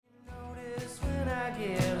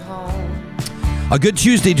A good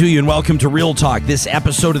Tuesday to you and welcome to Real Talk. This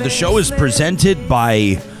episode of the show is presented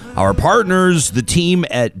by our partners, the team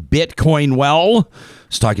at Bitcoin Well. I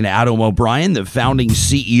was talking to Adam O'Brien, the founding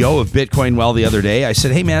CEO of Bitcoin Well the other day. I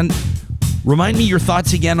said, hey man, remind me your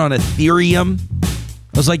thoughts again on Ethereum.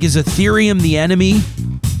 I was like, is Ethereum the enemy?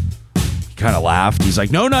 He kind of laughed. He's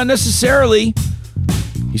like, no, not necessarily.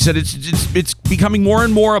 He said it's becoming more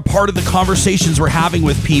and more a part of the conversations we're having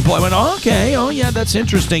with people. I went, oh, okay. Oh, yeah, that's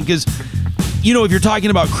interesting. Because, you know, if you're talking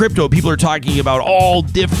about crypto, people are talking about all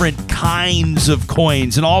different kinds of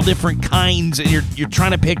coins and all different kinds. And you're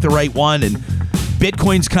trying to pick the right one. And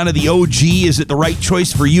Bitcoin's kind of the OG. Is it the right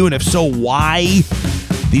choice for you? And if so, why?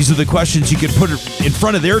 These are the questions you could put in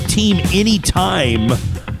front of their team anytime.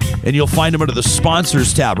 And you'll find them under the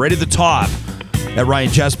sponsors tab right at the top at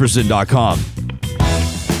ryanjesperson.com.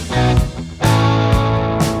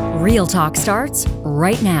 Real Talk starts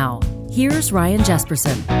right now. Here's Ryan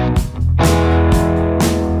Jesperson.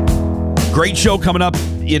 Great show coming up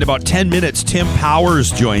in about 10 minutes. Tim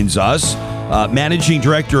Powers joins us, Managing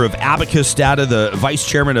Director of Abacus Data, the Vice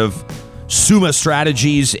Chairman of Summa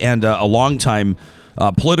Strategies, and a longtime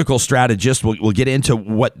political strategist. We'll get into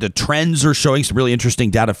what the trends are showing, some really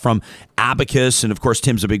interesting data from Abacus, and of course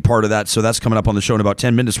Tim's a big part of that, so that's coming up on the show in about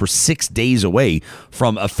 10 minutes. We're 6 days away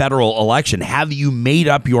from a federal election. Have you made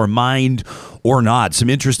up your mind or not?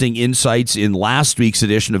 Some interesting insights in last week's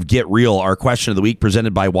edition of Get Real, our question of the week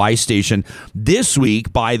presented by Y Station. This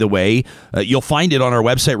week, by the way, you'll find it on our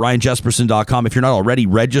website, ryanjesperson.com. If you're not already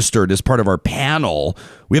registered as part of our panel,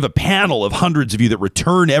 we have a panel of hundreds of you that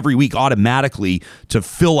return every week automatically to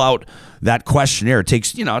fill out that questionnaire. It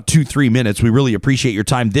takes, 2-3 minutes. We really appreciate your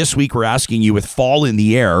time. This week, we're asking you, with fall in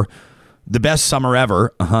the air, the best summer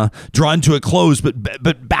ever, drawn to a close,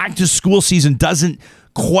 but back to school season doesn't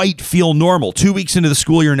quite feel normal. 2 weeks into the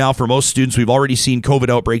school year now for most students. We've already seen COVID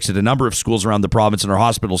outbreaks at a number of schools around the province, and our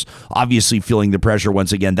hospitals obviously feeling the pressure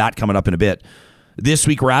once again. That coming up in a bit. This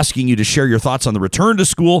week, we're asking you to share your thoughts on the return to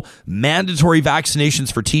school, mandatory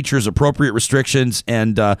vaccinations for teachers, appropriate restrictions,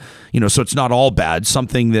 and, so it's not all bad,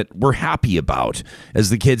 something that we're happy about as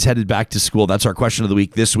the kids headed back to school. That's our question of the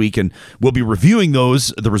week this week, and we'll be reviewing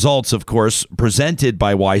the results, of course, presented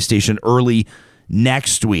by Y Station early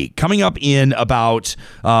next week. Coming up in about,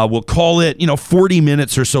 we'll call it, 40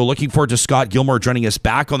 minutes or so. Looking forward to Scott Gilmore joining us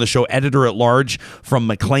back on the show, editor-at-large from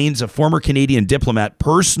Maclean's, a former Canadian diplomat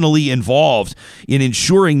personally involved in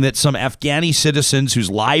ensuring that some Afghani citizens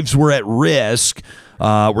whose lives were at risk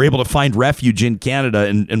were able to find refuge in Canada,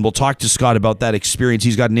 and we'll talk to Scott about that experience.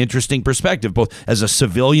 He's got an interesting perspective, both as a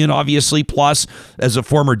civilian, obviously, plus as a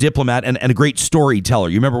former diplomat and a great storyteller.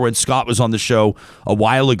 You remember when Scott was on the show a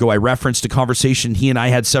while ago, I referenced a conversation he and I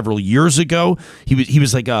had several years ago. He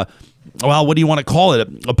was like what do you want to call it?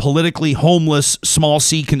 A politically homeless small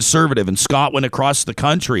C conservative. And Scott went across the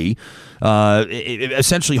country,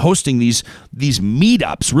 essentially hosting these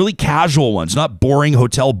meetups, really casual ones, not boring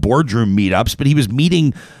hotel boardroom meetups, but he was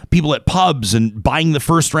meeting people at pubs and buying the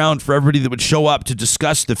first round for everybody that would show up to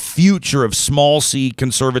discuss the future of small C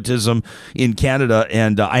conservatism in Canada.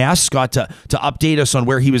 And I asked Scott to update us on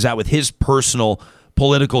where he was at with his personal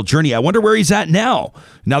political journey. I wonder where he's at now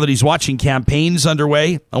that he's watching campaigns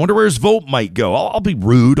underway. I wonder where his vote might go. I'll be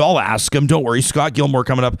rude. I'll ask him. Don't worry. Scott Gilmore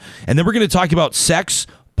coming up. And then we're going to talk about sex,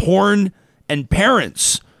 porn, and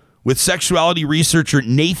parents with sexuality researcher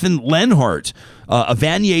Nathan Leonhardt, a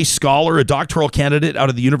Vanier scholar, a doctoral candidate out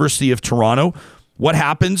of the University of Toronto. What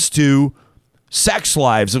happens to sex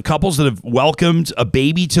lives of couples that have welcomed a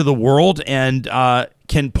baby to the world, and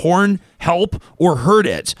can porn help or hurt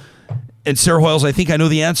it? And Sarah Hoyles, I think I know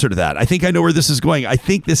the answer to that. I think I know where this is going. I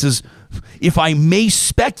think this is, if I may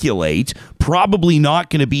speculate, probably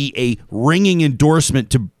not going to be a ringing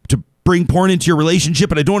endorsement to bring porn into your relationship,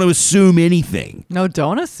 but I don't want to assume anything. No,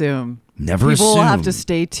 don't assume. Never assume. People will have to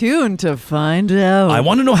stay tuned to find out. I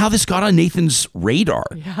want to know how this got on Nathan's radar.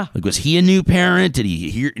 Yeah. Like, was he a new parent? Did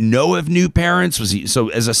he know of new parents? Was he so?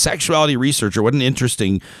 As a sexuality researcher, what an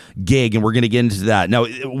interesting gig, and we're going to get into that. Now,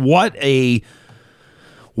 what a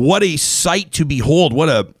sight to behold. What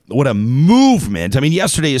a movement. I mean,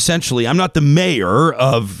 yesterday, essentially, I'm not the mayor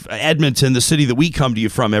of Edmonton, the city that we come to you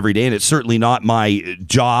from every day, and it's certainly not my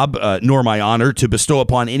job nor my honor to bestow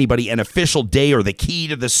upon anybody an official day or the key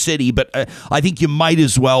to the city, but I think you might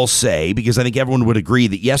as well say, because I think everyone would agree,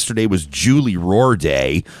 that yesterday was Julie Rohr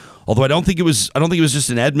Day. Although I don't think it was just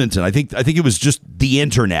in Edmonton. I think it was just the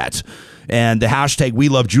internet. And the hashtag We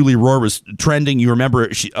Love Julie Rohr was trending. You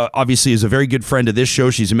remember, she obviously is a very good friend of this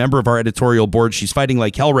show. She's a member of our editorial board. She's fighting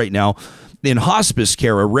like hell right now in hospice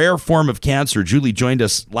care, a rare form of cancer. Julie joined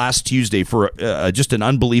us last Tuesday for just an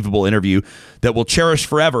unbelievable interview that we'll cherish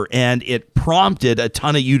forever, and it prompted a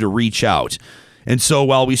ton of you to reach out. And so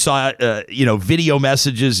while we saw, video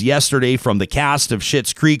messages yesterday from the cast of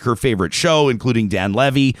Schitt's Creek, her favorite show, including Dan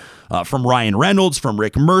Levy, from Ryan Reynolds, from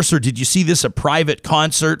Rick Mercer. Did you see this? A private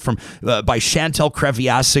concert by Chantal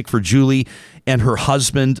Kreviazik for Julie and her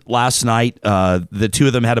husband last night. The two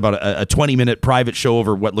of them had about a 20-minute private show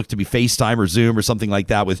over what looked to be FaceTime or Zoom or something like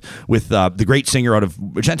that with the great singer out of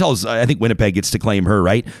Chantal. I think Winnipeg gets to claim her,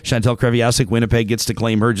 right? Chantal Kreviazik, Winnipeg gets to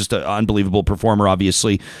claim her. Just an unbelievable performer,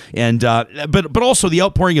 obviously, and but also the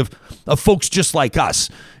outpouring of folks just like us,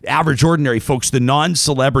 average, ordinary folks, the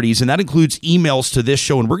non-celebrities, and that includes emails to this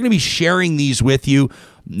show. And we're going to be sharing these with you,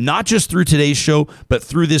 not just through today's show, but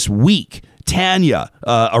through this week. Tanya,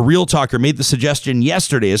 a Real Talker, made the suggestion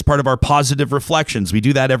yesterday as part of our Positive Reflections. We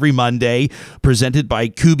do that every Monday, presented by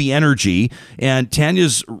Kubi Energy. And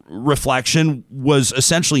Tanya's reflection was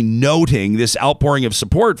essentially noting this outpouring of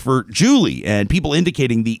support for Julie and people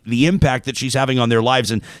indicating the impact that she's having on their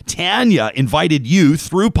lives. And Tanya invited you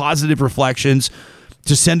through Positive Reflections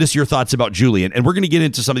to send us your thoughts about Julie. And we're going to get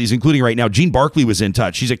into some of these, including right now. Jean Barkley was in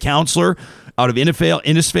touch. She's a counselor out of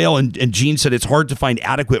Innisfail, and Jean said it's hard to find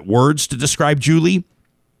adequate words to describe Julie.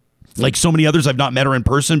 Like so many others, I've not met her in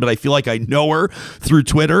person, but I feel like I know her through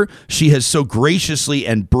Twitter. She has so graciously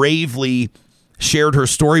and bravely shared her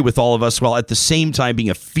story with all of us, while at the same time being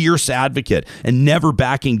a fierce advocate and never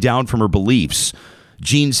backing down from her beliefs.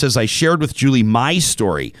 Jean says, I shared with Julie my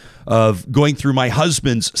story of going through my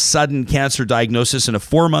husband's sudden cancer diagnosis and a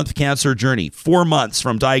 4-month cancer journey, 4 months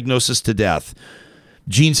from diagnosis to death.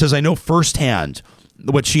 Jean says, I know firsthand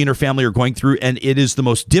what she and her family are going through, and it is the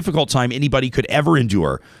most difficult time anybody could ever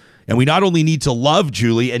endure. And we not only need to love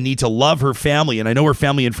Julie and need to love her family, and I know her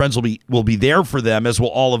family and friends will be there for them, as will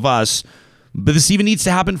all of us, but this even needs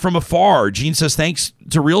to happen from afar. Jean says, thanks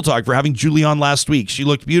to Real Talk for having Julie on last week. She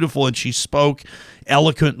looked beautiful and she spoke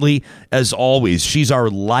eloquently as always. She's our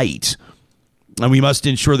light, and we must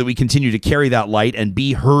ensure that we continue to carry that light and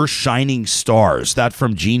be her shining stars. That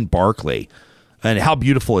from Jean Barkley. And how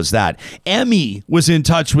beautiful is that? Emmy was in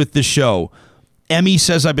touch with the show. Emmy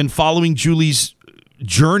says, I've been following Julie's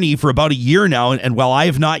journey for about a year now, and while I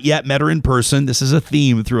have not yet met her in person, this is a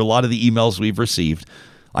theme through a lot of the emails we've received,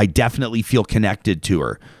 I definitely feel connected to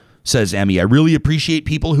her, says Emmy. I really appreciate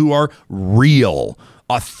people who are real,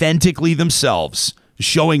 authentically themselves,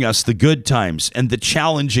 showing us the good times and the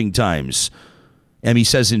challenging times. Emmy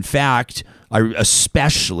says, in fact, I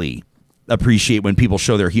especially appreciate when people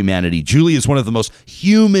show their humanity. Julie is one of the most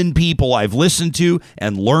human people I've listened to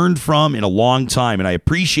and learned from in a long time, and I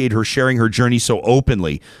appreciate her sharing her journey so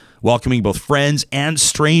openly, welcoming both friends and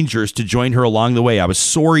strangers to join her along the way. I was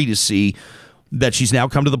sorry to see that she's now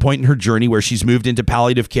come to the point in her journey where she's moved into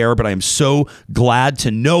palliative care, but I am so glad to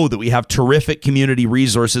know that we have terrific community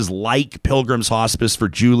resources like Pilgrim's Hospice for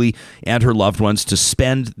Julie and her loved ones to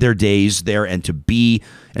spend their days there and to be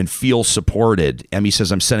and feel supported. Emmy says,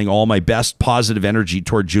 I'm sending all my best positive energy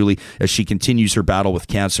toward Julie as she continues her battle with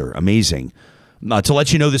cancer. Amazing. To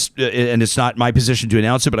let you know this, and it's not my position to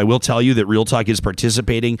announce it, but I will tell you that Real Talk is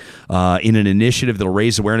participating in an initiative that will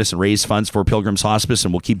raise awareness and raise funds for Pilgrim's Hospice,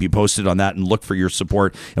 and we'll keep you posted on that and look for your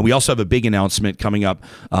support. And we also have a big announcement coming up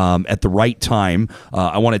at the right time.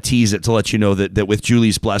 I want to tease it to let you know that with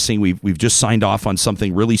Julie's blessing, we've just signed off on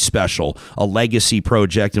something really special, a legacy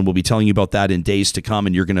project, and we'll be telling you about that in days to come.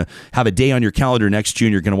 And you're going to have a day on your calendar next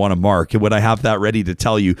June you're going to want to mark. And when I have that ready to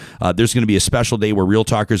tell you, there's going to be a special day where Real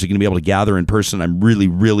Talkers are going to be able to gather in person. I'm really,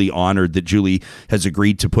 really honored that Julie has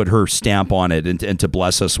agreed to put her stamp on it and to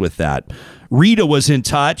bless us with that. Rita was in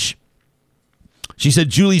touch. She said,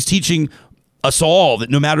 Julie's teaching us all that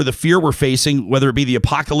no matter the fear we're facing, whether it be the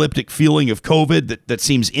apocalyptic feeling of COVID that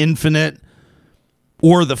seems infinite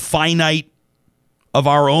or the finite of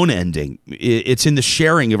our own ending, it's in the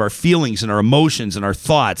sharing of our feelings and our emotions and our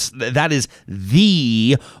thoughts. That is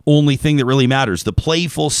the only thing that really matters. The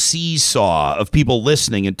playful seesaw of people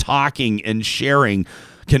listening and talking and sharing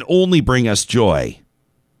can only bring us joy.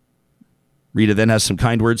 Rita then has some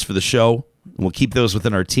kind words for the show, and we'll keep those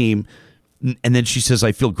within our team. And then she says,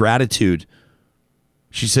 I feel gratitude.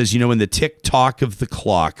 She says, when the tick-tock of the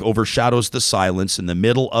clock overshadows the silence in the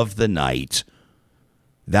middle of the night,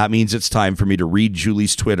 that means it's time for me to read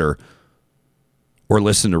Julie's Twitter or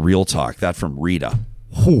listen to Real Talk. That from Rita.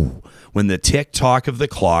 Whew. When the tick-tock of the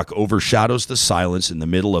clock overshadows the silence in the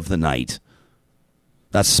middle of the night.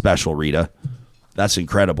 That's special, Rita. That's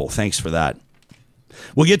incredible. Thanks for that.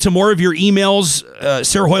 We'll get to more of your emails.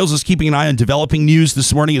 Sarah Hoyles is keeping an eye on developing news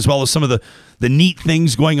this morning, as well as some of the neat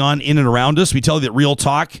things going on in and around us. We tell you that Real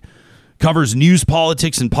Talk covers news,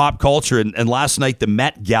 politics, and pop culture. And last night, the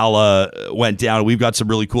Met Gala went down. We've got some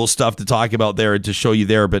really cool stuff to talk about there and to show you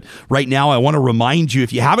there. But right now, I want to remind you,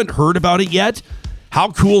 if you haven't heard about it yet,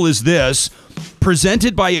 how cool is this?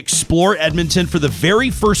 Presented by Explore Edmonton for the very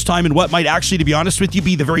first time, and what might actually, to be honest with you,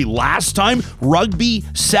 be the very last time, Rugby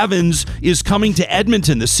Sevens is coming to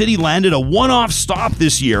Edmonton. The city landed a one-off stop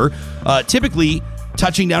this year, typically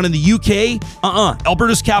touching down in the UK.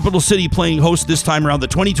 Alberta's capital city playing host this time around, the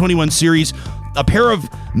 2021 series. A pair of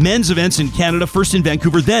men's events in Canada, first in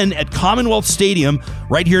Vancouver, then at Commonwealth Stadium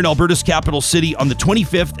right here in Alberta's capital city on the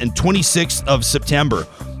 25th and 26th of September.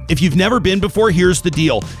 If you've never been before, here's the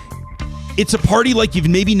deal. It's a party like you've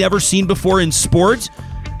maybe never seen before in sport.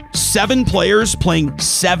 7 players playing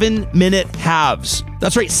 7-minute halves.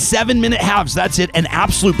 That's right, 7-minute halves. That's it. An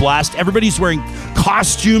absolute blast. Everybody's wearing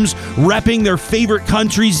costumes, repping their favorite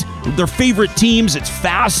countries, their favorite teams. It's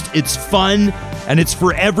fast, it's fun, and it's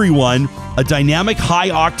for everyone. A dynamic,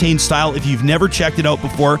 high-octane style. If you've never checked it out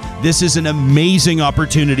before, this is an amazing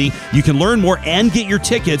opportunity. You can learn more and get your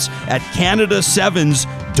tickets at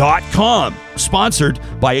canadasevens.com. Sponsored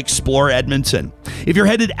by Explore Edmonton. If you're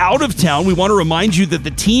headed out of town, we want to remind you that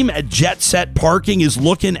the team at Jet Set Parking is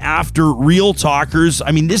looking after Real Talkers.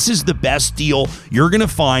 I mean, this is the best deal you're going to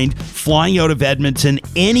find flying out of Edmonton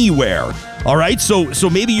anywhere. All right, so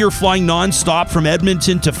maybe you're flying nonstop from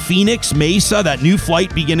Edmonton to Phoenix, Mesa, that new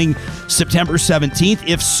flight beginning September 17th.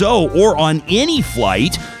 If so, or on any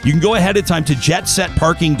flight, you can go ahead of time to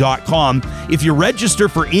jetsetparking.com. If you register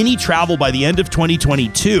for any travel by the end of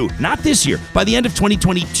 2022, not this year, by the end of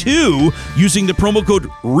 2022, using the promo code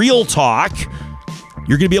REALTALK,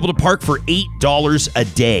 you're going to be able to park for $8 a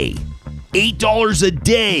day. $8 a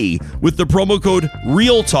day with the promo code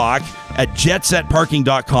REALTALK at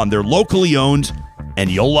jetsetparking.com. They're locally owned, and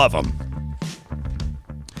you'll love them.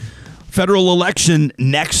 Federal election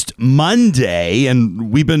next Monday,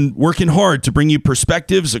 and we've been working hard to bring you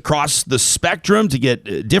perspectives across the spectrum to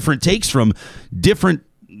get different takes from different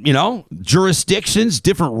jurisdictions,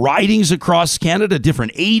 different ridings across Canada,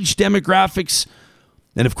 different age demographics.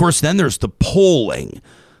 And of course, then there's the polling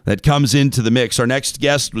that comes into the mix. Our next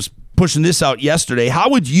guest was pushing this out yesterday. How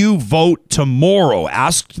would you vote tomorrow?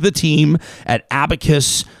 Asked the team at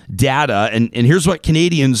Abacus Data, and here's what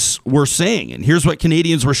Canadians were saying, and here's what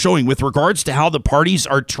Canadians were showing with regards to how the parties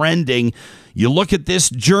are trending. You look at this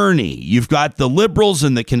journey, you've got the Liberals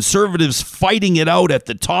and the Conservatives fighting it out at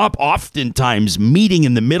the top, oftentimes meeting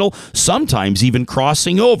in the middle, sometimes even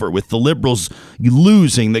crossing over, with the Liberals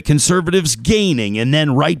losing, the Conservatives gaining, and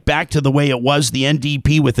then right back to the way it was, the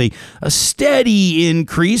NDP with a steady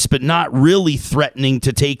increase, but not really threatening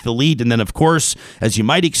to take the lead. And then, of course, as you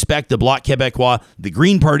might expect, the Bloc Québécois, the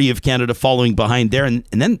Green Party of Canada following behind there, and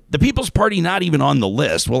then the People's Party not even on the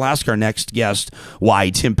list. We'll ask our next guest why.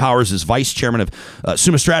 Tim Powers is Vice Chairman of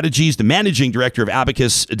Summa Strategies, the Managing Director of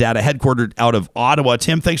Abacus Data, headquartered out of Ottawa.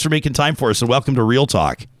 Tim, thanks for making time for us, and welcome to Real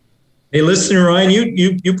Talk. Hey, listen, Ryan,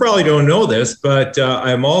 you probably don't know this, but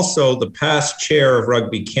I'm also the past chair of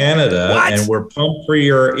Rugby Canada. What? And we're pumped for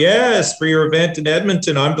your event in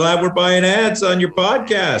Edmonton. I'm glad we're buying ads on your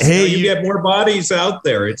podcast. Hey, you get more bodies out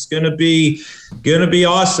there. It's gonna be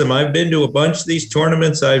awesome. I've been to a bunch of these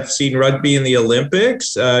tournaments. I've seen rugby in the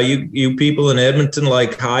Olympics. You people in Edmonton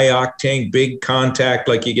like high octane, big contact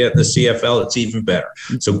like you get in the CFL. It's even better.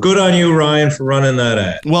 So good on you, Ryan, for running that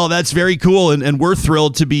ad. Well, that's very cool, and we're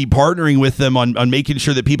thrilled to be partnering with them on making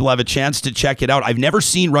sure that people have a chance to check it out. I've never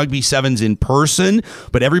seen Rugby Sevens in person,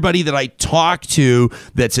 but everybody that I talk to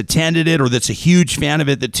that's attended it or that's a huge fan of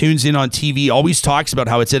it that tunes in on TV always talks about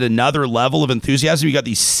how it's at another level of enthusiasm. You got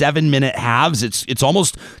these 7-minute halves. It's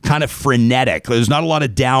almost kind of frenetic. There's not a lot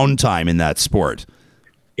of downtime in that sport.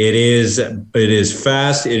 It is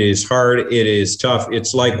fast, it is hard, it is tough.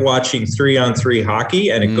 It's like watching 3-on-3 hockey,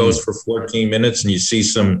 and it goes for 14 minutes, and you see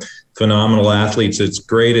some phenomenal athletes. It's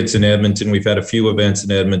great. It's in Edmonton. We've had a few events in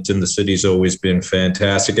Edmonton. The city's always been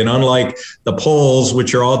fantastic. And unlike the polls,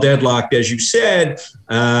 which are all deadlocked, as you said,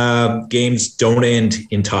 games don't end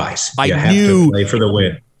in ties. You have to play for the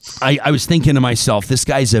win. I was thinking to myself, this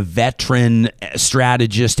guy's a veteran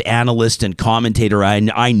strategist, analyst, and commentator.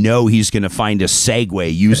 I know he's going to find a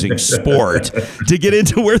segue using sport to get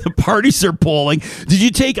into where the parties are polling. Did you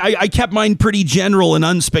take, I kept mine pretty general and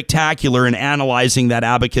unspectacular in analyzing that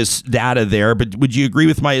Abacus data there, but would you agree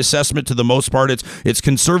with my assessment to the most part? It's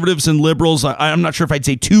Conservatives and Liberals. I'm not sure if I'd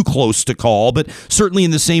say too close to call, but certainly in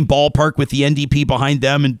the same ballpark with the NDP behind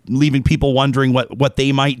them and leaving people wondering what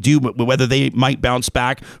they might do, whether they might bounce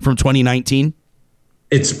back from 2019?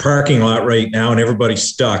 It's a parking lot right now, and everybody's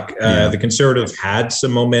stuck. The Conservatives had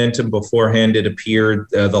some momentum beforehand. It appeared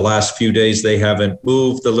the last few days they haven't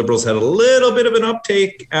moved. The Liberals had a little bit of an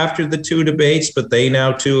uptake after the two debates, but they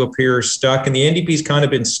now too appear stuck. And the NDP's kind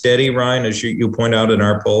of been steady, Ryan, as you point out in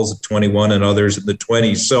our polls at 21 and others in the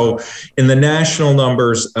 20s. So in the national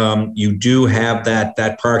numbers, you do have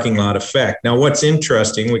that parking lot effect. Now, what's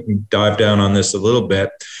interesting, we can dive down on this a little bit,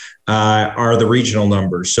 are the regional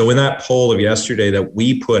numbers. So in that poll of yesterday that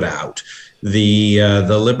we put out, the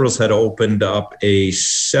Liberals had opened up a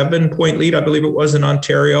 7-point lead, I believe it was, in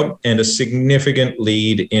Ontario, and a significant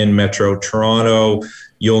lead in Metro Toronto.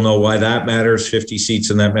 You'll know why that matters. 50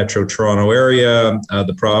 seats in that Metro Toronto area.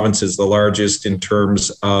 The province is the largest in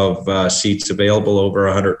terms of seats available, over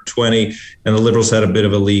 120. And the Liberals had a bit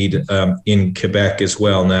of a lead in Quebec as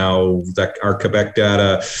well. Now, our Quebec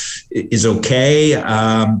data is okay,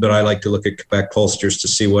 but I like to look at Quebec pollsters to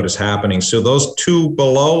see what is happening. So those two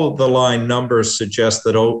below the line numbers suggest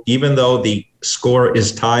that even though the score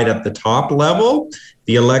is tied at the top level,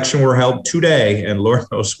 the election were held today, and Lord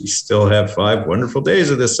knows we still have 5 wonderful days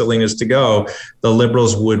of this, Salinas, to go. The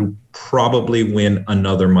Liberals would probably win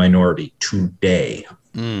another minority today.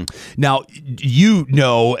 Now,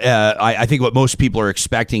 I think what most people are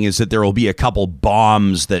expecting is that there will be a couple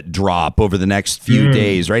bombs that drop over the next few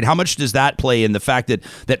days, right? How much does that play in the fact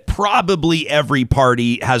that probably every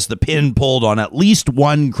party has the pin pulled on at least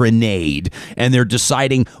one grenade and they're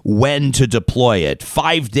deciding when to deploy it?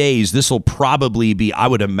 5 days, this will probably be, I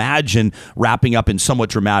would imagine, wrapping up in somewhat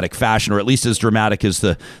dramatic fashion, or at least as dramatic as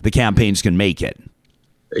the campaigns can make it.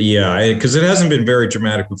 Yeah, because it hasn't been very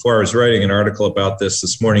dramatic before. I was writing an article about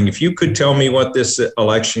this morning. If you could tell me what this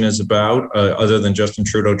election is about, other than Justin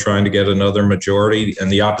Trudeau trying to get another majority and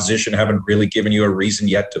the opposition haven't really given you a reason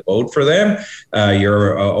yet to vote for them,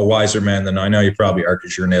 you're a wiser man than I know. You probably are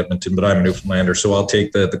because you're in Edmonton, but I'm a Newfoundlander, so I'll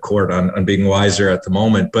take the court on being wiser at the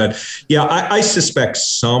moment. But yeah, I suspect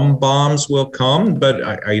some bombs will come, but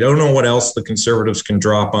I don't know what else the Conservatives can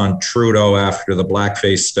drop on Trudeau after the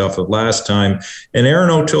blackface stuff of last time. And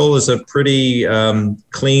Aaron O'Toole is a pretty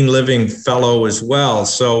clean living fellow as well.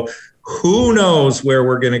 So who knows where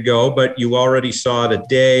we're going to go, but you already saw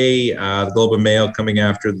today the Globe and Mail coming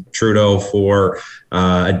after Trudeau for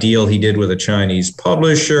a deal he did with a Chinese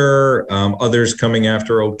publisher, others coming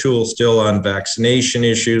after O'Toole still on vaccination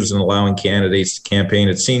issues and allowing candidates to campaign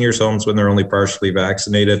at seniors' homes when they're only partially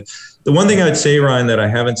vaccinated. The one thing I'd say, Ryan, that I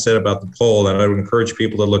haven't said about the poll, and I would encourage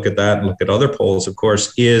people to look at that and look at other polls, of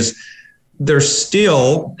course, is there's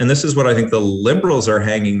still, and this is what I think the Liberals are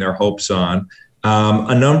hanging their hopes on,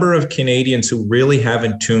 a number of Canadians who really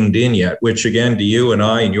haven't tuned in yet, which again, to you and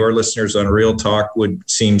I and your listeners on Real Talk would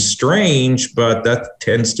seem strange, but that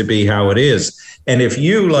tends to be how it is. And if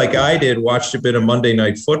you, like I did, watched a bit of Monday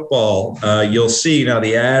Night Football, you'll see now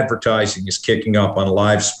the advertising is kicking up on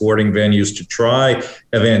live sporting venues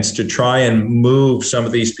to try and move some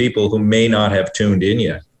of these people who may not have tuned in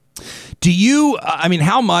yet. Do you,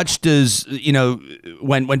 how much does,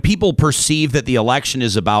 when people perceive that the election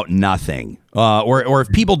is about nothing, or if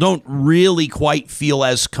people don't really quite feel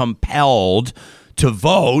as compelled to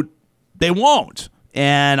vote, they won't.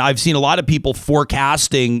 And I've seen a lot of people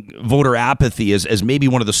forecasting voter apathy as maybe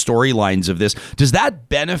one of the storylines of this. Does that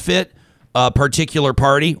benefit a particular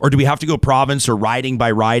party, or do we have to go province or riding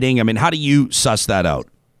by riding? I mean, how do you suss that out?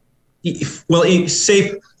 Well,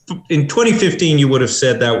 in 2015, you would have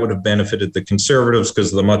said that would have benefited the Conservatives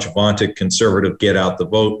because of the much vaunted conservative get out the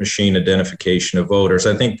vote machine identification of voters.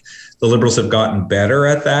 I think the Liberals have gotten better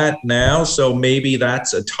at that now. So maybe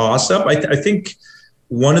that's a toss up. I think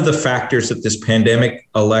one of the factors that this pandemic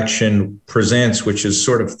election presents, which is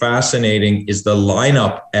sort of fascinating, is the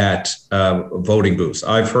lineup at voting booths.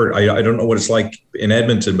 I've heard, I don't know what it's like in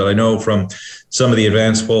Edmonton, but I know from some of the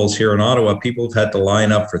advanced polls here in Ottawa, people have had to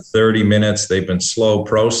line up for 30 minutes. They've been slow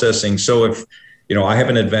processing. So if, I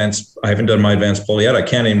haven't done my advanced poll yet, I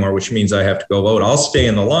can't anymore, which means I have to go vote. I'll stay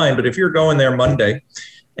in the line. But if you're going there Monday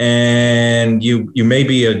and you may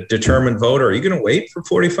be a determined voter, are you going to wait for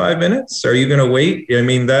 45 minutes? Are you going to wait? I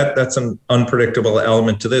mean, that's an unpredictable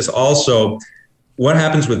element to this. Also, what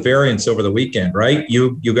happens with variants over the weekend, right?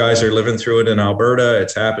 You guys are living through it in Alberta.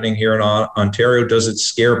 It's happening here in Ontario. Does it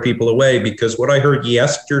scare people away? Because what I heard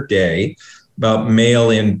yesterday about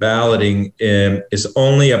mail-in balloting is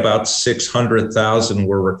only about 600,000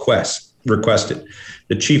 were requested.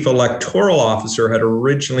 The chief electoral officer had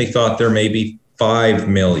originally thought there may be 5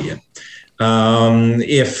 million.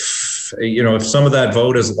 If if some of that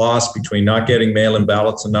vote is lost between not getting mail-in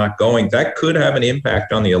ballots and not going, that could have an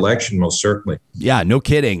impact on the election, most certainly. Yeah, no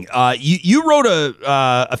kidding. You wrote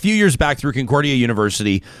a few years back through Concordia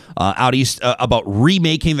University out east about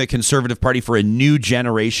remaking the Conservative Party for a new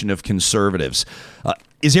generation of conservatives.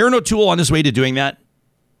 Is Aaron O'Toole on his way to doing that?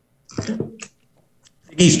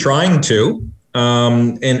 He's trying to.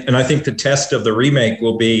 And I think the test of the remake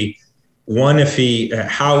will be one, if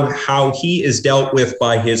how he is dealt with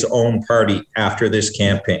by his own party after this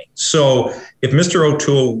campaign. So if Mr.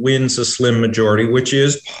 O'Toole wins a slim majority, which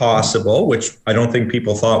is possible, which I don't think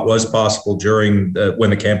people thought was possible during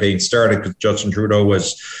when the campaign started, because Justin Trudeau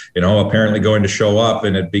was, apparently going to show up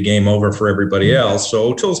and it'd be game over for everybody else.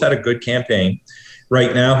 So O'Toole's had a good campaign.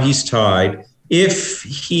 Right now he's tied. If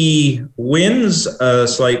he wins a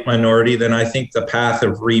slight minority, then I think the path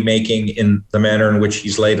of remaking in the manner in which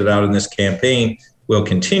he's laid it out in this campaign will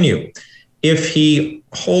continue. If he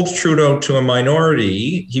holds Trudeau to a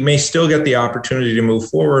minority, he may still get the opportunity to move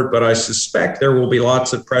forward, but I suspect there will be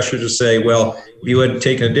lots of pressure to say, well, if you had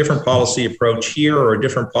taken a different policy approach here or a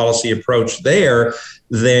different policy approach there,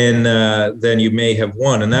 then you may have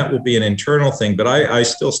won. And that will be an internal thing. But I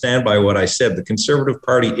still stand by what I said. The Conservative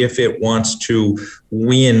Party, if it wants to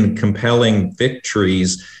win compelling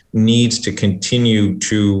victories, needs to continue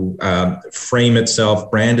to frame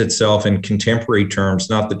itself, brand itself in contemporary terms,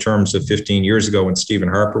 not the terms of 15 years ago when Stephen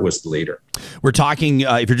Harper was the leader. We're talking,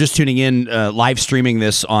 if you're just tuning in, live streaming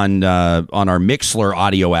this on our Mixler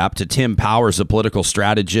audio app to Tim Powers, a political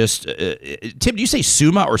strategist. Tim, do you say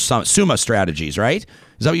SUMA or SUMA Strategies, right?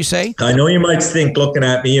 Is that what you say? I know you might think, looking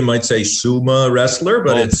at me, you might say Suma Wrestler,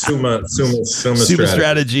 but it's Suma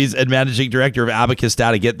Strategies and Managing Director of Abacus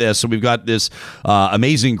Data. Get this. So we've got this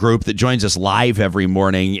amazing group that joins us live every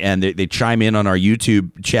morning, and they chime in on our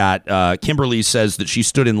YouTube chat. Kimberly says that she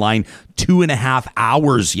stood in line 2.5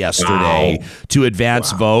 hours yesterday to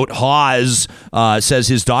advance vote. Hawes says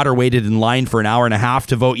his daughter waited in line for 1.5 hours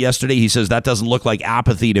to vote yesterday. He says that doesn't look like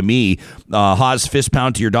apathy to me. Hawes, fist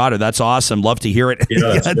pound to your daughter. That's awesome. Love to hear it.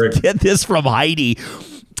 Yeah, Get this from Heidi.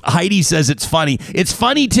 Heidi says it's funny. It's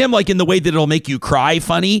funny, Tim, like in the way that it'll make you cry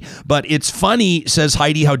funny, but it's funny, says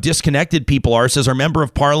Heidi, how disconnected people are. Says our member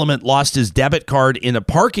of parliament lost his debit card in a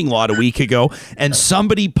parking lot a week ago, and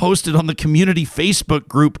somebody posted on the community Facebook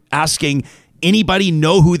group asking, anybody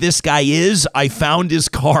know who this guy is? I found his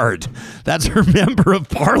card. That's her member of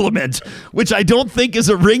parliament, which I don't think is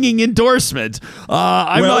a ringing endorsement.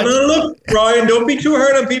 Look, Brian, don't be too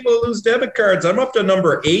hard on people who lose debit cards. I'm up to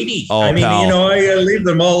number 80. I leave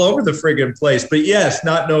them all over the friggin' place. But yes,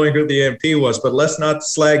 not knowing who the MP was, but let's not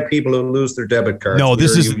slag people who lose their debit cards. No,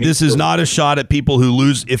 this is not a shot at people who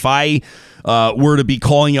lose. If I were to be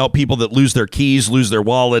calling out people that lose their keys, lose their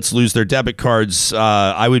wallets, lose their debit cards,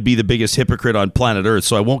 I would be the biggest hypocrite on planet Earth.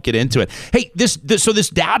 So I won't get into it. Hey, this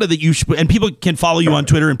data that you and people can follow you on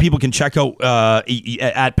Twitter, and people can check out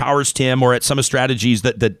at Powers Tim or at Summit Strategies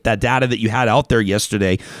that data that you had out there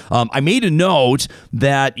yesterday. I made a note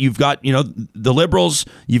that you've got the Liberals,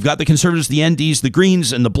 you've got the Conservatives, the NDs, the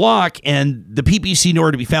Greens, and the Bloc, and the PPC nowhere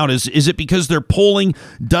to be found. Is it because their polling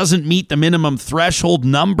doesn't meet the minimum threshold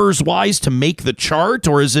numbers wise to make the chart,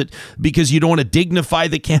 or is it because you don't want to dignify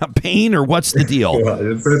the campaign, or what's the deal? Well,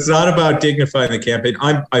 it's not about dignifying the campaign.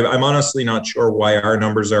 I'm honestly not sure why our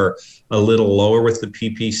numbers are a little lower with the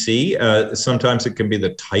PPC. Sometimes it can be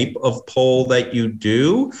the type of poll that you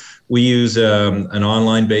do. We use an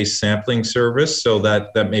online-based sampling service, so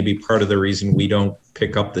that may be part of the reason we don't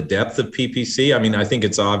pick up the depth of PPC. I mean, I think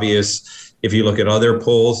it's obvious. If you look at other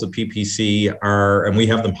polls, the PPC are, and we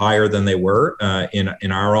have them higher than they were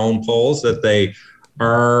in our own polls, that they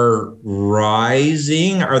are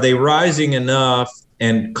rising. Are they rising enough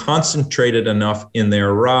and concentrated enough in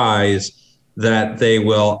their rise that they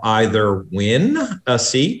will either win a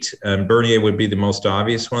seat, and Bernier would be the most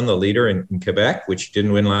obvious one, the leader in Quebec, which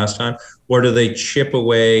didn't win last time, or do they chip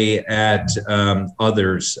away at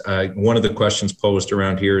others? One of the questions posed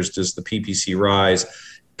around here is, does the PPC rise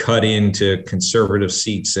cut into conservative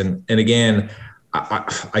seats? And again,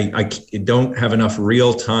 I don't have enough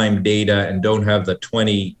real-time data and don't have the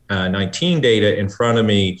 2019 data in front of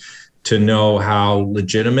me to know how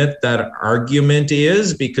legitimate that argument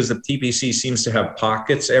is, because the PPC seems to have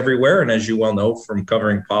pockets everywhere. And as you well know from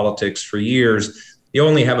covering politics for years, you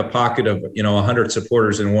only have a pocket of 100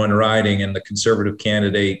 supporters in one riding, and the Conservative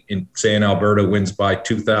candidate in, say, in Alberta wins by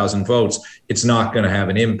 2,000 votes. It's not going to have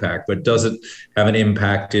an impact. But does it have an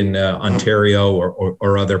impact in Ontario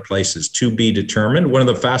or other places? To be determined. One of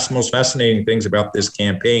the most fascinating things about this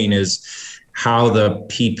campaign is how the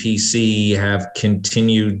PPC have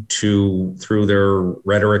continued to, through their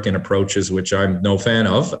rhetoric and approaches, which I'm no fan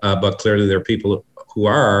of, but clearly there are people who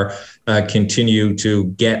are, continue to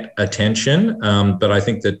get attention. But I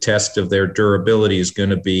think the test of their durability is going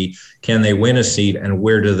to be, can they win a seat and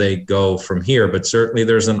where do they go from here? But certainly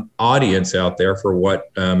there's an audience out there for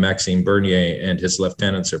what Maxime Bernier and his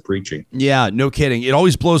lieutenants are preaching. Yeah, no kidding. It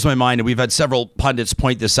always blows my mind, and we've had several pundits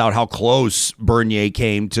point this out, how close Bernier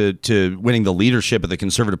came to winning the leadership of the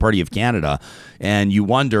Conservative Party of Canada. And you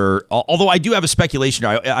wonder, although I do have a speculation,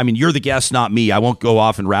 I mean, you're the guest, not me. I won't go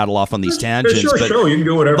off and rattle off on these tangents. Sure. You can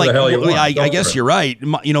do whatever the hell you want. I guess you're right.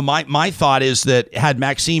 My thought is that had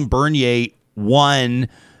Maxime Bernier won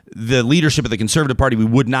the leadership of the Conservative Party, we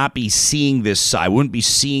would not be seeing this side. We wouldn't be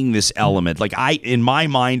seeing this element. Like, in my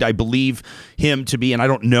mind, I believe him to be, and I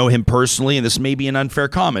don't know him personally, and this may be an unfair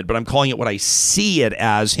comment, but I'm calling it what I see it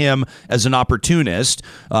as, him as an opportunist,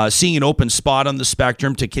 seeing an open spot on the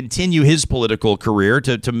spectrum to continue his political career,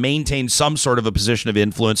 to maintain some sort of a position of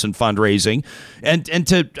influence and fundraising, and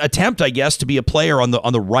to attempt, I guess, to be a player on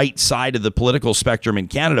the right side of the political spectrum in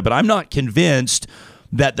Canada. But I'm not convinced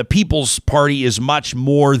that the People's Party is much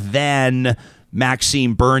more than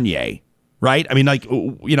Maxime Bernier, right? I mean, like,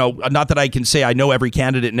 not that I can say I know every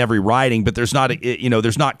candidate in every riding, but there's not,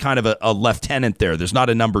 there's not kind of a lieutenant there. There's not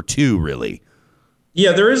a number two, really.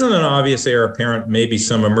 Yeah, there isn't an obvious heir apparent. Maybe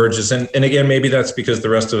some emerges, and again, maybe that's because the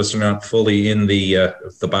rest of us are not fully in the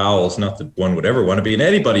bowels. Not that one would ever want to be in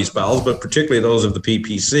anybody's bowels, but particularly those of the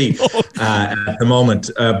PPC at the moment.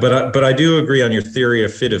 But I do agree on your theory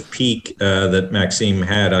of fit of peak that Maxime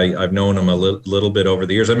had. I've known him a little bit over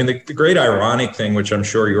the years. I mean, the great ironic thing, which I'm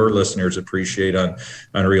sure your listeners appreciate on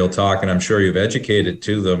Real Talk, and I'm sure you've educated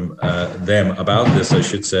to them about this, I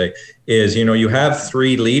should say, is, you have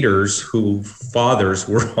three leaders who fathers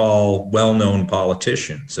were all well-known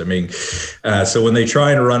politicians. I mean, so when they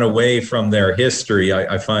try and run away from their history,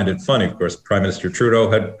 I find it funny. Of course, Prime Minister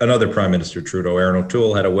Trudeau had another Prime Minister Trudeau. Aaron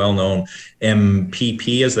O'Toole had a well-known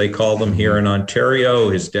MPP, as they call them here in Ontario.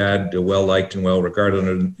 His dad, well-liked and well-regarded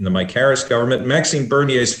in the Mike Harris government. Maxime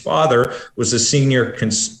Bernier's father was a senior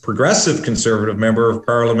progressive Conservative member of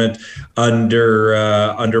Parliament under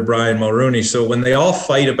Brian Mulroney. So when they all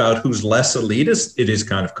fight about who's less elitist, it is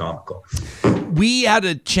kind of comical. We had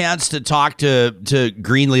a chance to talk to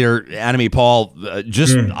Green leader Annamie Paul.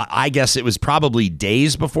 I guess it was probably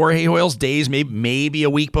days before Hay Hoyle's days, maybe a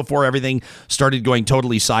week before everything started going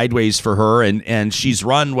totally sideways for her. And she's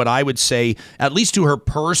run what I would say, at least to her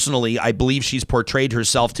personally, I believe she's portrayed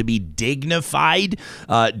herself to be dignified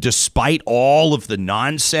despite all of the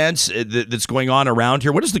nonsense that's going on around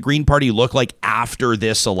here. What does the Green Party look like after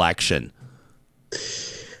this election?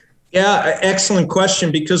 Yeah, excellent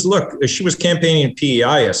question, because look, she was campaigning in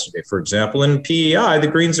PEI yesterday, for example. In PEI, the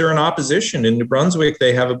Greens are in opposition. In New Brunswick,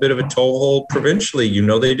 they have a bit of a toehold provincially.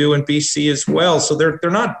 They do in BC as well. So they're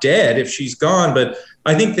not dead if she's gone, but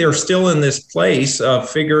I think they're still in this place of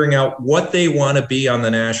figuring out what they want to be on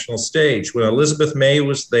the national stage. When Elizabeth May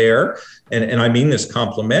was there, and I mean this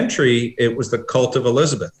complimentary, it was the cult of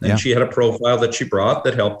Elizabeth. And she had a profile that she brought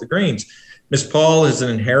that helped the Greens. Ms. Paul has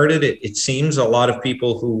inherited, it seems, a lot of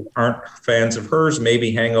people who aren't fans of hers,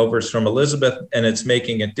 maybe hangovers from Elizabeth, and it's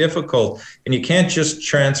making it difficult. And you can't just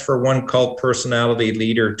transfer one cult personality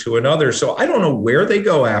leader to another. So I don't know where they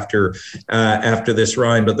go after this,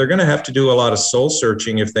 Ryan, but they're going to have to do a lot of soul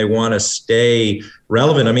searching if they want to stay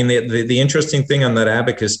relevant. I mean, the interesting thing on that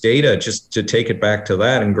Abacus data, just to take it back to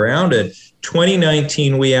that and ground it,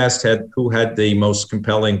 2019, we asked who had the most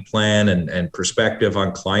compelling plan and perspective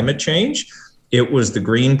on climate change. It was the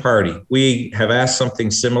Green Party. We have asked something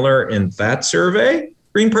similar in that survey.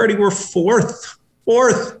 Green Party were fourth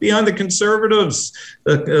behind the Conservatives.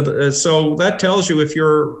 So that tells you if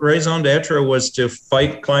your raison d'etre was to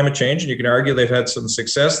fight climate change, and you can argue they've had some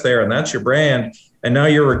success there, and that's your brand, and now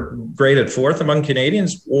you're graded fourth among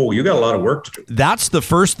Canadians, whoa, you got a lot of work to do. That's the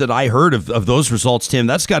first that I heard of those results, Tim.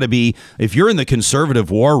 That's got to be, if you're in the Conservative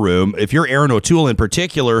war room, if you're Aaron O'Toole in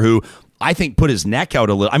particular, who I think put his neck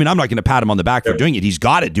out a little. I mean, I'm not going to pat him on the back for doing it. He's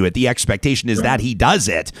got to do it. The expectation is that he does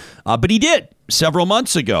it. But he did several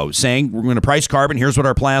months ago, saying we're going to price carbon. Here's what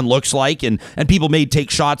our plan looks like. And people may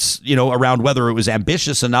take shots, around whether it was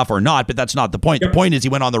ambitious enough or not. But that's not the point. The point is he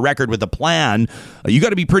went on the record with a plan. You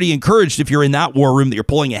got to be pretty encouraged if you're in that war room that you're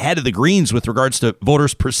pulling ahead of the Greens with regards to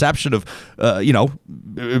voters' perception of,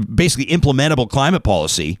 basically implementable climate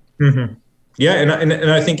policy. Mm-hmm. Yeah,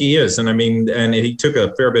 and I think he is. And I mean, and he took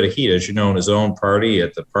a fair bit of heat, as you know, in his own party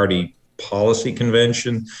at the party policy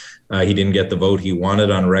convention He didn't get the vote he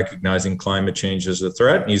wanted on recognizing climate change as a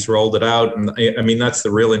threat, and he's rolled it out. And I mean, that's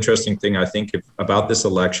the real interesting thing, I think, about this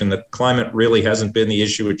election, that climate really hasn't been the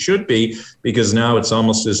issue it should be, because now it's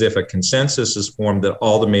almost as if a consensus is formed that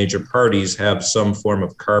all the major parties have some form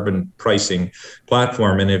of carbon pricing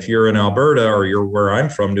platform. And if you're in Alberta, or you're where I'm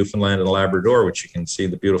from, Newfoundland and Labrador, which you can see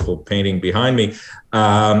the beautiful painting behind me,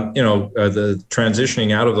 the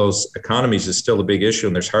transitioning out of those economies is still a big issue,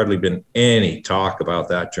 and there's hardly been any talk about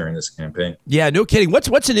that during this campaign. Yeah, no kidding.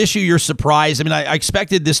 What's an issue you're surprised? I mean, I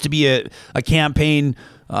expected this to be a campaign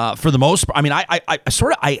for the most part. I mean,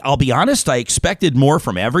 I'll be honest, I expected more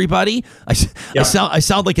from everybody. I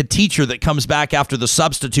sound like a teacher that comes back after the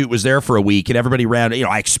substitute was there for a week and everybody ran,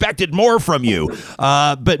 I expected more from you.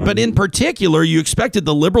 But in particular, you expected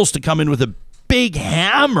the Liberals to come in with a big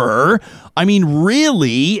hammer. I mean,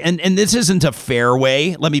 really, and this isn't a fair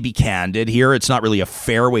way. Let me be candid here. It's not really a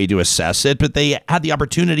fair way to assess it, but they had the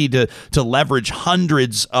opportunity to leverage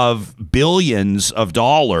hundreds of billions of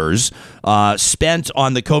dollars spent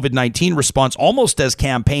on the COVID-19 response almost as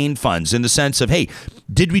campaign funds, in the sense of, hey,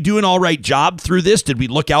 did we do an all right job through this? Did we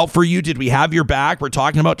look out for you? Did we have your back? We're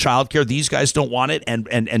talking about childcare. These guys don't want it,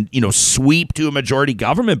 and sweep to a majority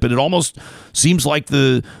government. But it almost seems like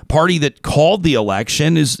the party that called the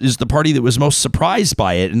election is the party that was most surprised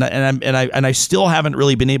by it, and I still haven't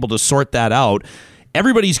really been able to sort that out.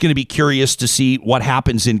 Everybody's going to be curious to see what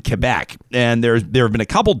happens in Quebec, and there have been a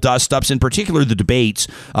couple dust-ups, in particular the debates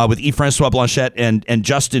with Yves-François Blanchet and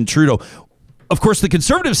Justin Trudeau. Of course, the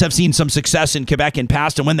Conservatives have seen some success in Quebec in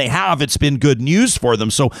past, and when they have, it's been good news for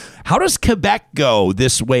them. So how does Quebec go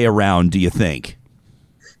this way around, do you think?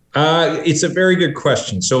 It's a very good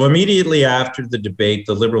question. So immediately after the debate,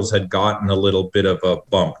 the Liberals had gotten a little bit of a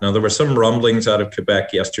bump. Now, there were some rumblings out of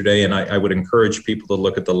Quebec yesterday, and I would encourage people to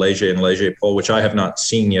look at the Leger and Leger poll, which I have not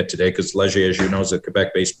seen yet today, because Leger, as you know, is a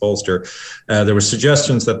Quebec-based pollster. There were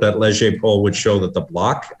suggestions that Leger poll would show that the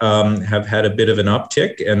Bloc have had a bit of an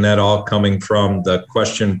uptick, and that all coming from the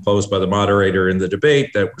question posed by the moderator in the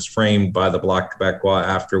debate that was framed by the Bloc Québécois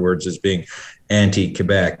afterwards as being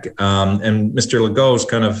anti-Quebec. And Mr. Legault's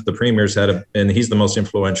kind of the premier's and he's the most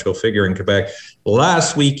influential figure in Quebec.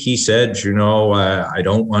 Last week, he said, I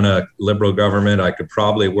don't want a Liberal government. I could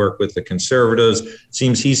probably work with the Conservatives.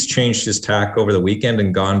 Seems he's changed his tack over the weekend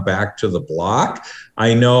and gone back to the Bloc.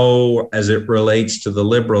 I know, as it relates to the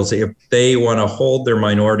Liberals, if they want to hold their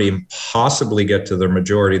minority and possibly get to their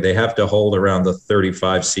majority, they have to hold around the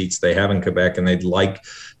 35 seats they have in Quebec, and they'd like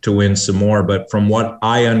to win some more. But from what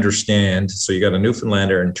I understand, so you got a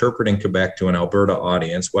Newfoundlander interpreting Quebec to an Alberta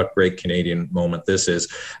audience. What great Canadian moment this is.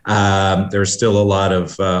 There's still a lot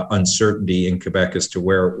of uncertainty in Quebec as to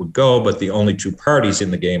where it would go, but the only two parties in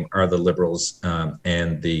the game are the Liberals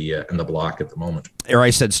and the Bloc at the moment.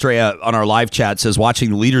 Eri said, Straya on our live chat says,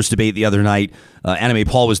 watching the leaders debate the other night, Anime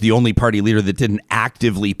Paul was the only party leader that didn't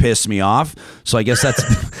actively piss me off. So I guess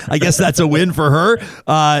that's a win for her.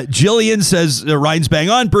 Jillian says, Ryan's bang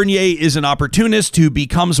on. Bernier is an opportunist who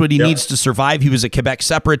becomes what he needs to survive. He was a Quebec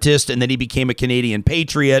separatist, and then he became a Canadian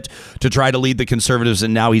patriot to try to lead the Conservatives,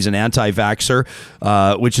 and now he's an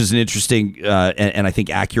anti-vaxxer, which is an interesting and I think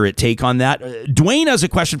accurate take on that. Dwayne has a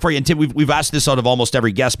question for you, and Tim, we've asked this out of almost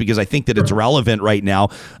every guest because I think that it's relevant right now.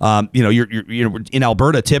 You're in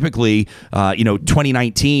Alberta typically.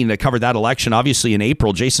 2019, I covered that election, obviously in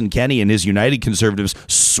April. Jason Kenney and his United Conservatives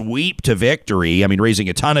sweep to victory. I mean, raising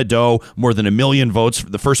a ton of dough, more than 1 million votes,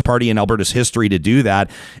 the first party in Alberta's history to do that.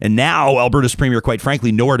 And now Alberta's premier, quite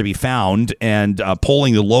frankly, nowhere to be found, and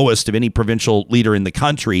polling the lowest of any provincial leader in the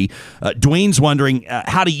country. Dwayne's wondering,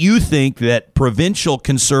 how do you think that provincial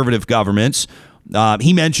Conservative governments,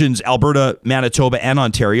 he mentions Alberta, Manitoba, and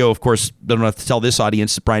Ontario. Of course, I don't have to tell this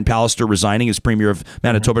audience that Brian Pallister resigning as Premier of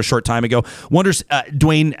Manitoba a short time ago. Wonders,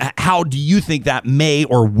 Dwayne, how do you think that may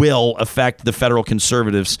or will affect the federal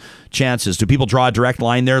Conservatives' chances? Do people draw a direct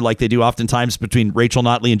line there like they do oftentimes between Rachel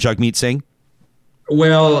Notley and Jagmeet Singh?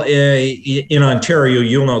 Well, in Ontario,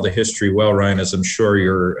 you'll know the history well, Ryan, as I'm sure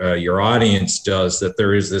your audience does, that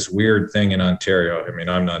there is this weird thing in Ontario. I mean,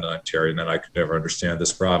 I'm not an Ontarian, and I could never understand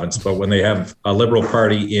this province. But when they have a Liberal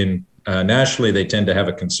Party in nationally, they tend to have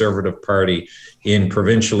a Conservative Party in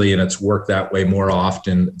provincially, and it's worked that way more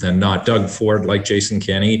often than not. Doug Ford, like Jason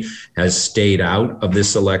Kenney, has stayed out of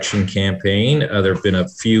this election campaign. There have been a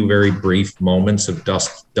few very brief moments of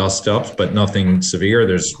dust-ups, but nothing severe.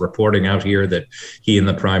 There's reporting out here that he and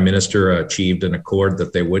the Prime Minister achieved an accord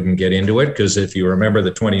that they wouldn't get into it, because if you remember the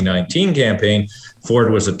 2019 campaign,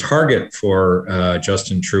 Ford was a target for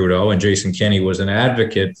Justin Trudeau, and Jason Kenney was an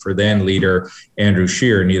advocate for then leader Andrew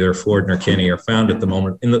Scheer. Neither Ford Ford nor Kenny are found at the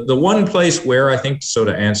moment. In the one place where I think, so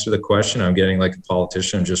to answer the question, I'm getting like a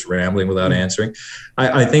politician, I'm just rambling without answering.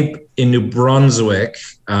 I think in New Brunswick,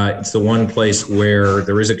 it's the one place where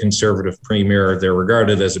there is a conservative premier. They're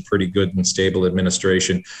regarded as a pretty good and stable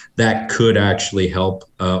administration that could actually help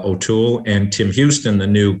O'Toole. And Tim Houston, the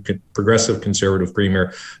new progressive conservative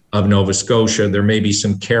premier of Nova Scotia, there may be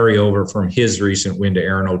some carryover from his recent win to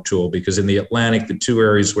Aaron O'Toole, because in the Atlantic, the two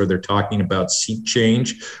areas where they're talking about seat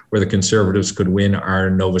change, where the Conservatives could win, are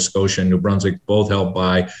Nova Scotia and New Brunswick, both held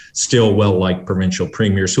by still well-liked provincial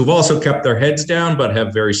premiers who've also kept their heads down but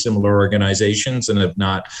have very similar organizations and have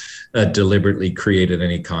not deliberately created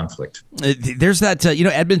any conflict. There's that,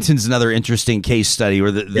 Edmonton's another interesting case study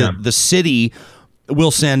where the city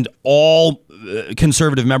will send all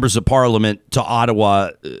Conservative members of Parliament to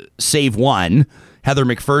Ottawa, save one, Heather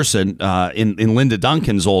McPherson, in Linda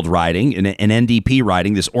Duncan's old riding, an NDP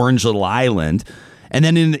riding, this orange little island. And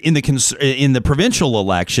then in the provincial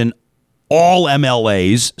election, all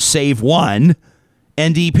MLAs, save one,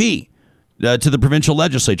 NDP. To the provincial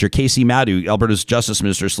legislature, Casey Madhu, Alberta's Justice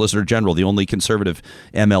Minister, Solicitor General, the only Conservative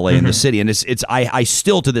MLA in the city, and I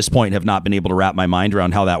still to this point have not been able to wrap my mind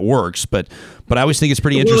around how that works, but I always think it's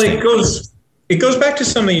pretty interesting. It goes back to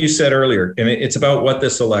something you said earlier, and it's about what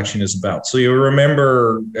this election is about. So you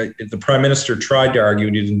remember the Prime Minister tried to argue,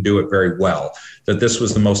 and he didn't do it very well, that this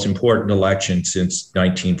was the most important election since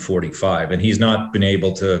 1945. And he's not been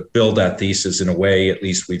able to build that thesis in a way, at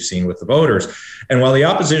least we've seen with the voters. And while the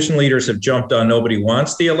opposition leaders have jumped on nobody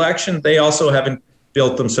wants the election, they also haven't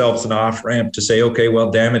built themselves an off-ramp to say, okay, well,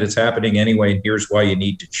 damn it, it's happening anyway, and here's why you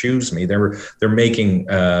need to choose me. They're making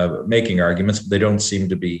arguments, but they don't seem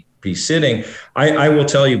to be sitting. I will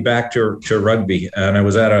tell you, back to rugby, and I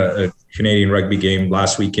was at a Canadian rugby game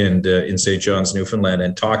last weekend in St. John's, Newfoundland,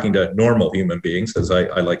 and talking to normal human beings, as I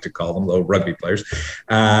like to call them, though rugby players.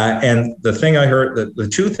 And the thing I heard, the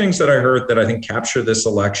two things that I heard that I think capture this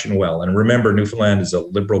election well, and remember, Newfoundland is a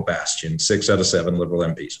Liberal bastion, 6 out of 7 Liberal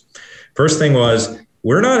MPs. First thing was,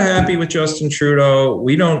 we're not happy with Justin Trudeau.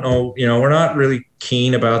 We don't know, we're not really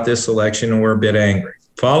keen about this election, and we're a bit angry.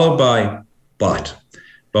 Followed by,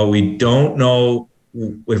 but we don't know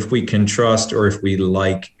if we can trust or if we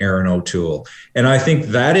like Aaron O'Toole. And I think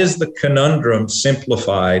that is the conundrum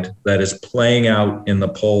simplified that is playing out in the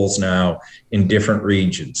polls now in different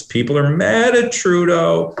regions. People are mad at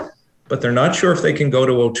Trudeau, but they're not sure if they can go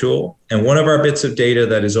to O'Toole. And one of our bits of data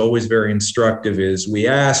that is always very instructive is we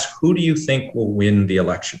ask, who do you think will win the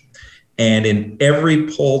election? And in every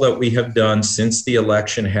poll that we have done since the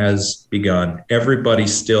election has begun, everybody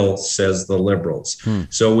still says the Liberals.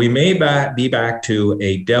 So we may be back to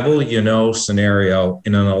a devil you know scenario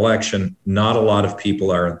in an election not a lot of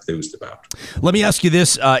people are enthused about. Let me ask you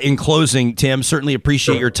this in closing, Tim. Certainly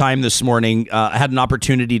appreciate your time this morning. I had an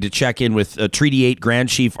opportunity to check in with Treaty 8 Grand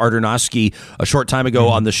Chief Ardernosky a short time ago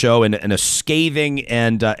on the show, and a scathing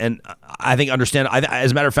and I think as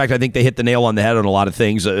a matter of fact, I think they hit the nail on the head on a lot of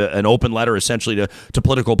things. An open letter essentially to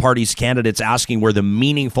political parties, candidates, asking where the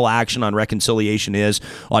meaningful action on reconciliation is,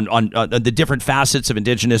 on the different facets of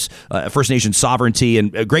Indigenous First Nation sovereignty,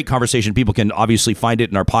 and a great conversation. People can obviously find it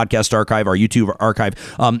in our podcast archive, our YouTube archive.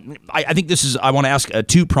 I think I want to ask a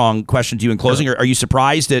two-pronged question to you in closing. Are you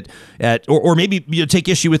surprised at or maybe you take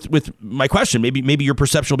issue with my question? Maybe your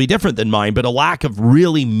perception will be different than mine, but a lack of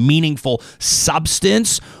really meaningful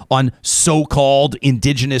substance on so-called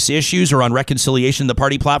Indigenous issues or on reconciliation in the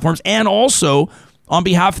party platforms, and also on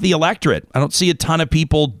behalf of the electorate. I don't see a ton of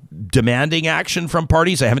people demanding action from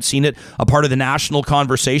parties. I haven't seen it a part of the national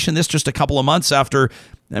conversation. This just a couple of months after.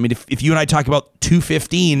 I mean, if you and I talk about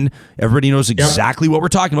 215, everybody knows exactly what we're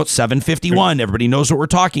talking about. 751, everybody knows what we're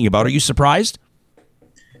talking about. Are you surprised?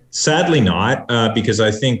 Sadly not, because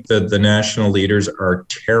I think that the national leaders are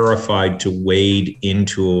terrified to wade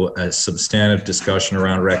into a substantive discussion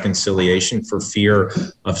around reconciliation for fear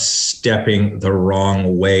of stepping the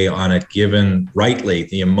wrong way on it, given rightly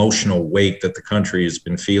the emotional weight that the country has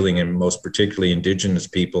been feeling, and most particularly Indigenous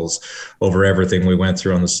peoples, over everything we went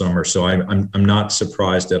through in the summer. So I'm not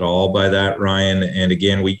surprised at all by that, Ryan. And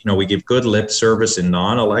again, we give good lip service in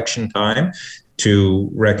non-election time to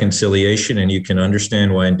reconciliation, and you can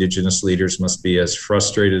understand why Indigenous leaders must be as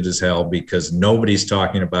frustrated as hell, because nobody's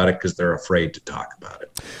talking about it because they're afraid to talk about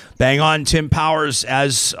it. Bang on. Tim Powers,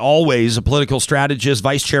 as always, a political strategist,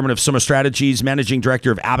 vice chairman of Summa Strategies, managing director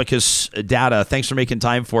of Abacus Data. Thanks for making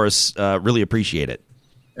time for us. Really appreciate it.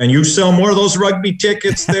 And you sell more of those rugby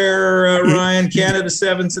tickets there, Ryan. Canada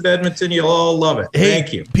Sevens at Edmonton. You'll all love it. Hey,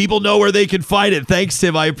 thank you. People know where they can find it. Thanks,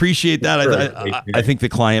 Tim. I appreciate that. I think the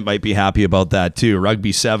client might be happy about that too.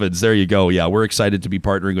 Rugby Sevens. There you go. Yeah, we're excited to be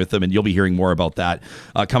partnering with them, and you'll be hearing more about that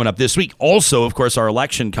coming up this week. Also, of course, our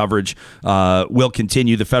election coverage will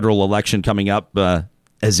continue. The federal election coming up.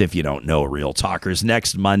 As if you don't know, Real Talkers,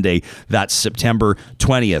 next Monday, that's September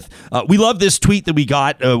 20th. We love this tweet that we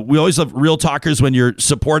got. We always love Real Talkers when you're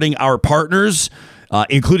supporting our partners,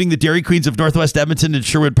 including the Dairy Queens of Northwest Edmonton and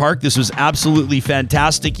Sherwood Park. This was absolutely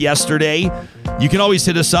fantastic yesterday. You can always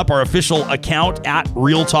hit us up, our official account at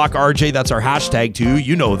Real Talk RJ. That's our hashtag too.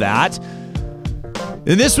 You know that.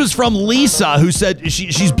 And this was from Lisa, who said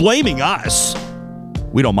she's blaming us.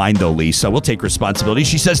 We don't mind though, Lisa. We'll take responsibility.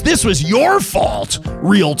 She says, this was your fault,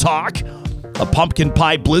 Real Talk. A pumpkin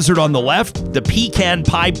pie blizzard on the left, the pecan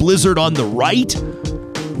pie blizzard on the right.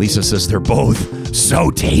 Lisa says they're both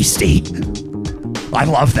so tasty. I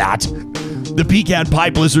love that. The pecan pie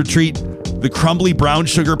blizzard treat, the crumbly brown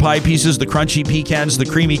sugar pie pieces, the crunchy pecans, the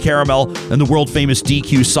creamy caramel, and the world-famous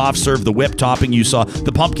DQ soft serve, the whipped topping you saw.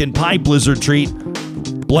 The pumpkin pie blizzard treat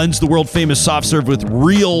blends the world-famous soft serve with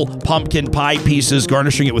real pumpkin pie pieces,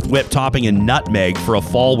 garnishing it with whipped topping and nutmeg for a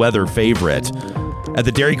fall weather favorite. At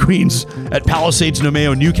the Dairy Queens at Palisades,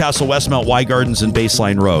 Nomeo, Newcastle, Westmount, Y Gardens, and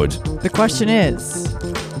Baseline Road. The question is,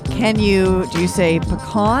 do you say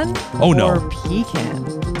pecan or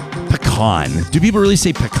pecan? Pecan. Do people really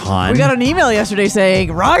say pecan? We got an email yesterday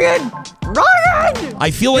saying, Ryan!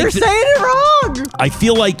 I feel like you're saying it wrong! I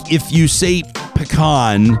feel like if you say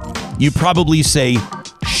pecan, you probably say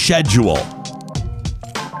schedule.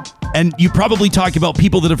 And you probably talk about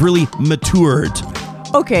people that have really matured.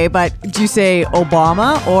 Okay, but do you say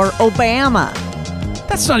Obama or Obama?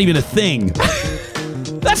 That's not even a thing.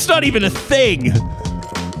 That's not even a thing.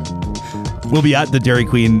 We'll be at the Dairy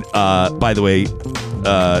Queen, by the way,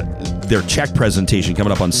 their check presentation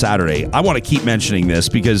coming up on Saturday. I want to keep mentioning this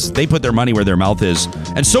because they put their money where their mouth is.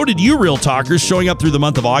 And so did you, Real Talkers, showing up through the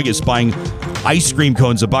month of August, buying ice cream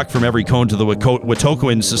cones, $1 from every cone to the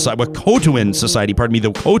Wet'suwet'en Society,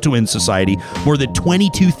 more than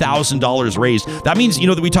 $22,000 raised. That means,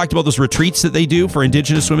 that we talked about those retreats that they do for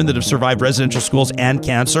Indigenous women that have survived residential schools and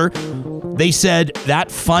cancer. They said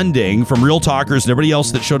that funding from Real Talkers and everybody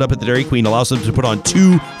else that showed up at the Dairy Queen allows them to put on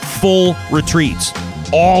 2 full retreats,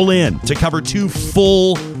 all in, to cover 2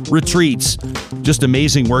 full retreats. Just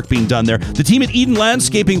amazing work being done there. The team at Eden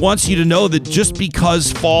Landscaping wants you to know that just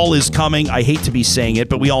because fall is coming, I hate to be saying it,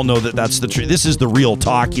 but we all know that that's the truth. This is the real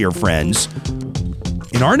talk here, friends.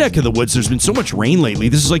 In our neck of the woods, there's been so much rain lately.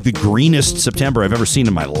 This is like the greenest September I've ever seen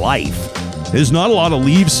in my life. There's not a lot of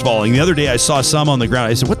leaves falling. The other day I saw some on the ground.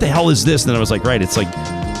 I said, what the hell is this? And then I was like, right, it's like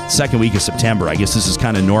second week of September. I guess this is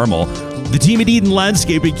kind of normal. The team at Eden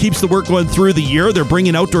Landscaping keeps the work going through the year. They're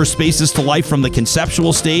bringing outdoor spaces to life from the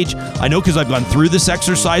conceptual stage. I know because I've gone through this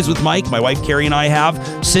exercise with Mike. My wife, Carrie, and I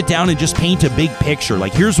have. Sit down and just paint a big picture.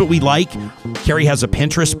 Like, here's what we like. Carrie has a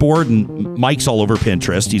Pinterest board, and Mike's all over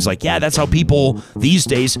Pinterest. He's like, yeah, that's how people these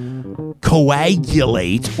days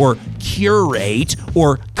coagulate or curate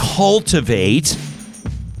or cultivate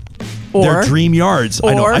their dream yards.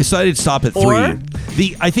 I know. I decided to stop at 3.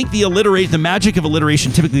 I think the magic of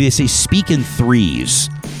alliteration, typically they say speak in 3s.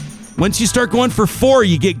 Once you start going for 4,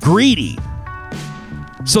 you get greedy.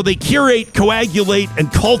 So they curate, coagulate,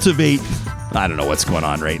 and cultivate. I don't know what's going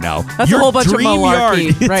on right now. That's a whole bunch of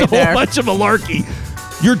malarkey right there. It's a whole bunch of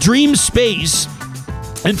malarkey. Your dream space.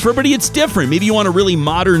 And for everybody, it's different. Maybe you want a really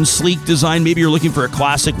modern, sleek design. Maybe you're looking for a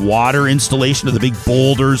classic water installation of the big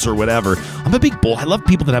boulders or whatever. I love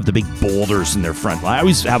people that have the big boulders in their front. I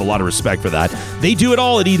always have a lot of respect for that. They do it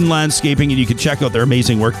all at Eden Landscaping, and you can check out their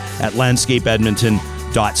amazing work at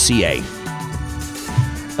landscapeedmonton.ca.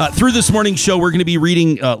 Through this morning's show, we're going to be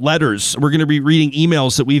reading letters. We're going to be reading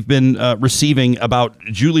emails that we've been receiving about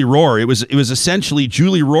Julie Rohr. It was essentially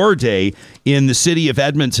Julie Rohr Day in the city of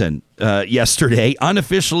Edmonton yesterday,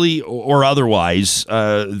 unofficially or otherwise.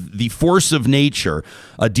 The Force of Nature,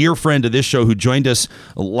 a dear friend of this show who joined us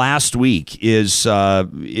last week, is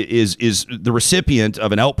the recipient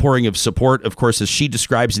of an outpouring of support. Of course, as she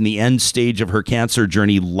describes in the end stage of her cancer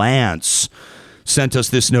journey, Lance sent us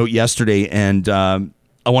this note yesterday, and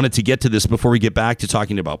I wanted to get to this before we get back to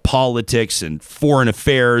talking about politics and foreign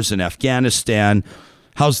affairs and Afghanistan.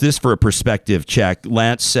 How's this for a perspective check?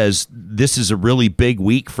 Lance says, this is a really big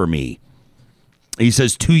week for me. He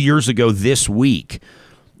says, 2 years ago this week,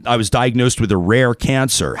 I was diagnosed with a rare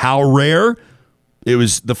cancer. How rare? It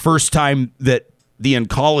was the first time that the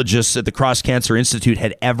oncologists at the Cross Cancer Institute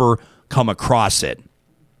had ever come across it.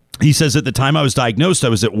 He says, at the time I was diagnosed, I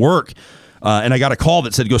was at work. And I got a call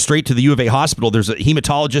that said, go straight to the U of A hospital. There's a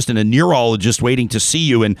hematologist and a neurologist waiting to see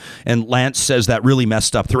you. And Lance says that really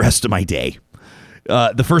messed up the rest of my day.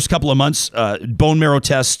 The first couple of months, bone marrow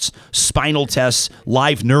tests, spinal tests,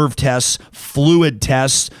 live nerve tests, fluid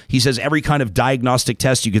tests. He says every kind of diagnostic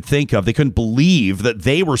test you could think of. They couldn't believe that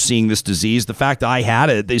they were seeing this disease. The fact that I had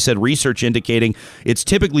it, they said research indicating it's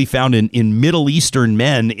typically found in Middle Eastern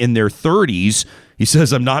men in their 30s. He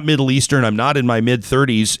says, I'm not Middle Eastern. I'm not in my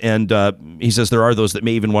mid-30s. And he says there are those that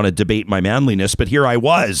may even want to debate my manliness. But here I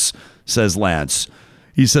was, says Lance.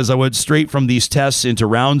 He says, I went straight from these tests into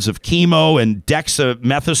rounds of chemo and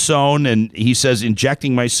dexamethasone. And he says,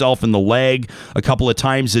 injecting myself in the leg a couple of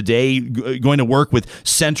times a day, going to work with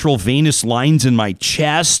central venous lines in my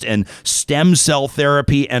chest and stem cell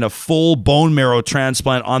therapy and a full bone marrow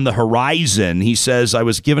transplant on the horizon. He says, I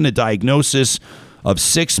was given a diagnosis of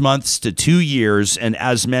 6 months to 2 years. And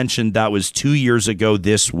as mentioned, that was 2 years ago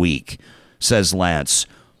this week, says Lance.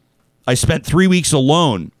 I spent 3 weeks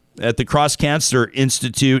alone at the Cross Cancer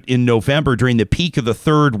Institute in November during the peak of the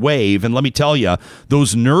third wave. And let me tell you,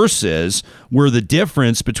 those nurses were the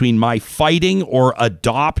difference between my fighting or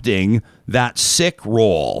adopting that sick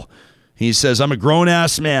role. He says, I'm a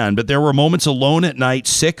grown-ass man, but there were moments alone at night,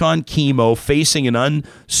 sick on chemo, facing an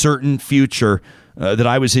uncertain future that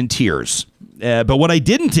I was in tears. But what I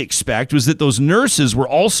didn't expect was that those nurses were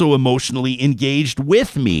also emotionally engaged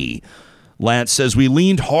with me. Lance says we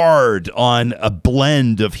leaned hard on a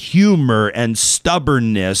blend of humor and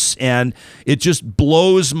stubbornness, and it just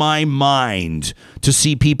blows my mind to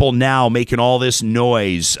see people now making all this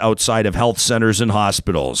noise outside of health centers and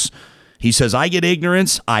hospitals. He says, I get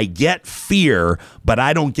ignorance, I get fear, but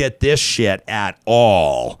I don't get this shit at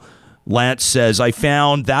all. Lance says, I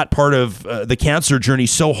found that part of the cancer journey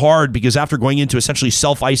so hard because after going into essentially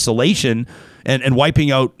self-isolation and wiping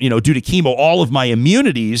out, due to chemo, all of my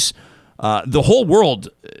immunities, the whole world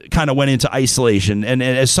kind of went into isolation. And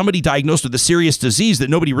as somebody diagnosed with a serious disease that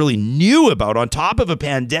nobody really knew about on top of a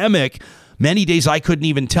pandemic, many days I couldn't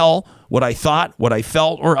even tell what I thought, what I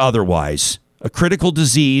felt, or otherwise. A critical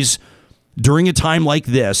disease during a time like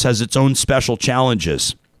this has its own special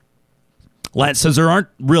challenges. Lance says there aren't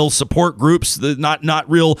real support groups, not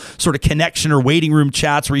real sort of connection or waiting room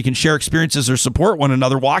chats where you can share experiences or support one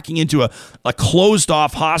another. Walking into a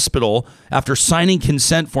closed-off hospital after signing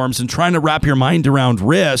consent forms and trying to wrap your mind around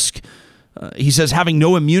risk, he says having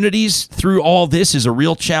no immunities through all this is a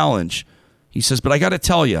real challenge. He says, but I got to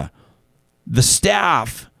tell you, the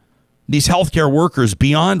staff, these healthcare workers,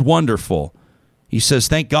 beyond wonderful. He says,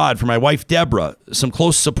 thank God for my wife, Deborah, some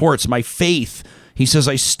close supports, my faith. He says,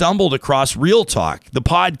 I stumbled across Real Talk, the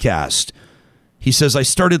podcast. He says, I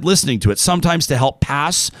started listening to it, sometimes to help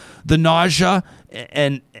pass the nausea.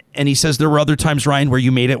 And he says, there were other times, Ryan, where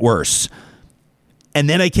you made it worse. And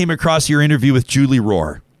then I came across your interview with Julie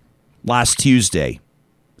Rohr last Tuesday,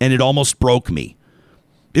 and it almost broke me.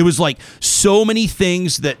 It was like so many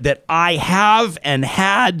things that I have and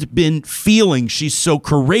had been feeling. She's so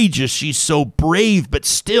courageous. She's so brave, but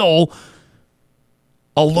still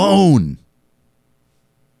alone.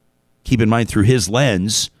 Keep in mind, through his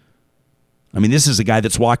lens, I mean, this is a guy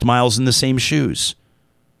that's walked miles in the same shoes.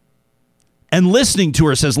 And listening to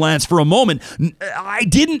her, says Lance, for a moment, I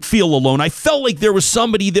didn't feel alone. I felt like there was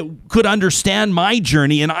somebody that could understand my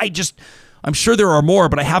journey, and I'm sure there are more,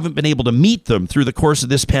 but I haven't been able to meet them through the course of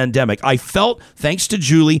this pandemic. I felt, thanks to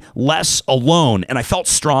Julie, less alone, and I felt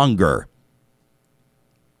stronger.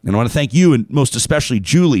 And I want to thank you, and most especially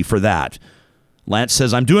Julie, for that. Lance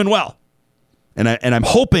says, I'm doing well. And I'm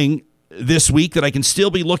hoping this week that I can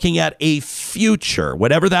still be looking at a future,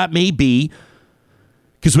 whatever that may be.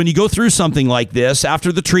 Because when you go through something like this,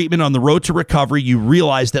 after the treatment on the road to recovery, you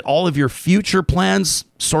realize that all of your future plans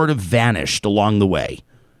sort of vanished along the way.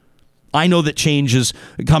 I know that change is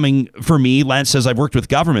coming for me. Lance says I've worked with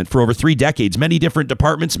government for over 3 decades, many different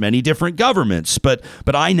departments, many different governments. But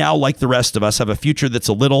I now, like the rest of us, have a future that's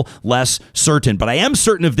a little less certain. But I am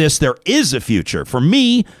certain of this. There is a future for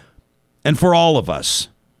me and for all of us.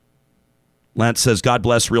 Lance says, God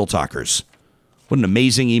bless Real Talkers. What an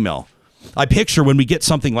amazing email. I picture when we get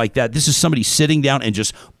something like that, this is somebody sitting down and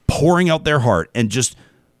just pouring out their heart and just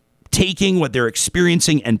taking what they're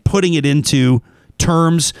experiencing and putting it into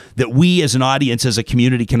terms that we as an audience, as a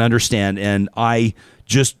community, can understand. And I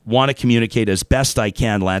just want to communicate as best I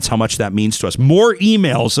can, Lance, how much that means to us. More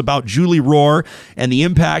emails about Julie Rohr and the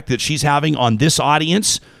impact that she's having on this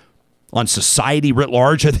audience, on society writ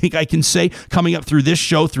large, I think I can say, coming up through this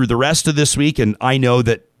show, through the rest of this week. And I know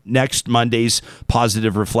that next Monday's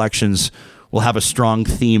Positive Reflections will have a strong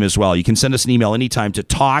theme as well. You can send us an email anytime to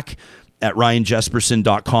talk at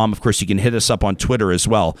ryanjesperson.com. Of course, you can hit us up on Twitter as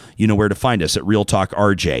well. You know where to find us at Real Talk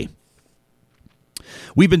RJ.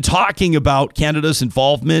 We've been talking about Canada's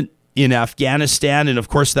involvement in Afghanistan, and of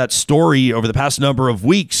course that story over the past number of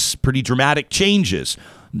weeks, pretty dramatic changes.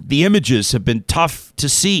 The images have been tough to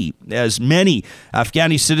see, as many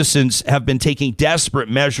Afghani citizens have been taking desperate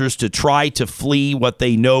measures to try to flee what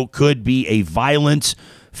they know could be a violent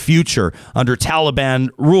future under Taliban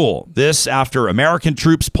rule. This after American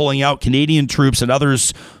troops pulling out, Canadian troops and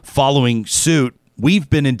others following suit. We've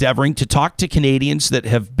been endeavoring to talk to Canadians that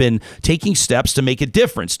have been taking steps to make a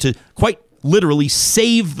difference, to quite literally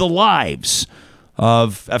save the lives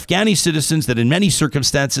of Afghani citizens that in many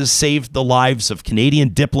circumstances saved the lives of Canadian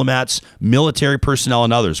diplomats, military personnel,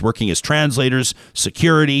 and others working as translators,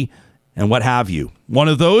 security, and what have you. One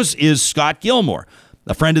of those is Scott Gilmore,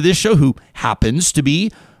 a friend of this show who happens to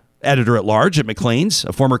be editor-at-large at Maclean's,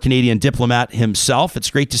 a former Canadian diplomat himself.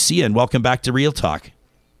 It's great to see you, and welcome back to Real Talk.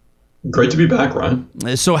 Great to be back,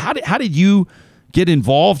 Ryan. So how did you get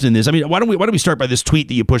involved in this? I mean, why don't we start by this tweet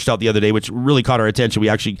that you pushed out the other day, which really caught our attention.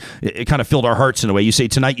 It kind of filled our hearts in a way. You say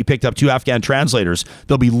tonight you picked up 2 Afghan translators.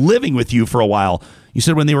 They'll be living with you for a while. You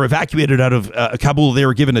said when they were evacuated out of Kabul, they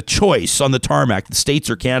were given a choice on the tarmac, the States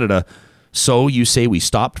or Canada. So you say we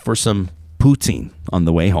stopped for some poutine on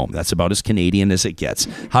the way home. That's about as Canadian as it gets.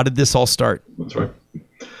 How did this all start? That's right.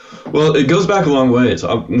 Well, it goes back a long ways.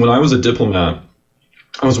 When I was a diplomat,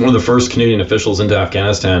 I was one of the first Canadian officials into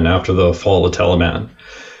Afghanistan after the fall of the Taliban.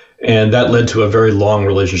 And that led to a very long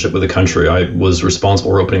relationship with the country. I was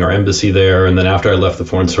responsible for opening our embassy there. And then after I left the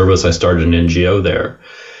Foreign Service, I started an NGO there.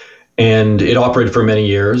 And it operated for many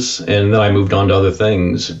years. And then I moved on to other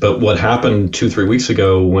things. But what happened 2-3 weeks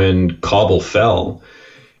ago when Kabul fell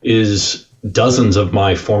is dozens of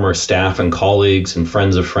my former staff and colleagues and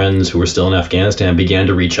friends of friends who were still in Afghanistan began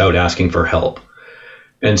to reach out asking for help.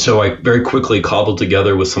 And so I very quickly cobbled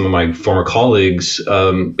together with some of my former colleagues,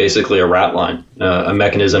 basically a rat line, a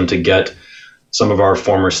mechanism to get some of our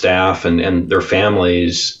former staff and their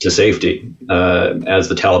families to safety as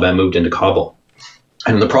the Taliban moved into Kabul.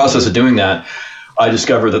 And in the process of doing that, I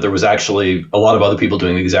discovered that there was actually a lot of other people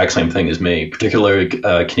doing the exact same thing as me, particularly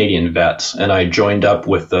Canadian vets. And I joined up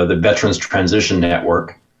with the Veterans Transition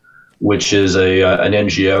Network, which is an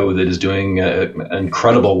NGO that is doing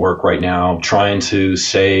incredible work right now, trying to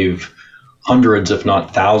save hundreds, if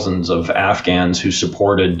not thousands, of Afghans who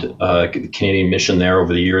supported the Canadian mission there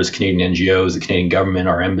over the years, Canadian NGOs, the Canadian government,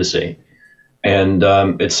 our embassy. And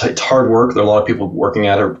it's hard work. There are a lot of people working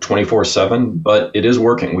at it 24/7, but it is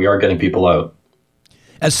working. We are getting people out.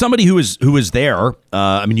 As somebody who was there,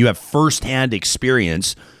 I mean, you have firsthand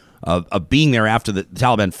experience of being there after the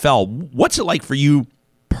Taliban fell. What's it like for you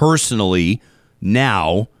personally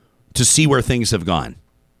now to see where things have gone?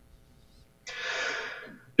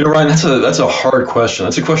 You know, Ryan, that's a hard question.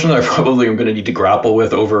 That's a question that I probably am going to need to grapple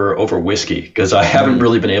with over whiskey, because I haven't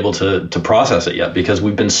really been able to process it yet, because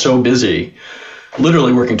we've been so busy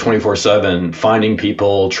literally working 24/7, finding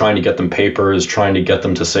people, trying to get them papers, trying to get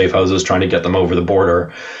them to safe houses, trying to get them over the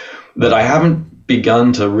border, that I haven't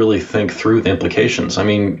begun to really think through the implications. I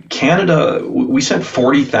mean, Canada, we sent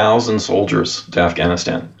 40,000 soldiers to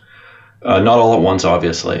Afghanistan. Not all at once,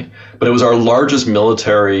 obviously, but it was our largest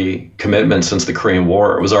military commitment since the Korean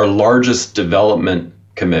War. It was our largest development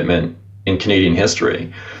commitment in Canadian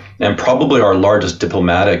history, and probably our largest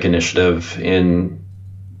diplomatic initiative in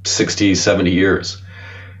 60, 70 years.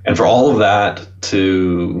 And for all of that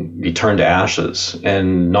to be turned to ashes,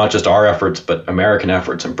 and not just our efforts, but American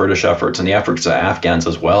efforts and British efforts and the efforts of Afghans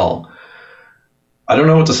as well, I don't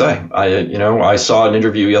know what to say. I saw an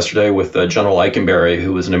interview yesterday with General Eikenberry,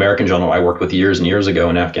 who was an American general I worked with years and years ago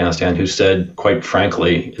in Afghanistan, who said, quite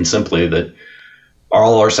frankly and simply, that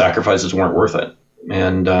all our sacrifices weren't worth it.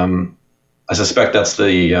 And I suspect that's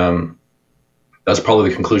probably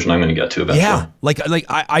the conclusion I'm going to get to eventually. Yeah,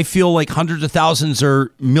 I feel like hundreds of thousands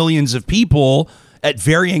or millions of people at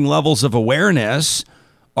varying levels of awareness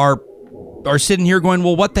are sitting here going,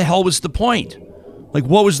 well, what the hell was the point? Like,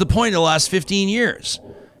 what was the point of the last 15 years?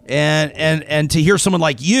 And to hear someone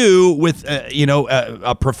like you with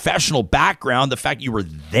a professional background, the fact you were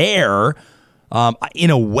there, in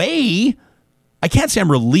a way, I can't say I'm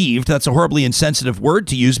relieved. That's a horribly insensitive word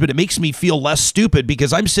to use, but it makes me feel less stupid,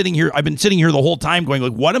 because I've been sitting here the whole time going,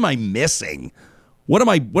 like, what am I missing? What am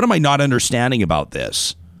I not understanding about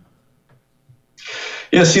this?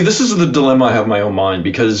 Yeah, see, this is the dilemma I have in my own mind,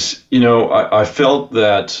 because, I felt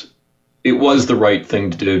that it was the right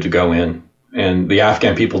thing to do to go in. And the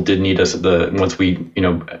Afghan people did need us once we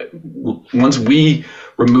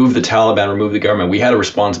removed the Taliban, removed the government, we had a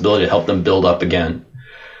responsibility to help them build up again.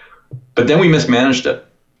 But then we mismanaged it.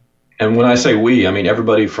 And when I say we, I mean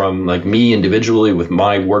everybody from like me individually with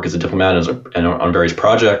my work as a diplomat and on various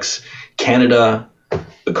projects, Canada,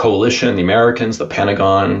 the coalition, the Americans, the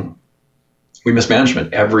Pentagon. We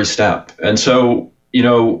mismanagement every step. And so,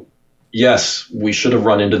 yes, we should have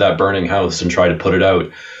run into that burning house and tried to put it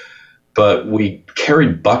out. But we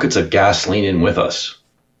carried buckets of gasoline in with us.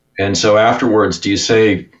 And so afterwards, do you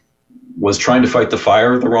say, was trying to fight the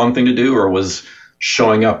fire the wrong thing to do, or was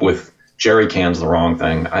showing up with jerry cans the wrong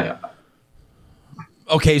thing?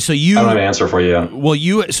 Okay, so I don't have an answer for you. Well,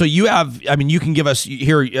 you have, I mean, you can give us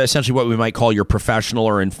here essentially what we might call your professional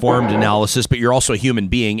or informed analysis, but you're also a human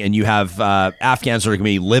being, and you have Afghans that are going to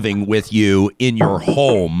be living with you in your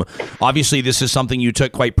home. Obviously, this is something you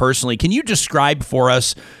took quite personally. Can you describe for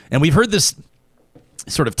us, and we've heard this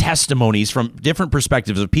sort of testimonies from different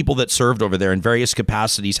perspectives of people that served over there in various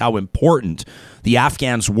capacities, how important the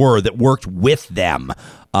Afghans were that worked with them,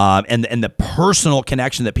 and the personal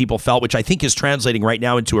connection that people felt, which I think is translating right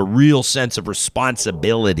now into a real sense of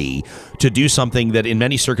responsibility to do something that in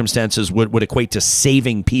many circumstances would equate to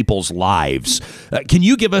saving people's lives. Can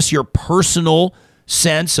you give us your personal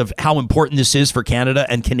sense of how important this is for Canada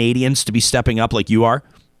and Canadians to be stepping up like you are?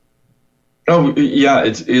 Oh yeah,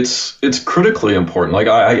 it's critically important. Like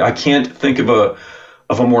I can't think of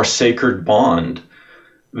a more sacred bond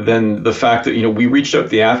than the fact that we reached out to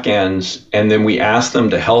the Afghans and then we asked them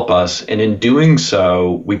to help us, and in doing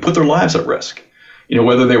so, we put their lives at risk.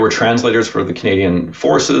 Whether they were translators for the Canadian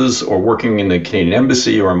forces or working in the Canadian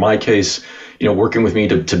embassy, or in my case, working with me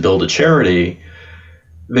to build a charity,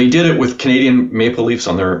 they did it with Canadian maple leafs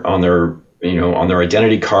on their on their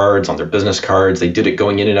identity cards, on their business cards. They did it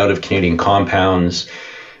going in and out of Canadian compounds.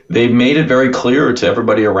 They made it very clear to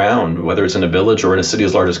everybody around, whether it's in a village or in a city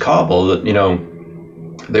as large as Kabul, that,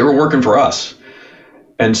 they were working for us.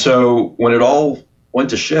 And so when it all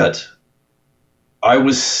went to shit, I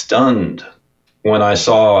was stunned when I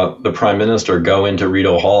saw the Prime Minister go into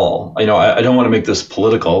Rideau Hall. I don't want to make this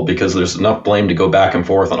political because there's enough blame to go back and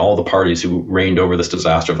forth on all the parties who reigned over this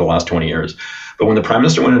disaster for the last 20 years. But when the Prime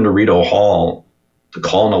Minister went into Rideau Hall to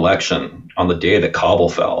call an election on the day that Kabul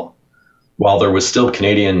fell, while there was still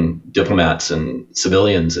Canadian diplomats and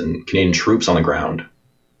civilians and Canadian troops on the ground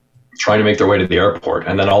trying to make their way to the airport,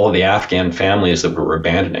 and then all of the Afghan families that we were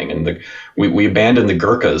abandoning, and we abandoned the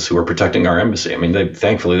Gurkhas who were protecting our embassy. I mean,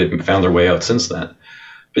 thankfully they've found their way out since then.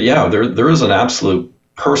 But yeah, there is an absolute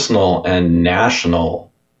personal and national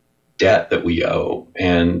debt that we owe,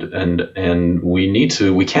 and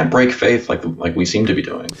we can't break faith like we seem to be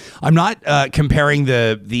doing. I'm not comparing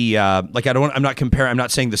I'm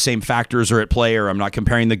not saying the same factors are at play, or I'm not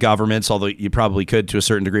comparing the governments, although you probably could to a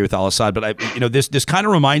certain degree with al-Assad. But this kind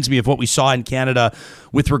of reminds me of what we saw in Canada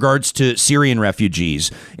with regards to Syrian refugees,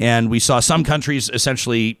 and we saw some countries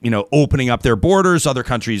essentially opening up their borders, other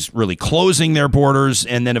countries really closing their borders,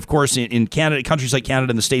 and then of course in Canada, countries like Canada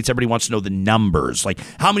and the States, everybody wants to know the numbers, like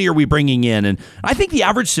how many are we bringing in? And I think the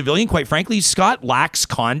average civilian, quite frankly, Scott, lacks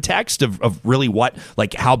context of really what,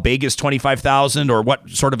 like how big is 25,000, or what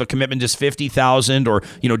sort of a commitment is 50,000, or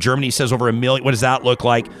Germany says over 1 million. What does that look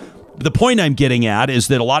like? The point I'm getting at is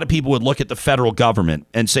that a lot of people would look at the federal government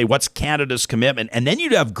and say, what's Canada's commitment? And then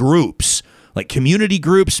you'd have groups like community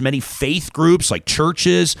groups, many faith groups like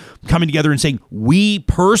churches coming together and saying, we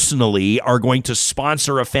personally are going to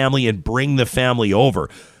sponsor a family and bring the family over.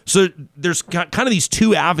 So there's kind of these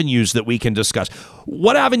two avenues that we can discuss.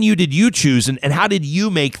 What avenue did you choose, and how did you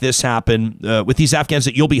make this happen with these Afghans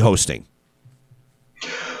that you'll be hosting?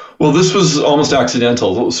 Well, this was almost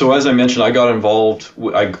accidental. So as I mentioned, I got involved.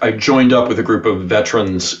 I joined up with a group of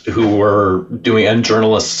veterans who were doing, and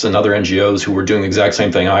journalists and other NGOs who were doing the exact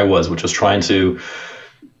same thing I was, which was trying to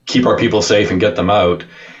keep our people safe and get them out.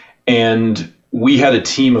 And we had a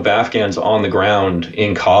team of Afghans on the ground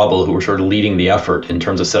in Kabul who were sort of leading the effort in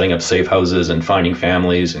terms of setting up safe houses and finding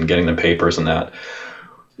families and getting them papers and that.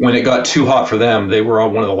 When it got too hot for them, they were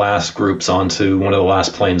on one of the last groups onto one of the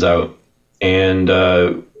last planes out.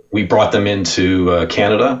 And we brought them into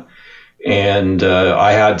Canada, and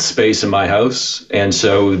I had space in my house. And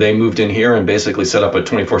so they moved in here and basically set up a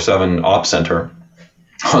 24/7 op center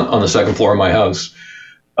on the second floor of my house,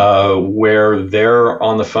 where they're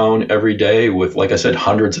on the phone every day with, like I said,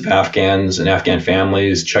 hundreds of Afghans and Afghan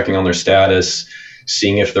families, checking on their status,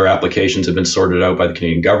 seeing if their applications have been sorted out by the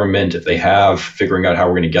Canadian government. If they have, figuring out how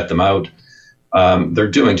we're going to get them out. They're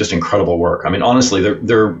doing just incredible work. I mean, honestly,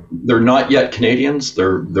 they're not yet Canadians.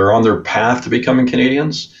 They're on their path to becoming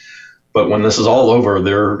Canadians, But when this is all over,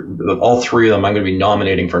 all three of them I'm going to be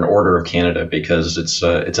nominating for an Order of Canada, because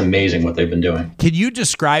it's amazing what they've been doing. Can you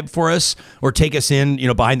describe for us or take us in,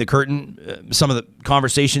 behind the curtain, some of the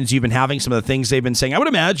conversations you've been having, some of the things they've been saying? I would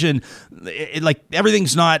imagine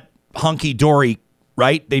everything's not hunky dory,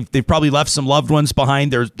 right? They've probably left some loved ones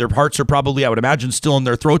behind. Their hearts are probably, I would imagine, still in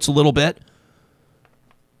their throats a little bit.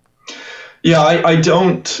 Yeah, I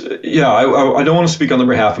don't want to speak on their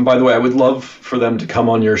behalf. And by the way, I would love for them to come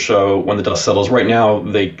on your show when the dust settles. Right now,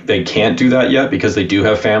 they can't do that yet because they do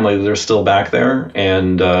have family that are still back there.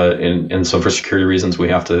 And so for security reasons, we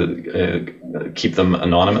have to keep them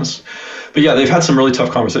anonymous. But yeah, they've had some really tough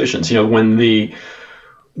conversations.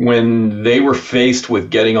 When they were faced with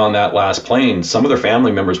getting on that last plane, some of their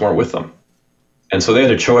family members weren't with them. And so they had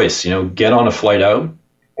a choice, get on a flight out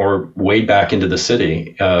or wade back into the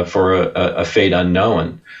city for a fate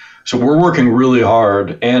unknown. So we're working really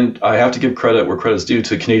hard, and I have to give credit where credit's due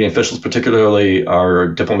to Canadian officials, particularly our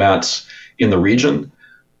diplomats in the region,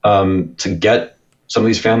 to get some of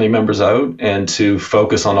these family members out and to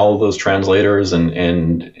focus on all of those translators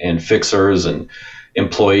and fixers and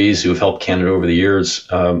employees who have helped Canada over the years,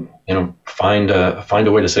 find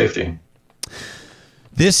a way to safety.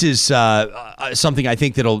 This is something I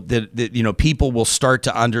think that people will start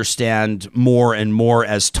to understand more and more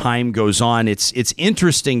as time goes on. It's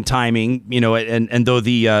interesting timing, and though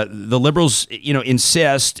the Liberals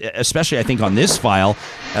insist, especially I think on this file,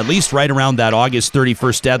 at least right around that August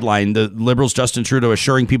 31st deadline, the Liberals, Justin Trudeau,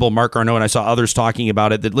 assuring people, Mark Arnault, and I saw others talking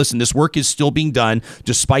about it, that listen, this work is still being done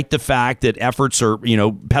despite the fact that efforts are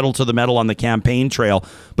pedal to the metal on the campaign trail.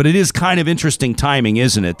 But it is kind of interesting timing,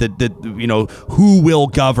 isn't it? That who will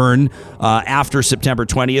govern after September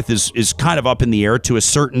 20th is kind of up in the air to a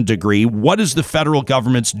certain degree. What does the federal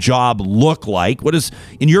government's job look like? What does,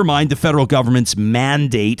 in your mind, the federal government's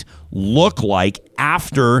mandate look like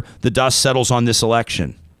after the dust settles on this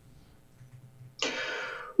election?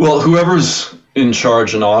 Well, whoever's in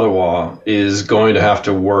charge in Ottawa is going to have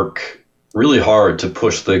to work really hard to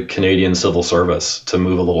push the Canadian civil service to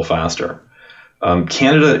move a little faster.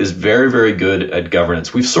 Canada is very, very good at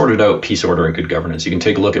governance. We've sorted out peace, order, and good governance. You can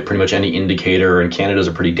take a look at pretty much any indicator, and Canada's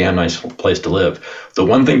a pretty damn nice place to live. The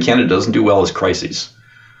one thing Canada doesn't do well is crises.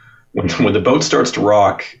 When the boat starts to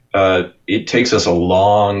rock, it takes us a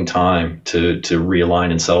long time to realign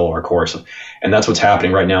and settle our course. And that's what's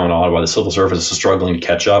happening right now in Ottawa. The civil service is struggling to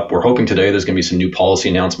catch up. We're hoping today there's going to be some new policy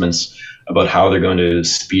announcements about how they're going to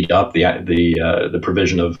speed up the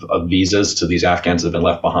provision of visas to these Afghans that have been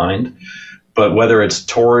left behind. But whether it's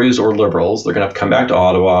Tories or Liberals, they're going to have to come back to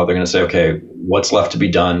Ottawa. They're going to say, okay, what's left to be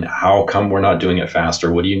done? How come we're not doing it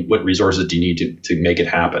faster? What resources do you need to make it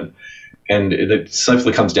happen? And it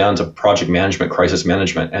simply comes down to project management, crisis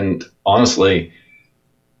management. And honestly,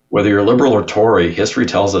 whether you're Liberal or Tory, history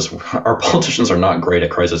tells us our politicians are not great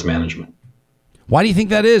at crisis management. Why do you think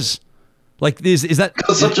that is? Like, is that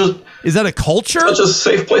a culture? Such a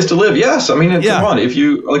safe place to live. Yes. I mean, come on.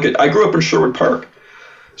 I grew up in Sherwood Park.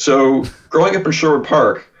 So growing up in Sherwood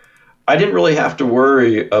Park, I didn't really have to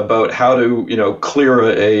worry about how to, clear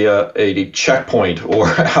a checkpoint or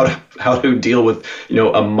how to deal with,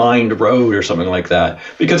 a mined road or something like that,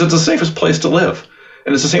 because it's the safest place to live.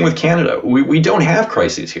 And it's the same with Canada. We don't have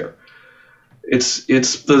crises here. It's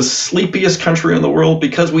the sleepiest country in the world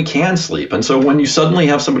because we can sleep. And so when you suddenly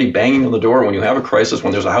have somebody banging on the door, when you have a crisis,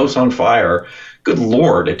 when there's a house on fire, good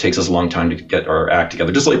Lord, it takes us a long time to get our act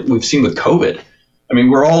together, just like we've seen with COVID. I mean,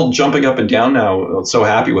 we're all jumping up and down now, so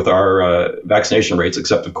happy with our vaccination rates,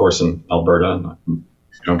 except, of course, in Alberta.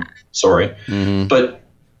 Sorry. Mm-hmm. But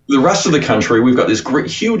the rest of the country, we've got this great,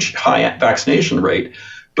 huge, high vaccination rate.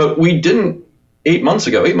 But we didn't 8 months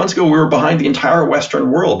ago. 8 months ago, we were behind the entire Western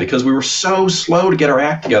world because we were so slow to get our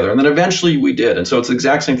act together. And then eventually we did. And so it's the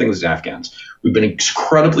exact same thing as Afghans. We've been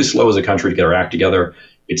incredibly slow as a country to get our act together.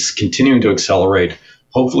 It's continuing to accelerate.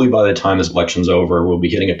 Hopefully, by the time this election's over, we'll be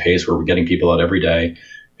hitting a pace where we're getting people out every day,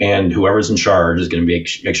 and whoever's in charge is going to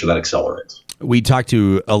make sure that accelerates. We talked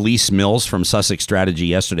to Elise Mills from Sussex Strategy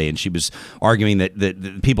yesterday, and she was arguing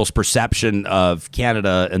that people's perception of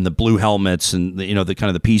Canada and the blue helmets and the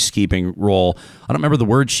kind of the peacekeeping role. I don't remember the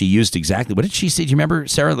word she used exactly. What did she say? Do you remember,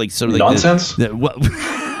 Sarah? Like sort of like nonsense.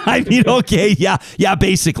 I mean, okay, yeah,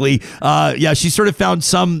 basically, she sort of found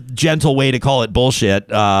some gentle way to call it bullshit,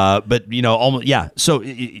 but almost, yeah. So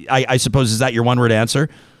I suppose, is that your one-word answer?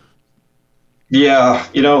 Yeah,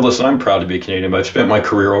 listen, I'm proud to be Canadian, but I've spent my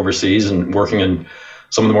career overseas and working in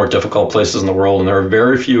some of the more difficult places in the world, and there are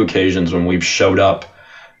very few occasions when we've showed up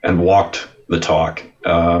and walked the talk.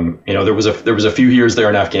 There was a few years there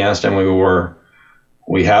in Afghanistan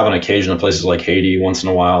we have an occasion in places like Haiti once in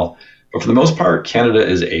a while. But for the most part, Canada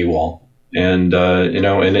is AWOL. And,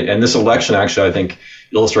 and this election actually, I think,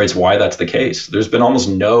 illustrates why that's the case. There's been almost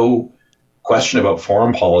no question about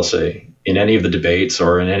foreign policy in any of the debates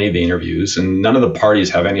or in any of the interviews, and none of the parties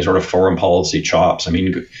have any sort of foreign policy chops. I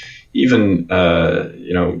mean, even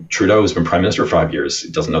Trudeau has been prime minister for 5 years.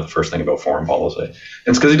 He doesn't know the first thing about foreign policy. And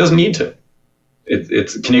it's because he doesn't need to.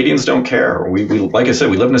 It's Canadians don't care. We like I said,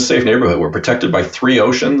 we live in a safe neighborhood. We're protected by 3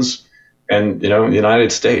 oceans and the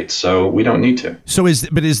United States, so we don't need to. So is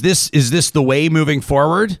this the way moving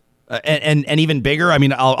forward? And even bigger, I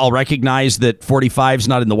mean, I'll recognize that 45's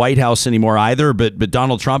not in the White House anymore either, but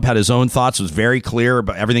Donald Trump had his own thoughts, was very clear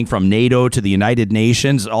about everything from NATO to the United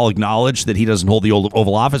Nations, all acknowledged that he doesn't hold the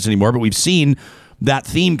Oval Office anymore. But we've seen that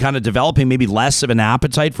theme kind of developing, maybe less of an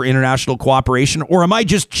appetite for international cooperation. Or am I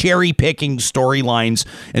just cherry picking storylines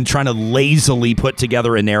and trying to lazily put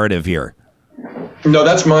together a narrative here? No,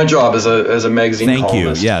 that's my job as a magazine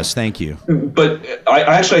columnist. Thank you. Yes, thank you. But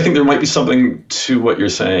I think there might be something to what you're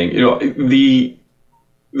saying. The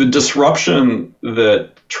disruption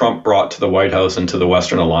that Trump brought to the White House and to the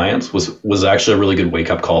Western Alliance was actually a really good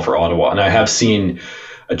wake-up call for Ottawa. And I have seen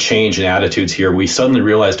a change in attitudes here. We suddenly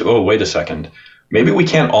realized, oh, wait a second. Maybe we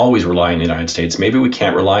can't always rely on the United States. Maybe we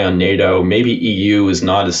can't rely on NATO. Maybe EU is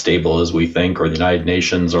not as stable as we think, or the United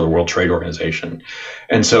Nations or the World Trade Organization.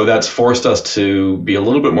 And so that's forced us to be a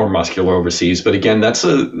little bit more muscular overseas. But again, that's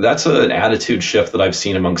an attitude shift that I've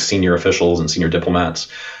seen amongst senior officials and senior diplomats,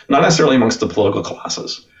 not necessarily amongst the political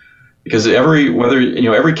classes. Because every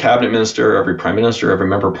cabinet minister, every prime minister, every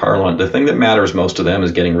member of parliament, the thing that matters most to them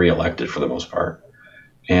is getting reelected for the most part.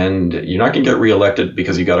 And you're not going to get reelected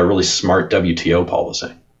because you got a really smart WTO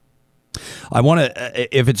policy. I want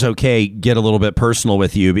to, if it's okay, get a little bit personal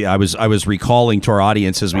with you. I was recalling to our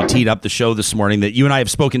audience as we teed up the show this morning that you and I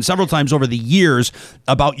have spoken several times over the years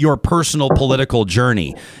about your personal political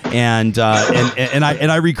journey, and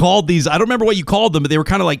I recalled these. I don't remember what you called them, but they were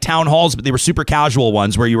kind of like town halls, but they were super casual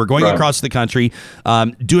ones where you were going across the country,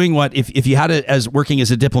 doing what if you had it as working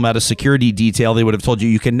as a diplomat, a security detail, they would have told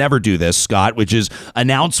you can never do this, Scott, which is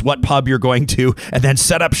announce what pub you're going to and then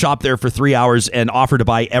set up shop there for 3 hours and offer to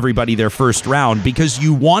buy everybody their first round, because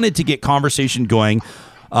you wanted to get conversation going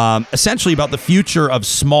essentially about the future of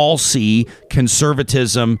small c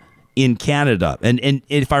conservatism in Canada. And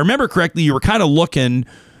if I remember correctly, you were kind of looking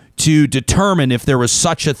to determine if there was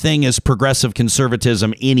such a thing as progressive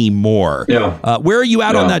conservatism anymore. Yeah. Where are you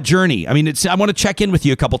at on that journey? I mean, I want to check in with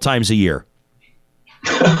you a couple times a year.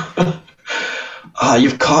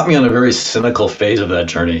 You've caught me on a very cynical phase of that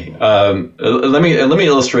journey. Let me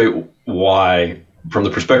illustrate why, from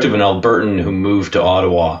the perspective of an Albertan who moved to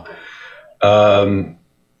Ottawa.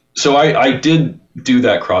 So I did do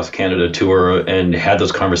that cross Canada tour and had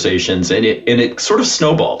those conversations, and it sort of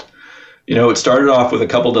snowballed. It started off with a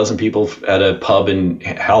couple dozen people at a pub in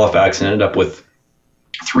Halifax and ended up with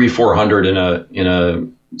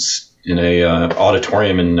 300-400 in a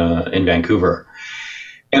auditorium in Vancouver.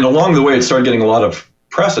 And along the way, it started getting a lot of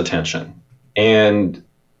press attention. And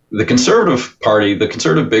the Conservative Party, the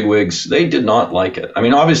Conservative bigwigs, they did not like it. I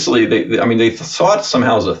mean, obviously, they saw it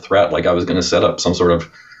somehow as a threat, like I was going to set up some sort of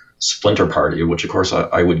splinter party, which, of course,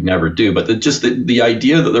 I would never do. But the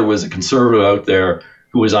idea that there was a Conservative out there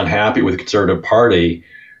who was unhappy with the Conservative Party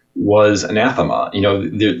was anathema.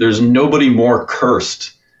 There's nobody more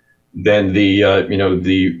cursed than the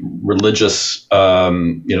religious,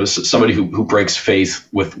 somebody who breaks faith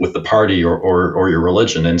with the party or your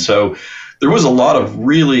religion. And so there was a lot of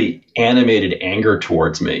really animated anger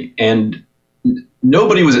towards me, and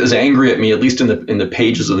nobody was as angry at me, at least in the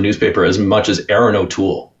pages of the newspaper, as much as Aaron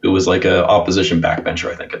O'Toole, who was like an opposition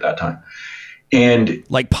backbencher, I think, at that time. And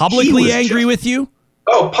like publicly angry with you?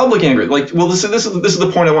 Oh, public angry. Like, well, this is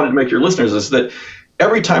the point I wanted to make your listeners, is that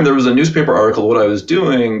every time there was a newspaper article of what I was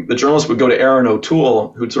doing, the journalist would go to Aaron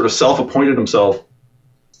O'Toole, who'd sort of self-appointed himself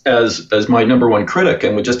as my number one critic,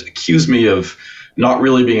 and would just accuse me of not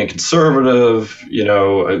really being a conservative,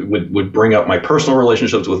 would bring up my personal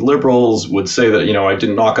relationships with liberals, would say that, I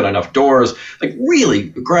didn't knock on enough doors, like really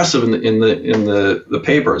aggressive in the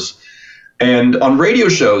papers. And on radio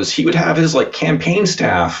shows, he would have his like campaign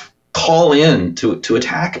staff call in to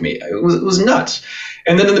attack me. It was nuts.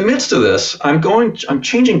 And then in the midst of this, I'm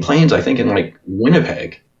changing planes, I think, in like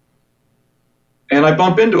Winnipeg. And I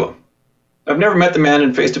bump into him. I've never met the man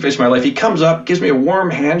in face-to-face in my life. He comes up, gives me a warm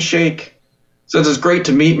handshake, says it's great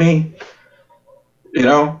to meet me,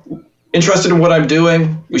 interested in what I'm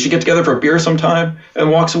doing. We should get together for a beer sometime, and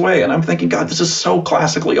walks away. And I'm thinking, God, this is so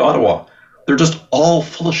classically Ottawa. They're just all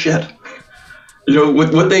full of shit.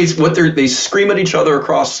 They scream at each other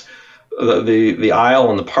across the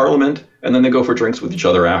aisle in the parliament, and then they go for drinks with each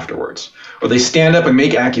other afterwards. Or they stand up and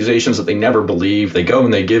make accusations that they never believe. They go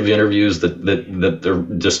and they give interviews that they're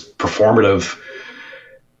just performative.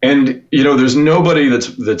 And there's nobody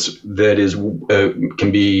that is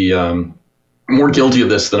can be more guilty of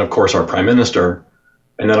this than, of course, our prime minister,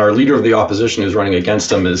 and then our leader of the opposition who's running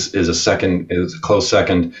against him is a close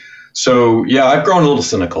second. So yeah, I've grown a little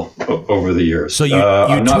cynical over the years. So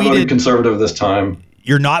I'm not voting Conservative this time.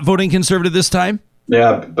 You're not voting Conservative this time?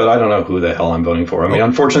 Yeah, but I don't know who the hell I'm voting for. I mean,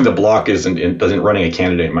 unfortunately, the Bloc isn't running a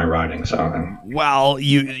candidate in my riding. So, well,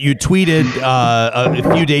 you tweeted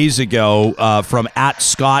a few days ago from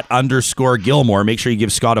 @Scott_Gilmore. Make sure you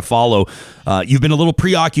give Scott a follow. You've been a little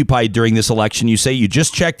preoccupied during this election. You say you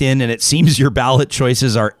just checked in, and it seems your ballot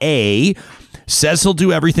choices are A, says he'll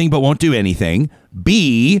do everything but won't do anything,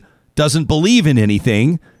 B, doesn't believe in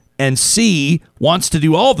anything, and C, wants to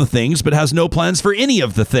do all the things but has no plans for any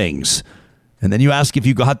of the things. And then you ask if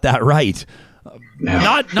you got that right.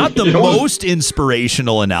 Not the most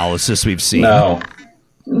inspirational analysis we've seen. No.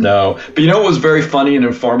 But what was very funny and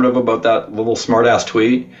informative about that little smart-ass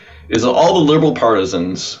tweet is that all the Liberal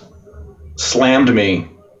partisans slammed me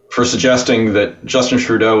for suggesting that Justin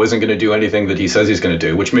Trudeau isn't going to do anything that he says he's going to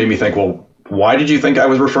do, which made me think, well, why did you think I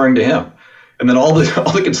was referring to him? And then all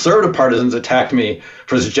the Conservative partisans attacked me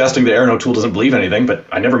for suggesting that Aaron O'Toole doesn't believe anything, but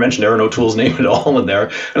I never mentioned Aaron O'Toole's name at all in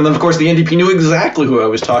there. And then, of course, the NDP knew exactly who I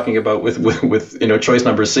was talking about with choice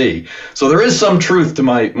number C. So there is some truth to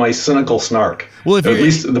my cynical snark. Well, at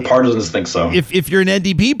least the partisans think so. If you're an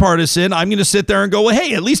NDP partisan, I'm going to sit there and go, well,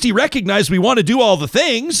 hey, at least he recognized we want to do all the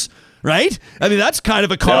things. Right? I mean, that's kind of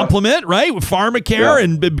a compliment, right? With pharmacare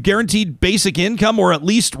and guaranteed basic income, or at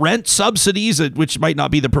least rent subsidies, which might not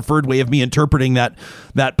be the preferred way of me interpreting that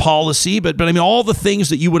policy. But I mean, all the things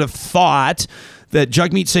that you would have thought that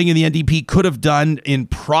Jagmeet Singh and the NDP could have done in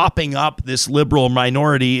propping up this Liberal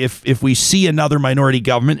minority, if we see another minority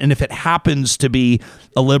government, and if it happens to be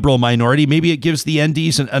a Liberal minority, maybe it gives the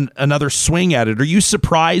NDs another swing at it. Are you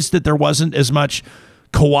surprised that there wasn't as much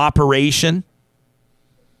cooperation?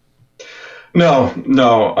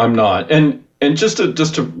 No, I'm not. And just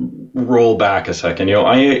to roll back a second,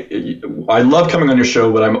 I love coming on your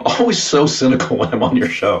show, but I'm always so cynical when I'm on your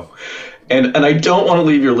show. And I don't want to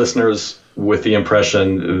leave your listeners with the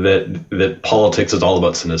impression that politics is all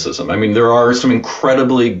about cynicism. I mean, there are some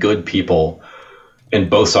incredibly good people in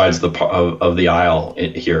both sides of the aisle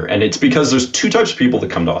here. And it's because there's two types of people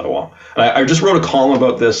that come to Ottawa. And I just wrote a column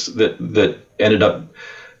about this that ended up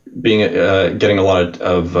being getting a lot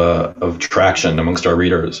of traction amongst our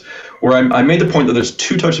readers, where I made the point that there's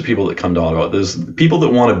two types of people that come to Ottawa. There's the people that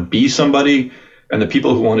want to be somebody, and the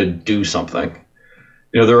people who want to do something.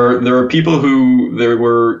 There are people who they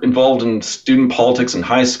were involved in student politics in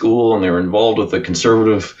high school, and they were involved with the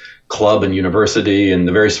Conservative club in university, and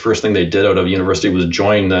the very first thing they did out of university was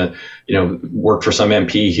join work for some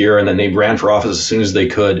MP here, and then they ran for office as soon as they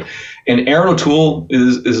could. And Aaron O'Toole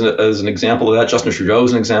is an example of that. Justin Trudeau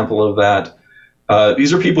is an example of that.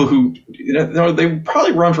 These are people who, they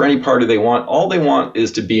probably run for any party they want. All they want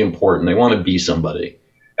is to be important. They want to be somebody.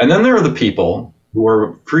 And then there are the people who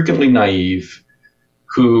are frequently naive,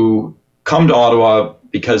 who come to Ottawa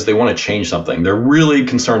because they want to change something. They're really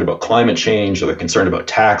concerned about climate change, or they're concerned about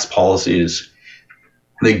tax policies.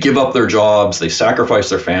 They give up their jobs. They sacrifice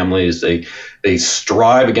their families. They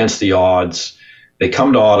strive against the odds. They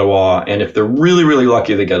come to Ottawa, and if they're really, really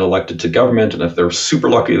lucky, they get elected to government. And if they're super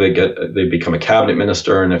lucky, they become a cabinet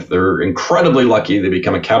minister. And if they're incredibly lucky, they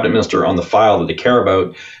become a cabinet minister on the file that they care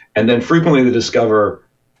about. And then frequently they discover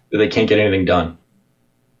that they can't get anything done.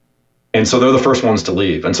 And so they're the first ones to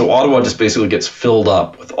leave. And so Ottawa just basically gets filled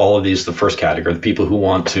up with all of these, the first category, the people who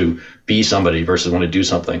want to be somebody versus want to do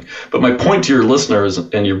something. But my point to your listeners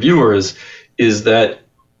and your viewers is that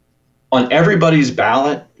on everybody's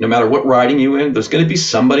ballot, no matter what riding you in, there's going to be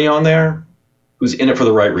somebody on there who's in it for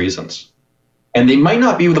the right reasons. And they might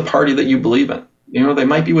not be with the party that you believe in. They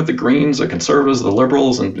might be with the Greens, the Conservatives, the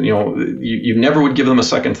Liberals, and you never would give them a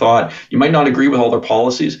second thought. You might not agree with all their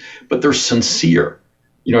policies, but they're sincere.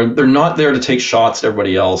 They're not there to take shots at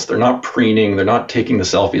everybody else. They're not preening. They're not taking the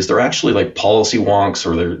selfies. They're actually like policy wonks,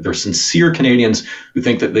 or they're sincere Canadians who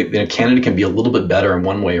think that Canada can be a little bit better in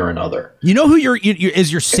one way or another. You know who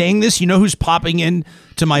as you're saying this, who's popping in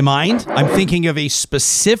to my mind? I'm thinking of a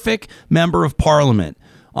specific member of Parliament.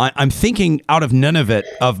 I'm thinking out of Nunavut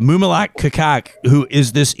of Mumalak Kakak, who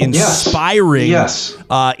is this inspiring,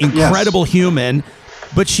 incredible human.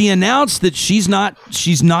 But she announced that she's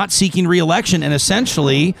not seeking re-election, and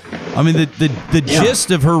essentially, I mean, the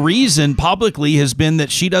gist of her reason publicly has been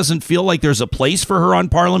that she doesn't feel like there's a place for her on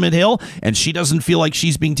Parliament Hill, and she doesn't feel like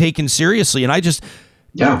she's being taken seriously. And I just,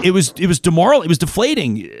 it was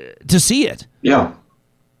deflating to see it. Yeah.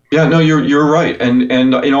 Yeah, no, you're right.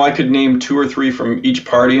 And I could name 2 or 3 from each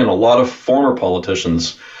party and a lot of former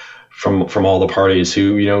politicians from all the parties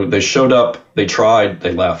who, they showed up, they tried,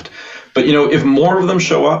 they left. But, if more of them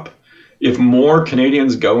show up, if more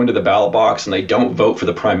Canadians go into the ballot box and they don't vote for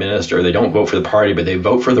the prime minister, they don't vote for the party, but they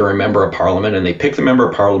vote for their member of parliament, and they pick the member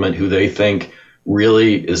of parliament who they think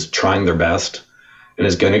really is trying their best and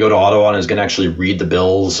is going to go to Ottawa and is going to actually read the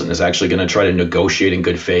bills and is actually going to try to negotiate in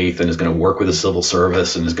good faith and is going to work with the civil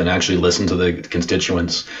service and is going to actually listen to the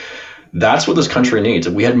constituents. That's what this country needs.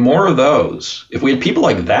 If we had more of those, if we had people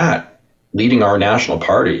like that leading our national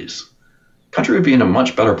parties, the country would be in a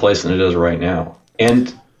much better place than it is right now.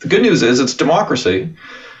 And the good news is it's democracy.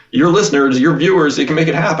 Your listeners, your viewers, they can make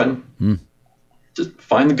it happen. Just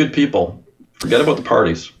find the good people. Forget about the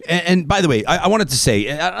parties. And by the way, I wanted to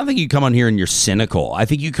say, I don't think you come on here and you're cynical. I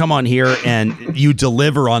think you come on here and you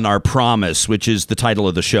deliver on our promise, which is the title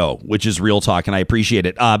of the show, which is Real Talk, and I appreciate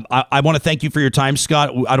it. I want to thank you for your time,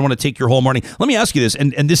 Scott. I don't want to take your whole morning. Let me ask you this,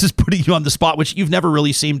 and this is putting you on the spot, which you've never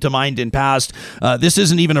really seemed to mind in past. This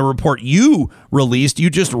isn't even a report you released.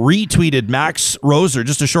 You just retweeted Max Roser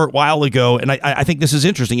just a short while ago, and I think this is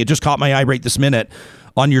interesting. It just caught my eye right this minute.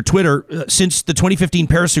 On your Twitter, since the 2015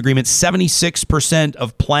 Paris Agreement, 76%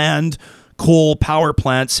 of planned coal power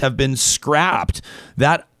plants have been scrapped.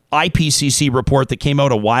 That IPCC report that came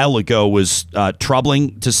out a while ago was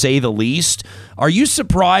troubling, to say the least. Are you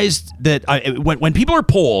surprised that when people are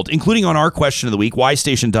polled, including on our question of the week, Y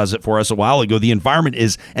Station does it for us a while ago, the environment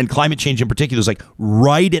is, and climate change in particular, is like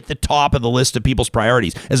right at the top of the list of people's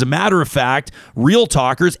priorities. As a matter of fact, Real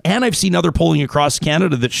Talkers, and I've seen other polling across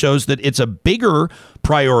Canada that shows that it's a bigger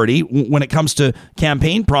priority when it comes to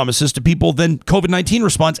campaign promises to people than COVID-19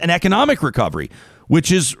 response and economic recovery,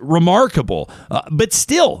 which is remarkable. But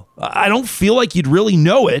still, I don't feel like you'd really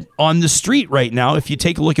know it on the street right now if you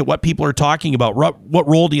take a look at what people are talking about. What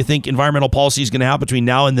role do you think environmental policy is going to have between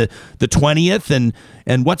now and the 20th?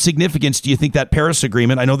 And what significance do you think that Paris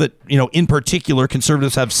Agreement, I know that, in particular,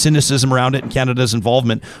 Conservatives have cynicism around it and Canada's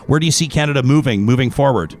involvement. Where do you see Canada moving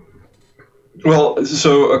forward? Well,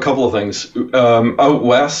 so a couple of things. Out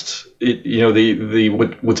west,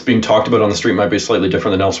 what's being talked about on the street might be slightly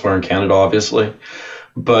different than elsewhere in Canada, obviously.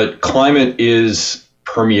 But climate is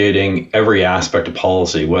permeating every aspect of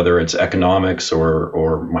policy, whether it's economics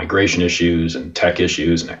or migration issues and tech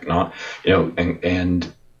issues,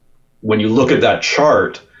 and when you look at that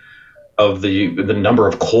chart of the number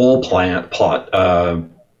of coal plants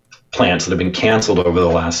that have been canceled over the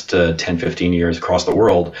last 10, 15 years across the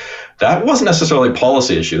world, that wasn't necessarily a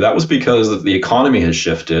policy issue. That was because the economy has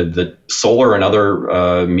shifted, that solar and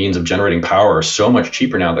other means of generating power are so much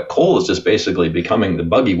cheaper now that coal is just basically becoming the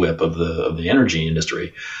buggy whip of the energy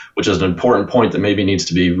industry, which is an important point that maybe needs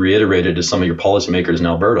to be reiterated to some of your policymakers in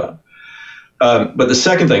Alberta. But the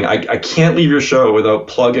second thing, I can't leave your show without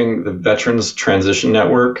plugging the Veterans Transition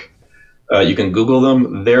Network. You can Google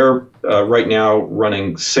them. They're right now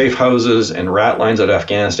running safe houses and rat lines out of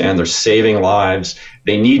Afghanistan. They're saving lives.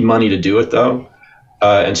 They need money to do it, though.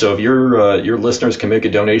 And so if your listeners can make a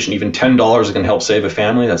donation, even $10 can help save a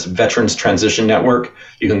family. That's Veterans Transition Network.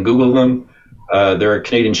 You can Google them. They're a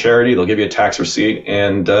Canadian charity. They'll give you a tax receipt,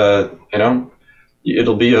 and it'll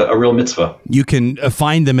be a real mitzvah. You can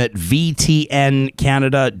find them at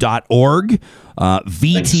vtncanada.org.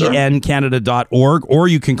 vtncanada.org, or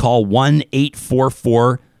you can call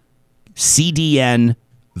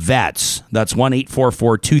 1-844-CDN-VETS. That's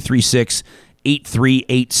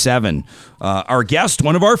 1-844-236-8387. Our guest,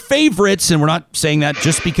 one of our favorites, and we're not saying that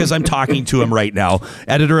just because I'm talking to him right now,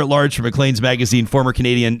 editor-at-large for Maclean's magazine, former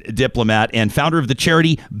Canadian diplomat, and founder of the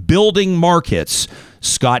charity Building Markets,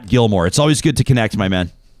 Scott Gilmore. It's always good to connect, my man.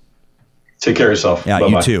 Take care of yourself. Yeah,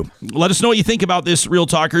 Bye-bye. You too. Let us know what you think about this, Real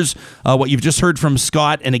Talkers, what you've just heard from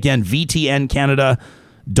Scott. And again,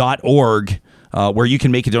 vtncanada.org, where you can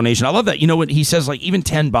make a donation. I love that. You know what he says, like even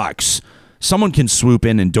 $10, someone can swoop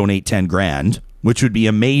in and donate 10 grand, which would be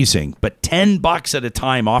amazing. But $10 at a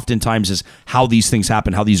time oftentimes is how these things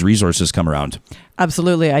happen, how these resources come around.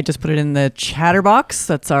 Absolutely. I just put it in the chatter box.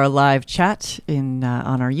 That's our live chat on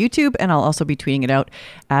our YouTube. And I'll also be tweeting it out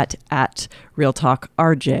at Real Talk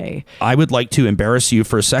RJ. I would like to embarrass you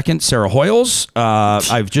for a second, Sarah Hoyles.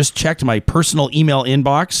 I've just checked my personal email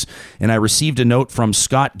inbox, and I received a note from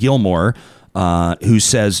Scott Gilmore who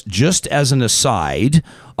says, just as an aside,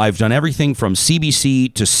 I've done everything from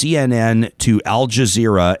CBC to CNN to Al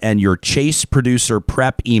Jazeera, and your Chase producer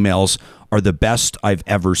prep emails are the best I've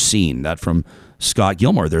ever seen. That from Scott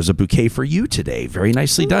Gilmore. There's a bouquet for you today. Very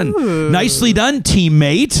nicely done. Ooh. Nicely done,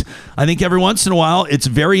 teammate. I think every once in a while, it's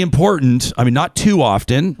very important. I mean, not too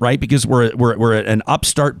often, right? Because we're an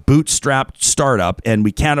upstart, bootstrapped startup, and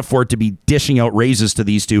we can't afford to be dishing out raises to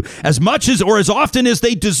these two as much as or as often as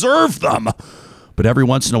they deserve them. But every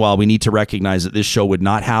once in a while, we need to recognize that this show would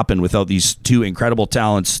not happen without these two incredible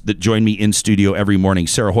talents that join me in studio every morning,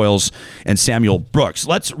 Sarah Hoyles and Samuel Brooks.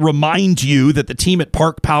 Let's remind you that the team at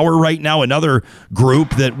Park Power right now, another group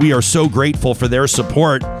that we are so grateful for their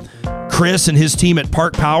support. Chris and his team at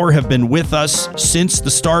Park Power have been with us since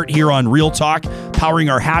the start here on Real Talk, powering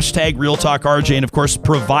our hashtag Real Talk RJ, and of course,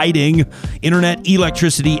 providing internet,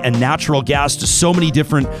 electricity, and natural gas to so many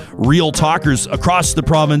different Real Talkers across the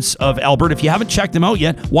province of Alberta. If you haven't checked them out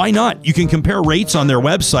yet, why not? You can compare rates on their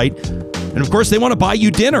website. And of course, they want to buy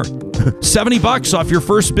you dinner. $70 off your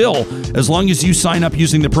first bill, as long as you sign up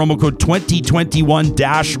using the promo code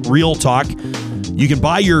 2021-Real Talk. You can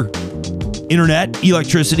buy your internet,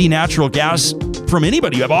 electricity, natural gas from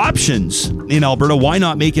anybody. You have options in Alberta. Why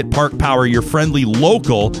not make it Park Power, your friendly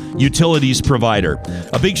local utilities provider?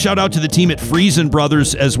 A big shout out to the team at Friesen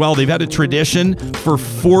Brothers as well. They've had a tradition for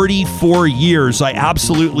 44 years. I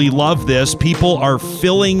absolutely love this. People are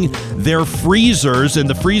filling their freezers, and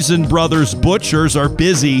the Friesen Brothers butchers are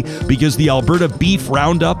busy because the Alberta Beef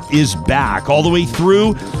Roundup is back all the way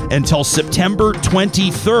through until September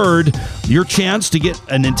 23rd. Your chance to get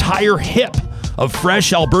an entire hip of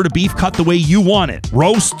fresh Alberta beef cut the way you want it.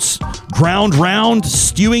 Roasts, ground round,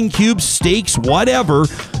 stewing cubes, steaks, whatever.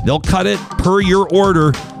 They'll cut it per your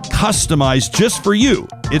order, customized just for you.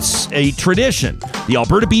 It's a tradition. The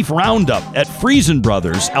Alberta Beef Roundup at Friesen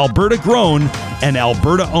Brothers, Alberta grown and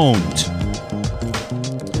Alberta owned.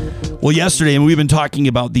 Well, yesterday, and we've been talking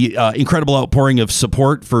about the incredible outpouring of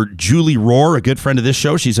support for Julie Rohr, a good friend of this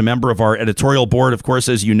show. She's a member of our editorial board, of course,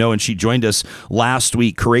 as you know, and she joined us last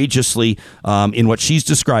week courageously in what she's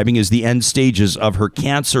describing as the end stages of her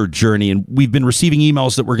cancer journey. And we've been receiving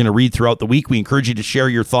emails that we're going to read throughout the week. We encourage you to share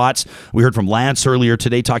your thoughts. We heard from Lance earlier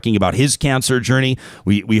today talking about his cancer journey.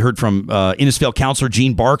 We heard from Innisfail Councillor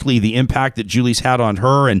Jean Barkley, the impact that Julie's had on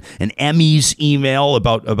her, and an Emmy's email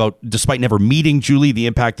about despite never meeting Julie, the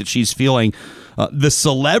impact that she's feeling. The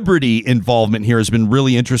celebrity involvement here has been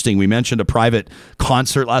really interesting. We mentioned a private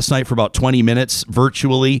concert last night for about 20 minutes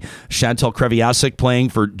virtually. Chantal Kreviasek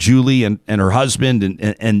playing for Julie and her husband,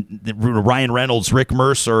 and Ryan Reynolds, Rick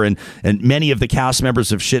Mercer, and many of the cast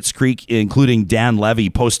members of Schitt's Creek, including Dan Levy,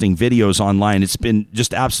 posting videos online. It's been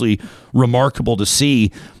just absolutely remarkable to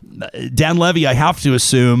see. Dan Levy, I have to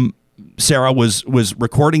assume, Sarah, was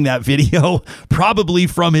recording that video probably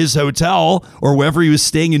from his hotel or wherever he was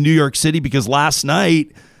staying in New York City, because last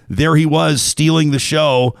night there he was stealing the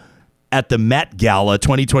show at the Met Gala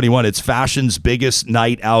 2021. It's fashion's biggest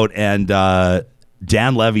night out, and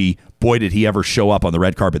Dan Levy, boy, did he ever show up on the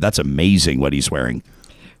red carpet. That's amazing what he's wearing.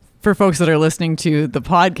 For folks that are listening to the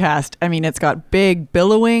podcast, I mean, it's got big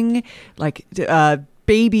billowing, like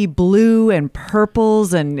baby blue and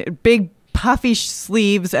purples and big puffy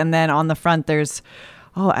sleeves, and then on the front there's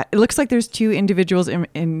it looks like there's two individuals in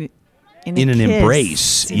an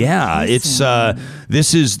embrace. Yeah, it's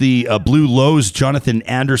this is the Blue Lowe's Jonathan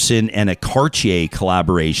Anderson and a Cartier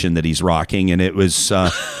collaboration that he's rocking, and it was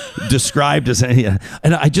described as and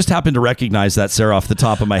I just happened to recognize that, Sarah, off the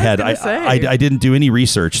top of my head. I didn't do any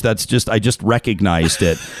research. I just recognized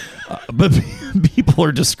it. But people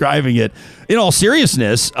are describing it in all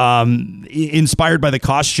seriousness, inspired by the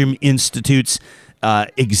Costume Institute's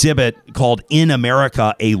exhibit called In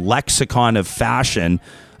America, a Lexicon of Fashion.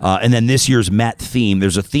 And then this year's Met theme.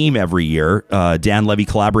 There's a theme every year. Dan Levy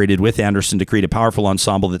collaborated with Anderson to create a powerful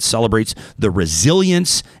ensemble that celebrates the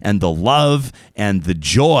resilience and the love and the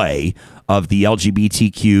joy of the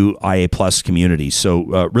LGBTQIA plus community.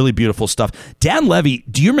 So really beautiful stuff. Dan Levy,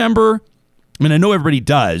 do you remember? I mean, I know everybody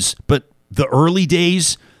does, but the early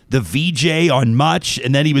days, the VJ on Much,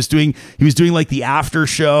 and then he was doing like the after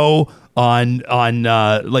show on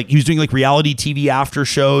like he was doing like reality TV after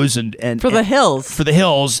shows and The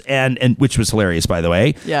Hills, and which was hilarious, by the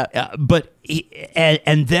way. Yeah. But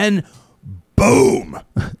and then boom,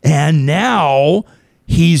 and now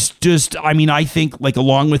he's just, I mean, I think like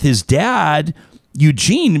along with his dad,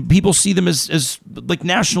 Eugene, people see them as like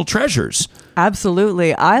national treasures.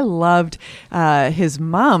 Absolutely. I loved his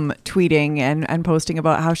mom tweeting and posting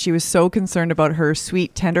about how she was so concerned about her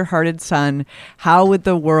sweet, tender-hearted son. How would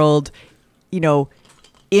the world,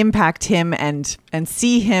 impact him and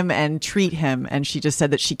see him and treat him. And she just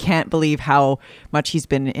said that she can't believe how much he's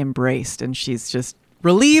been embraced, and she's just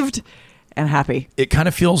relieved and happy. It kind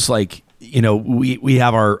of feels like, we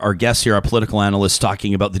have our guests here, our political analysts,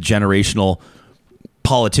 talking about the generational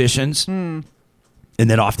politicians. And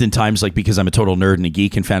then oftentimes, like, because I'm a total nerd and a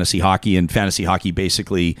geek in fantasy hockey,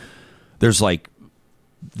 basically I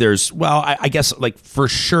guess, like, for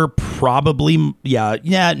sure, probably,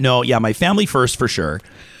 my family first, for sure.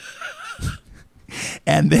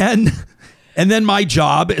 And then my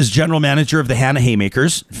job as general manager of the Hannah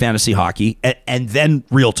Haymakers, fantasy hockey, and then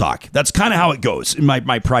real talk. That's kind of how it goes in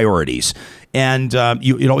my priorities. And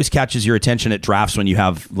it always catches your attention at drafts when you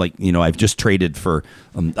have, like, I've just traded for,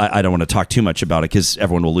 I don't want to talk too much about it because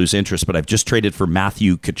everyone will lose interest, but I've just traded for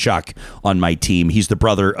Matthew Tkachuk on my team. He's the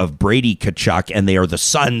brother of Brady Tkachuk, and they are the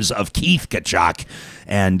sons of Keith Tkachuk.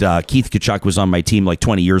 And Keith Tkachuk was on my team like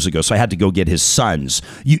 20 years ago, so I had to go get his sons.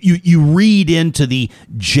 You read into the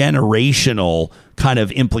generational kind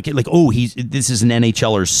of implicate, like, this is an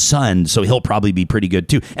NHLer's son, so he'll probably be pretty good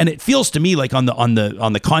too. And it feels to me like on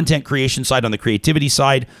the content creation side, on the creativity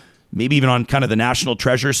side, maybe even on kind of the national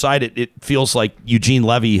treasure side, it feels like Eugene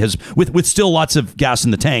Levy has, with still lots of gas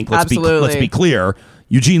in the tank. Let's be clear.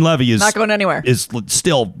 Eugene Levy is not going anywhere. Is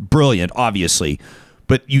still brilliant, obviously.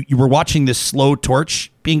 But you were watching this slow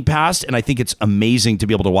torch being passed, and I think it's amazing to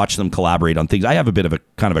be able to watch them collaborate on things. I have a bit of a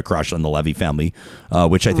kind of a crush on the Levy family,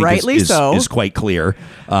 which I think is quite clear.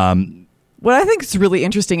 What I think is really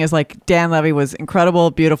interesting is, like, Dan Levy was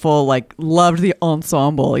incredible, beautiful, like, loved the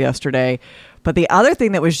ensemble yesterday. But the other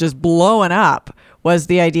thing that was just blowing up was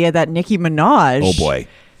the idea that Nicki Minaj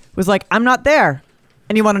was like, I'm not there.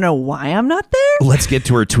 And you want to know why I'm not there? Let's get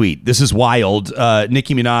to her tweet. This is wild.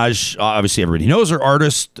 Nicki Minaj, obviously everybody knows her,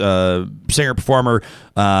 artist, singer, performer,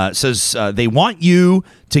 says they want you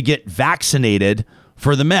to get vaccinated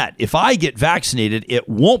for the Met. If I get vaccinated, it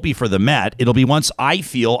won't be for the Met. It'll be once I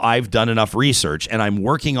feel I've done enough research, and I'm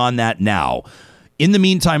working on that now. In the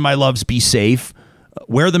meantime, my loves, be safe.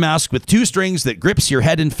 Wear the mask with 2 strings that grips your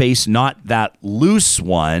head and face, not that loose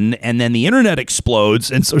one. And then the internet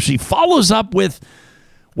explodes, and so she follows up with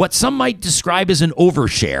what some might describe as an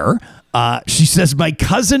overshare. She says, my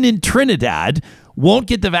cousin in Trinidad won't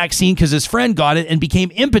get the vaccine because his friend got it and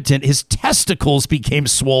became impotent. His testicles became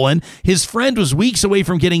swollen. His friend was weeks away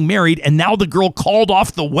from getting married, and now the girl called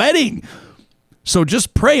off the wedding. So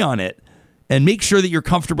just pray on it and make sure that you're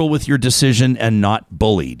comfortable with your decision and not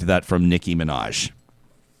bullied. That from Nicki Minaj.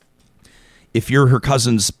 If you're her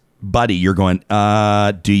cousin's buddy, you're going,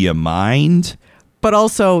 do you mind? But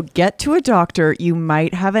also, get to a doctor. You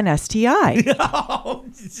might have an STI. Yeah,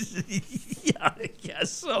 I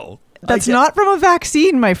guess so. That's not from a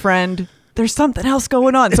vaccine, my friend. There's something else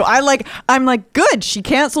going on. So I'm like, good. She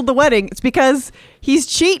canceled the wedding. It's because he's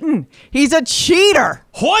cheating. He's a cheater.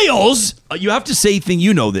 Hoyles, you have to say things.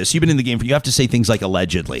 You know this. You've been in the game. You have to say things like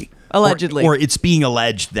allegedly. Allegedly. Or it's being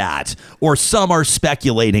alleged that. Or some are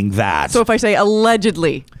speculating that. So if I say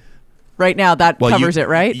allegedly right now, that covers it,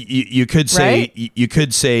 right? You could say, right? You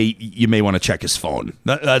could say you may want to check his phone.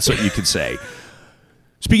 That's what you could say.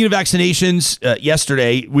 Speaking of vaccinations,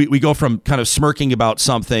 yesterday we go from kind of smirking about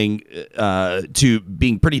something to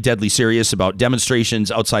being pretty deadly serious about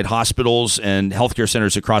demonstrations outside hospitals and healthcare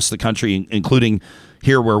centers across the country, including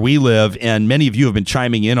here where we live. And many of you have been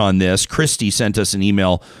chiming in on this. Christy sent us an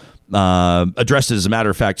email addressed it, as a matter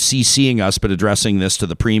of fact, CCing us, but addressing this to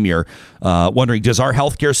the premier, wondering, does our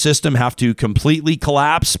healthcare system have to completely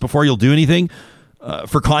collapse before you'll do anything?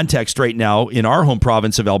 For context, right now, in our home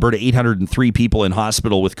province of Alberta, 803 people in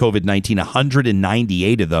hospital with COVID-19,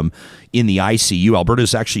 198 of them in the ICU. Alberta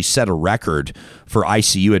has actually set a record for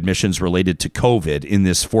ICU admissions related to COVID in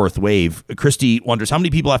this 4th wave. Christy wonders how many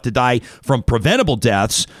people have to die from preventable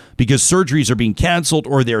deaths because surgeries are being canceled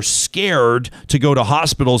or they're scared to go to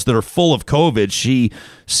hospitals that are full of COVID. She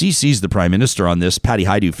CC's the Prime Minister on this. Patty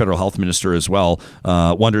Hajdu, Federal Health Minister as well,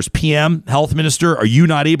 wonders, PM, Health Minister, are you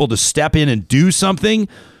not able to step in and do something?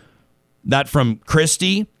 That from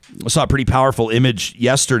Christy. I saw a pretty powerful image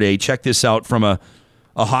yesterday. Check this out from a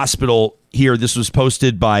hospital here. This was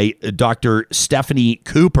posted by Dr. Stephanie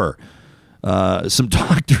Cooper. Some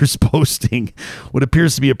doctors posting what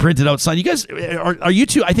appears to be a printed out sign. You guys, are you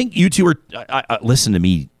two? I think you two are, listen to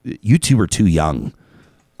me, you two are too young.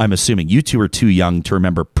 I'm assuming you two are too young to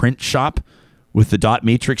remember Print Shop with the dot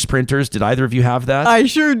matrix printers. Did either of you have that? I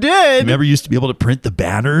sure did. Remember, you used to be able to print the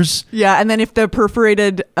banners? Yeah, and then if the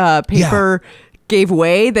perforated paper gave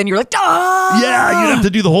way, then you're like, ah! Yeah, you'd have to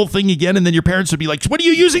do the whole thing again, and then your parents would be like, what are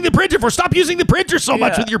you using the printer for? Stop using the printer so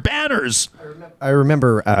much with your banners. I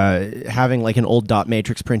remember having like an old dot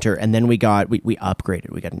matrix printer, and then we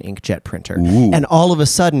upgraded. We got an inkjet printer. Ooh. And all of a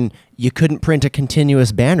sudden, you couldn't print a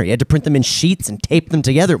continuous banner. You had to print them in sheets and tape them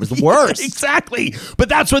together. It was the worst. Exactly. But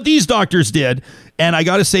that's what these doctors did. And I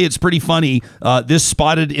got to say, it's pretty funny. This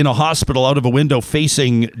spotted in a hospital out of a window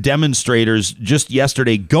facing demonstrators just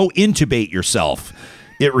yesterday. Go intubate yourself,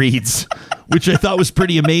 it reads, which I thought was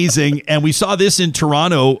pretty amazing. And we saw this in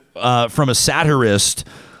Toronto from a satirist.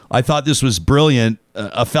 I thought this was brilliant.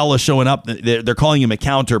 A fella showing up, they're calling him a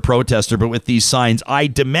counter protester, but with these signs, I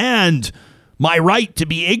demand my right to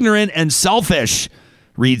be ignorant and selfish,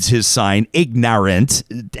 reads his sign, ignorant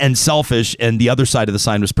and selfish. And the other side of the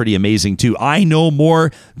sign was pretty amazing too. I know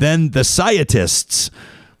more than the scientists,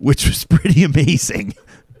 which was pretty amazing.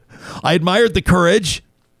 I admired the courage.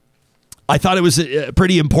 I thought it was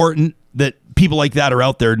pretty important that people like that are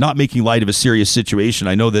out there not making light of a serious situation.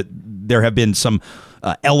 I know that there have been some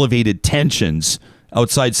elevated tensions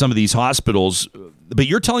outside some of these hospitals, but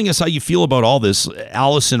you're telling us how you feel about all this.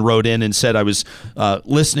 Allison wrote in and said, I was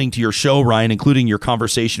listening to your show, Ryan, including your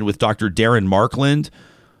conversation with Dr. Darren Markland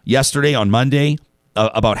yesterday on Monday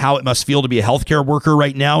about how it must feel to be a healthcare worker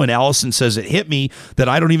right now. And Allison says, it hit me that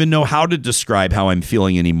I don't even know how to describe how I'm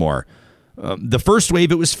feeling anymore. The first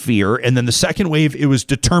wave, it was fear. And then the second wave, it was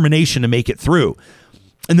determination to make it through.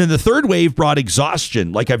 And then the third wave brought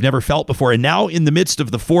exhaustion like I've never felt before. And now in the midst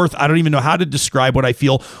of the fourth, I don't even know how to describe what I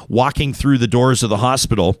feel walking through the doors of the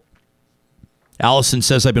hospital. Allison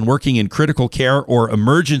says, I've been working in critical care or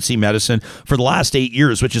emergency medicine for the last 8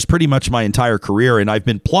 years, which is pretty much my entire career. And I've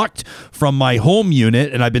been plucked from my home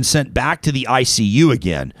unit and I've been sent back to the ICU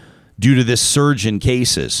again due to this surge in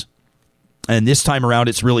cases. And this time around,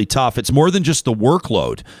 it's really tough. It's more than just the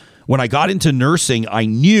workload. When I got into nursing, I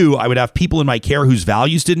knew I would have people in my care whose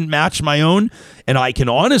values didn't match my own. And I can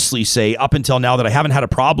honestly say up until now that I haven't had a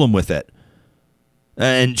problem with it.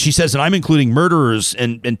 And she says, and I'm including murderers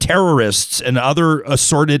and terrorists and other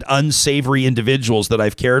assorted, unsavory individuals that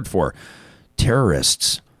I've cared for.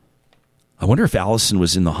 Terrorists. I wonder if Allison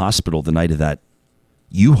was in the hospital the night of that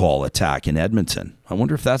U-Haul attack in Edmonton. I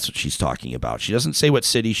wonder if that's what she's talking about. She doesn't say what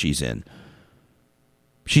city she's in.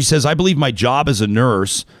 She says, I believe my job as a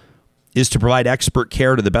nurse is to provide expert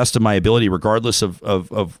care to the best of my ability, regardless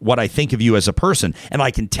of what I think of you as a person. And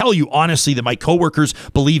I can tell you honestly that my coworkers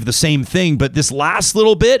believe the same thing. But this last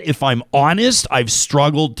little bit, if I'm honest, I've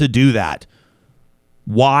struggled to do that.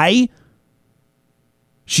 Why?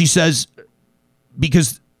 She says,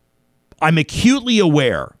 because I'm acutely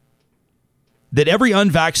aware that every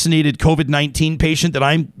unvaccinated COVID-19 patient that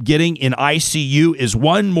I'm getting in ICU is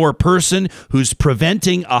one more person who's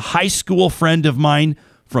preventing a high school friend of mine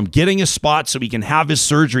from getting a spot so he can have his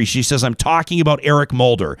surgery. She says, I'm talking about Eric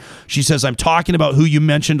Mulder. She says, I'm talking about who you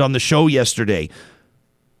mentioned on the show yesterday.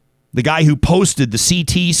 The guy who posted the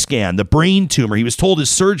CT scan, the brain tumor. He was told his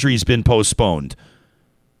surgery's been postponed.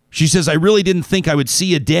 She says, I really didn't think I would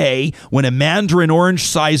see a day when a mandarin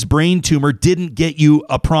orange-sized brain tumor didn't get you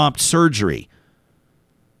a prompt surgery.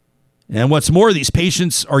 And what's more, these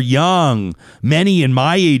patients are young. Many in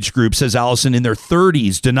my age group, says Allison, in their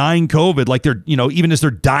 30s, denying COVID, like they're, even as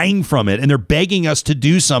they're dying from it. And they're begging us to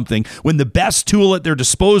do something when the best tool at their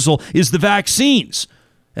disposal is the vaccines.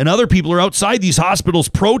 And other people are outside these hospitals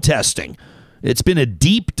protesting. It's been a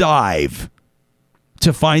deep dive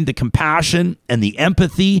to find the compassion and the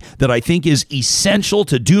empathy that I think is essential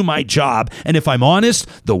to do my job. And if I'm honest,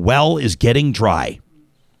 the well is getting dry.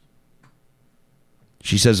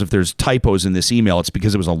 She says if there's typos in this email, it's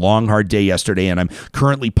because it was a long, hard day yesterday, and I'm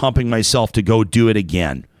currently pumping myself to go do it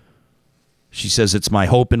again. She says it's my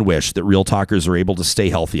hope and wish that Real Talkers are able to stay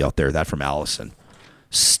healthy out there. That from Allison.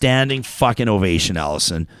 Standing fucking ovation,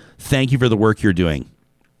 Allison. Thank you for the work you're doing.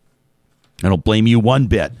 I don't blame you one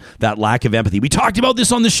bit. That lack of empathy. We talked about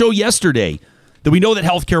this on the show yesterday, that we know that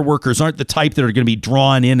healthcare workers aren't the type that are going to be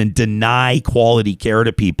drawn in and deny quality care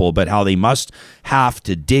to people, but how they must have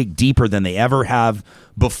to dig deeper than they ever have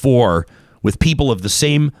before with people of the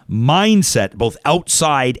same mindset, both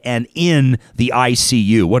outside and in the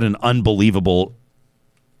ICU. What an unbelievable,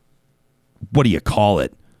 what do you call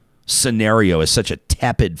it? Scenario is such a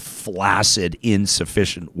tepid, flaccid,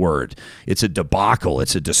 insufficient word. It's a debacle.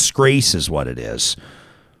 It's a disgrace is what it is.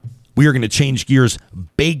 We are going to change gears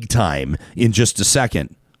big time in just a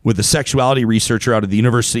second with a sexuality researcher out of the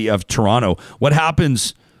University of Toronto. What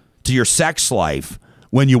happens to your sex life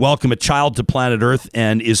when you welcome a child to planet Earth,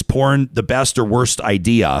 and is porn the best or worst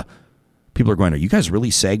idea? People are going, are you guys really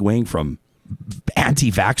segueing from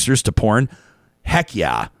anti-vaxxers to porn? Heck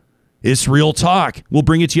yeah. It's Real Talk. We'll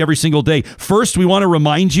bring it to you every single day. First, we want to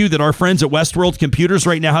remind you that our friends at Westworld Computers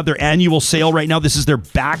right now have their annual sale right now. This is their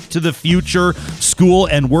Back to the Future school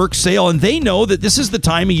and work sale. And they know that this is the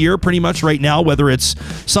time of year pretty much right now, whether it's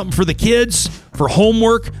something for the kids, for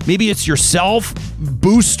homework, maybe it's yourself,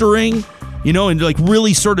 boostering, and like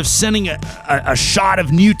really sort of sending a shot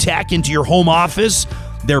of new tech into your home office.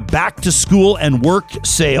 Their Back to School and Work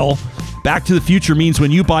sale. Back to the Future means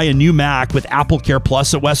when you buy a new Mac with Apple Care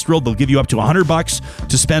Plus at Westworld, they'll give you up to $100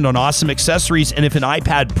 to spend on awesome accessories. And if an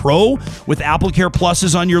iPad Pro with Apple Care Plus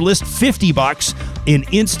is on your list, $50 in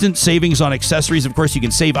instant savings on accessories. Of course, you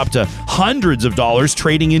can save up to hundreds of dollars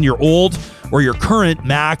trading in your old or your current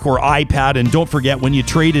Mac or iPad. And don't forget, when you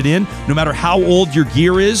trade it in, no matter how old your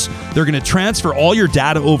gear is, they're going to transfer all your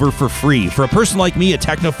data over for free. For a person like me, a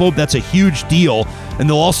technophobe, that's a huge deal. And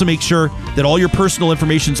they'll also make sure that all your personal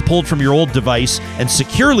information is pulled from your old device and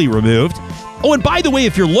securely removed. Oh, and by the way,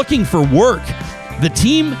 if you're looking for work, the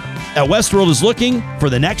team at Westworld is looking for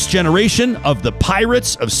the next generation of the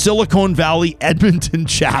Pirates of Silicon Valley Edmonton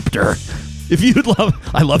chapter. If you'd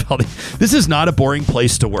I love how this is not a boring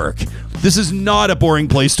place to work. This is not a boring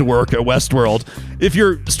place to work at Westworld. If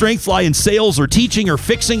your strengths lie in sales or teaching or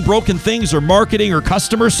fixing broken things or marketing or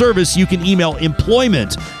customer service, you can email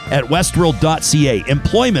employment@westworld.ca.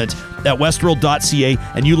 Employment@westworld.ca,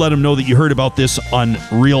 and you let them know that you heard about this on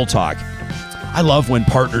Real Talk. I love when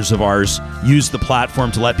partners of ours use the platform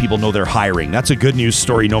to let people know they're hiring. That's a good news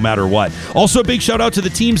story no matter what. Also, a big shout out to the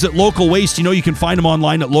teams at Local Waste. You can find them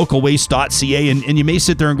online at localwaste.ca, and you may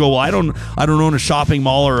sit there and go, well, I don't own a shopping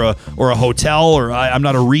mall or a hotel, or I'm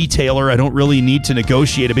not a retailer. I don't really need to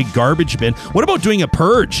negotiate a big garbage bin. What about doing a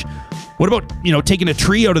purge? What about, taking a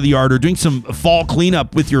tree out of the yard or doing some fall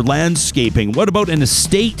cleanup with your landscaping? What about an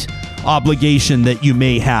estate obligation that you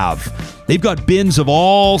may have? They've got bins of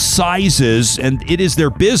all sizes, and it is their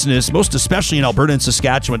business, most especially in Alberta and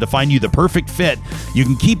Saskatchewan, to find you the perfect fit. You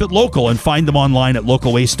can keep it local and find them online at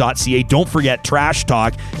localwaste.ca. Don't forget Trash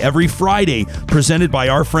Talk every Friday, presented by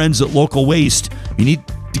our friends at Local Waste. You need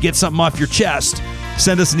to get something off your chest,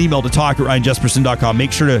 send us an email to talk@ryanjesperson.com.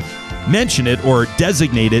 Make sure to mention it or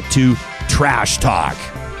designate it to Trash Talk.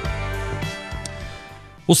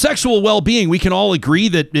 Well, sexual well-being, we can all agree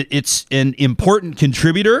that it's an important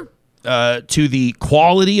contributor to the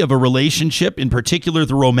quality of a relationship, in particular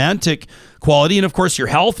the romantic quality, and of course your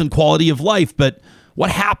health and quality of life. But what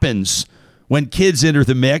happens when kids enter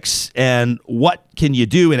the mix, and what can you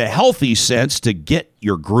do in a healthy sense to get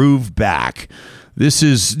your groove back? This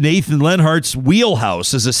is Nathan Leonhardt's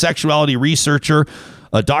wheelhouse as a sexuality researcher,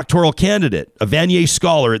 a doctoral candidate, a Vanier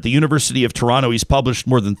scholar at the University of Toronto. He's published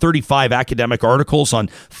more than 35 academic articles on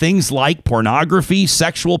things like pornography,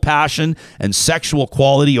 sexual passion, and sexual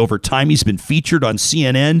quality. Over time, he's been featured on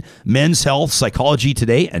CNN, Men's Health, Psychology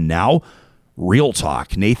Today, and now Real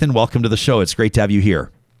Talk. Nathan, welcome to the show. It's great to have you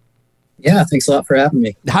here. Yeah, thanks a lot for having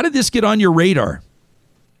me. How did this get on your radar?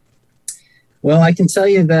 Well, I can tell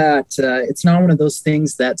you that it's not one of those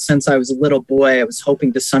things that since I was a little boy, I was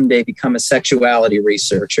hoping to someday become a sexuality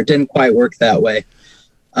researcher. It didn't quite work that way.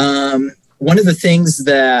 One of the things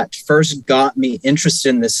that first got me interested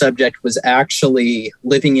in this subject was actually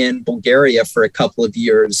living in Bulgaria for a couple of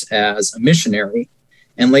years as a missionary,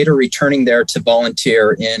 and later returning there to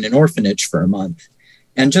volunteer in an orphanage for a month.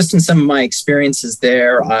 And just in some of my experiences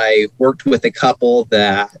there, I worked with a couple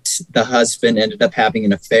that the husband ended up having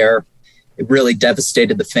an affair. It really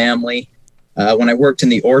devastated the family. When I worked in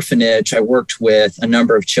the orphanage, I worked with a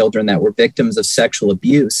number of children that were victims of sexual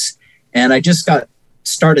abuse. And I just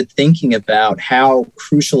started thinking about how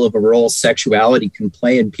crucial of a role sexuality can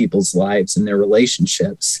play in people's lives and their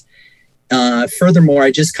relationships. Furthermore, I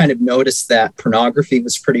just kind of noticed that pornography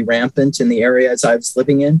was pretty rampant in the areas I was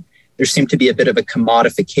living in. There seemed to be a bit of a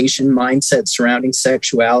commodification mindset surrounding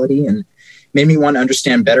sexuality, and made me want to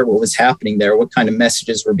understand better what was happening there, what kind of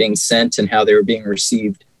messages were being sent and how they were being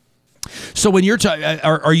received. So when you're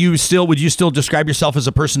would you still describe yourself as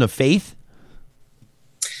a person of faith?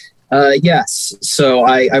 Yes. So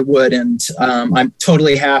I would. And I'm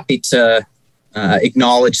totally happy to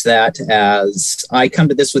acknowledge that, as I come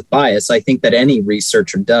to this with bias. I think that any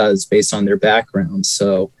researcher does based on their background.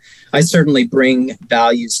 So I certainly bring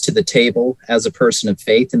values to the table as a person of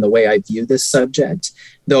faith in the way I view this subject.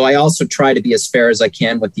 though I also try to be as fair as I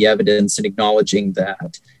can with the evidence and acknowledging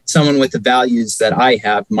that someone with the values that I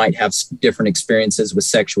have might have different experiences with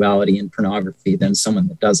sexuality and pornography than someone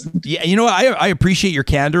that doesn't. Yeah, I appreciate your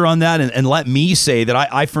candor on that, and let me say that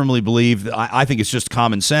I firmly believe, I think it's just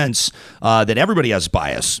common sense that everybody has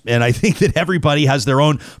bias, and I think that everybody has their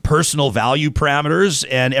own personal value parameters,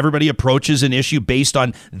 and everybody approaches an issue based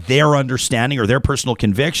on their understanding or their personal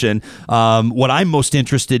conviction. What I'm most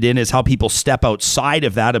interested in is how people step outside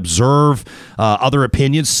of that, observe other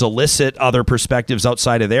opinions, solicit other perspectives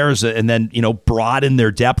outside of theirs, and then, broaden their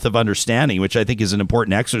depth of understanding, which I think is an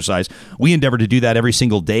important exercise. We endeavor to do that every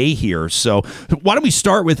single day here. So why don't we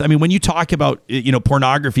start with, when you talk about,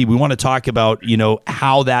 pornography, we want to talk about,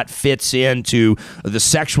 how that fits into the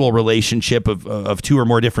sexual relationship of two or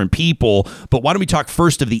more different people. But why don't we talk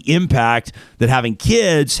first of the impact that having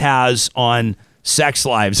kids has on sex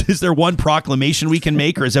lives? Is there one proclamation we can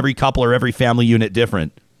make, or is every couple or every family unit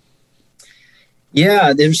different?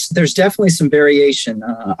 Yeah, there's definitely some variation.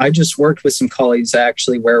 I just worked with some colleagues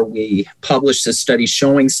actually where we published a study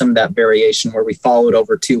showing some of that variation, where we followed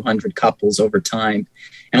over 200 couples over time.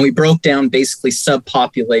 And we broke down basically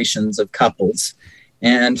subpopulations of couples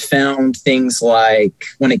and found things like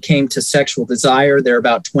when it came to sexual desire, there are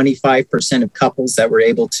about 25% of couples that were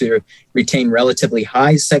able to retain relatively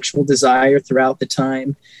high sexual desire throughout the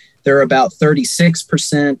time. There are about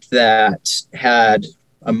 36% that had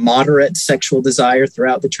a moderate sexual desire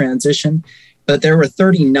throughout the transition, but there were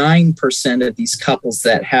 39% of these couples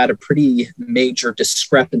that had a pretty major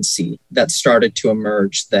discrepancy that started to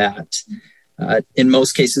emerge, that in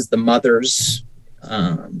most cases, the mothers,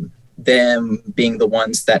 them being the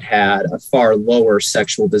ones that had a far lower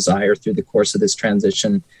sexual desire through the course of this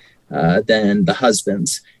transition than the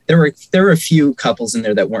husbands. There were a few couples in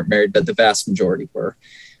there that weren't married, but the vast majority were.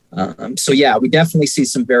 So yeah, we definitely see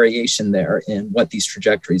some variation there in what these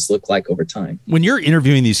trajectories look like over time. When you're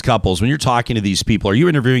interviewing these couples, when you're talking to these people, are you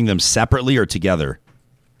interviewing them separately or together?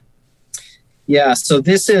 Yeah, so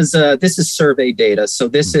this is survey data. So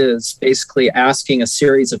this is basically asking a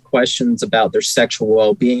series of questions about their sexual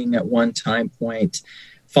well-being at one time point,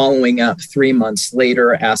 following up 3 months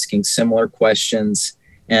later, asking similar questions,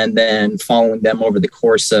 and then following them over the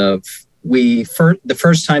course of the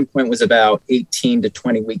first time point was about 18 to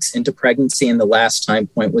 20 weeks into pregnancy, and the last time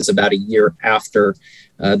point was about a year after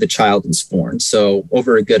the child was born. So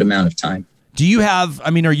over a good amount of time. Do you have,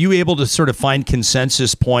 are you able to sort of find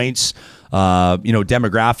consensus points,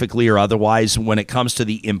 demographically or otherwise, when it comes to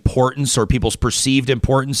the importance or people's perceived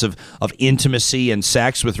importance of intimacy and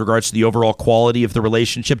sex with regards to the overall quality of the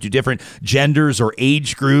relationship? Do different genders or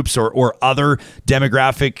age groups or other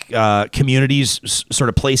demographic communities sort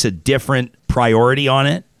of place a different priority on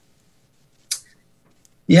it?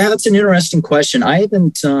 Yeah, that's an interesting question. I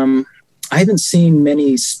haven't seen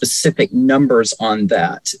many specific numbers on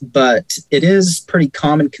that, but it is pretty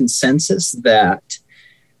common consensus that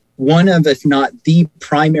one of, if not the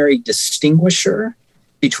primary distinguisher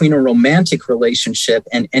between a romantic relationship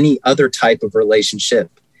and any other type of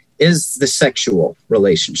relationship is the sexual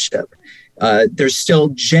relationship. There's still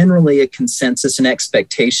generally a consensus and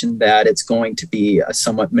expectation that it's going to be a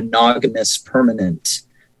somewhat monogamous, permanent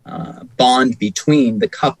bond between the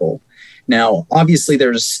couple. Now, obviously,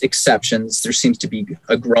 there's exceptions. There seems to be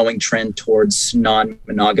a growing trend towards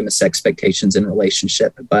non-monogamous expectations in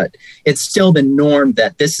relationship, but it's still the norm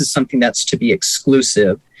that this is something that's to be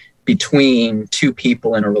exclusive between two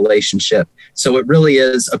people in a relationship. So it really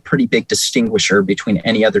is a pretty big distinguisher between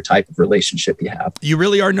any other type of relationship you have. You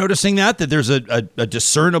really are noticing that there's a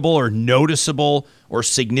discernible or noticeable or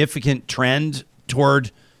significant trend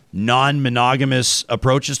toward non-monogamous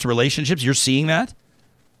approaches to relationships? You're seeing that?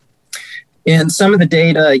 In some of the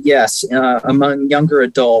data, yes, among younger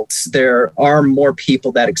adults, there are more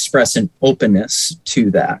people that express an openness to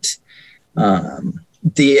that.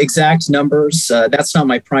 The exact numbers, that's not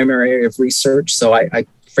my primary area of research, so I'm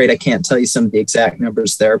afraid I can't tell you some of the exact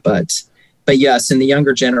numbers there. But yes, in the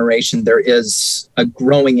younger generation, there is a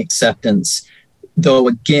growing acceptance, though,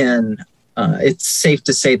 again, it's safe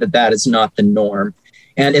to say that is not the norm.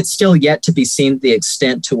 And it's still yet to be seen the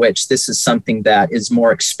extent to which this is something that is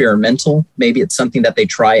more experimental. Maybe it's something that they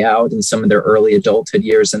try out in some of their early adulthood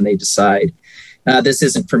years and they decide this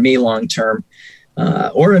isn't for me long term.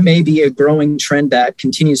 Or it may be a growing trend that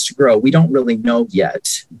continues to grow. We don't really know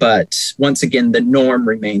yet. But once again, the norm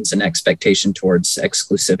remains an expectation towards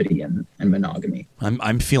exclusivity and monogamy.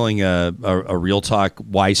 I'm feeling a Real Talk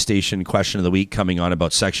Y Station question of the week coming on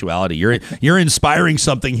about sexuality. You're inspiring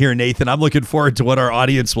something here, Nathan. I'm looking forward to what our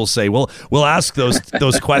audience will say. We'll ask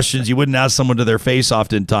those questions. You wouldn't ask someone to their face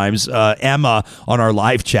oftentimes. Emma on our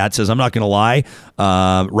live chat says, I'm not going to lie.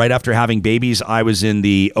 Right after having babies, I was in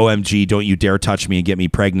the OMG, don't you dare touch me and get me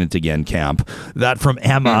pregnant again camp. That from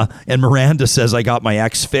Emma. And Miranda says, I got my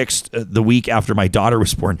ex fixed the week after my daughter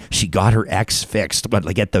was born. She got her ex fixed. What,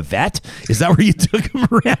 like at the vet? Is that where you took him,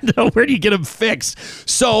 Miranda? Where do you get him fixed?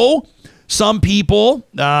 So some people,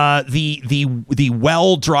 the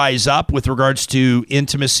well dries up with regards to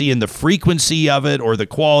intimacy and the frequency of it, or the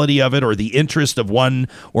quality of it, or the interest of one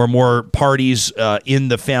or more parties in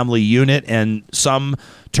the family unit. And some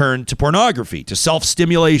turn to pornography, to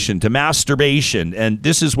self-stimulation, to masturbation. And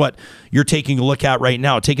this is what you're taking a look at right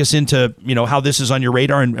now. Take us into, how this is on your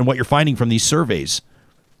radar and what you're finding from these surveys.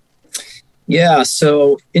 Yeah.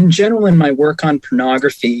 So in general, in my work on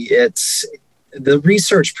pornography, the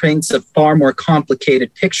research paints a far more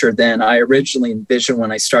complicated picture than I originally envisioned when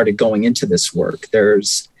I started going into this work.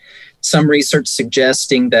 There's some research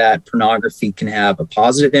suggesting that pornography can have a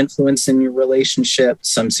positive influence in your relationship,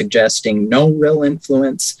 some suggesting no real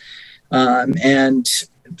influence, and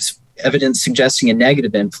evidence suggesting a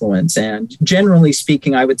negative influence. And generally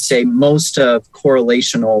speaking, I would say most of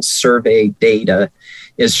correlational survey data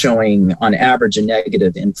is showing on average a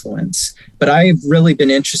negative influence. But I've really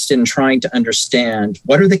been interested in trying to understand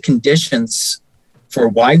what are the conditions for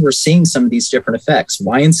why we're seeing some of these different effects.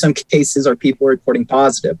 Why in some cases are people reporting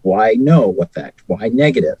positive? Why no effect? Why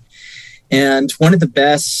negative? And one of the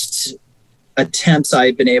best attempts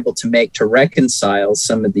I've been able to make to reconcile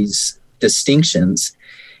some of these distinctions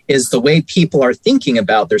is the way people are thinking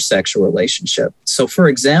about their sexual relationship. So for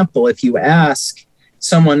example, if you ask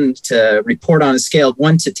someone to report on a scale of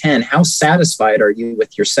 1 to 10, how satisfied are you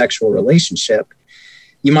with your sexual relationship?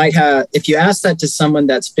 You might have, if you ask that to someone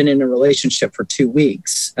that's been in a relationship for 2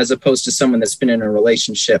 weeks, as opposed to someone that's been in a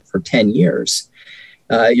relationship for 10 years,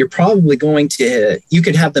 you're probably you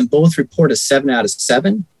could have them both report a 7 out of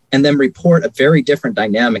 7 and then report a very different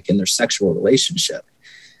dynamic in their sexual relationship.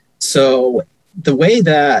 So the way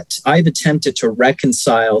that I've attempted to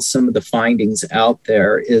reconcile some of the findings out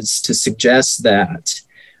there is to suggest that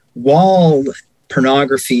while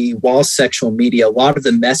pornography, while sexual media, a lot of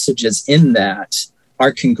the messages in that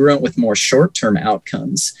are congruent with more short-term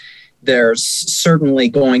outcomes, there's certainly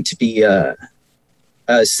going to be a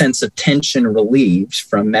sense of tension relieved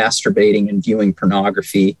from masturbating and viewing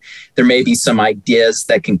pornography. There may be some ideas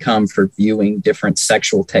that can come for viewing different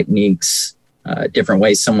sexual techniques, different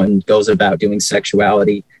ways someone goes about doing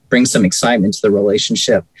sexuality, bring some excitement to the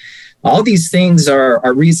relationship. All these things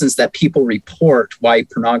are reasons that people report why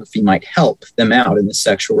pornography might help them out in the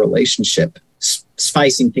sexual relationship,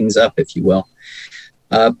 spicing things up, if you will.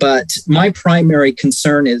 But my primary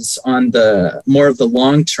concern is on the more of the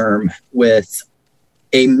long term, with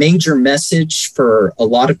a major message for a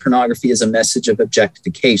lot of pornography is a message of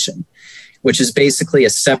objectification, which is basically a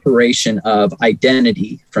separation of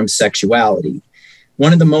identity from sexuality.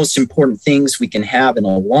 One of the most important things we can have in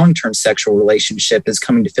a long-term sexual relationship is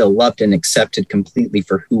coming to feel loved and accepted completely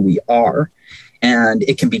for who we are. And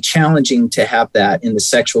it can be challenging to have that in the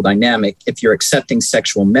sexual dynamic if you're accepting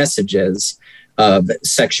sexual messages of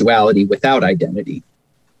sexuality without identity.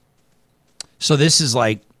 So this is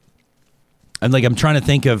I'm trying to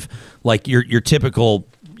think of like your typical,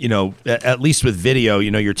 at least with video,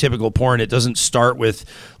 your typical porn. It doesn't start with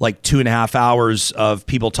like 2.5 hours of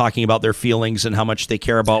people talking about their feelings and how much they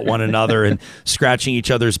care about one another and scratching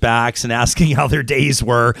each other's backs and asking how their days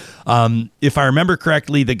were. If I remember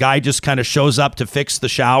correctly, the guy just kind of shows up to fix the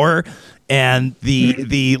shower, and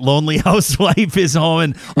the lonely housewife is home.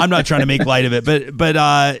 And I'm not trying to make light of it, but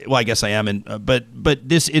well, I guess I am. And but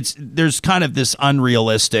there's kind of this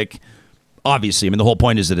unrealistic. Obviously, I mean, the whole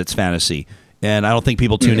point is that it's fantasy. And I don't think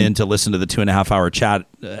people tune in to listen to the 2.5 hour chat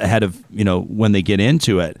ahead of, when they get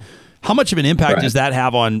into it. How much of an impact does that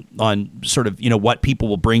have on sort of, what people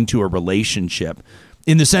will bring to a relationship?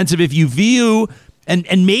 In the sense of if you view,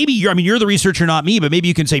 and maybe you're the researcher, not me, but maybe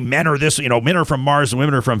you can say men are this, men are from Mars and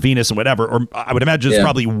women are from Venus and whatever. Or I would imagine it's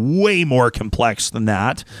probably way more complex than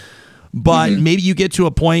that. But maybe you get to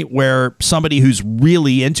a point where somebody who's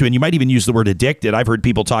really into, and you might even use the word addicted. I've heard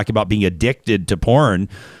people talk about being addicted to porn.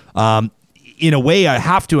 In a way, I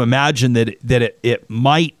have to imagine that it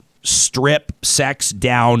might strip sex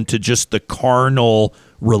down to just the carnal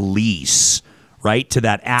release, right? To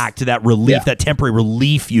that act, to that relief, that temporary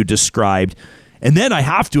relief you described. And then I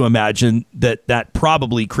have to imagine that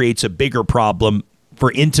probably creates a bigger problem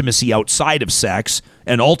for intimacy outside of sex,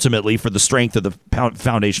 and ultimately for the strength of the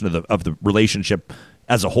foundation of the relationship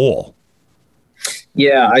as a whole.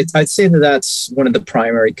 Yeah, I'd say that's one of the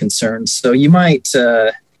primary concerns. So you might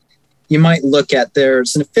you might look at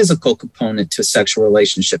there's a physical component to a sexual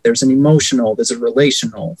relationship. There's an emotional, there's a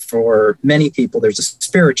relational. For many people, there's a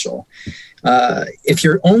spiritual. If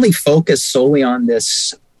you're only focused solely on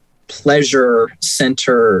this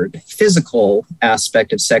pleasure-centered physical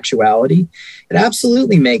aspect of sexuality, it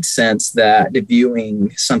absolutely makes sense that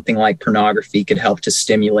viewing something like pornography could help to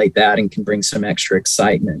stimulate that and can bring some extra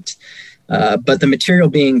excitement. But the material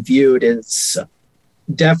being viewed is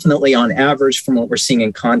definitely, on average, from what we're seeing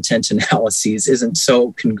in content analyses, isn't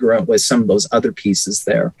so congruent with some of those other pieces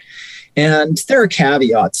there. And there are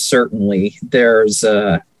caveats, certainly. There's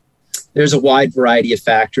a wide variety of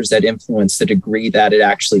factors that influence the degree that it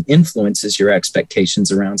actually influences your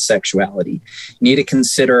expectations around sexuality. You need to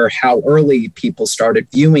consider how early people started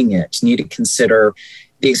viewing it. You need to consider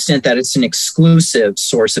the extent that it's an exclusive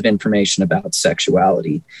source of information about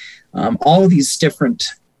sexuality. All of these different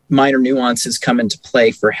minor nuances come into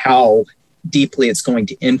play for how deeply it's going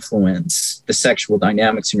to influence the sexual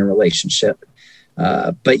dynamics in your relationship.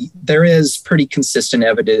 But there is pretty consistent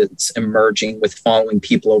evidence emerging with following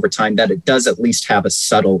people over time that it does at least have a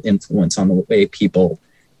subtle influence on the way people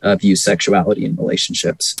view sexuality in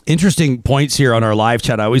relationships. Interesting points here on our live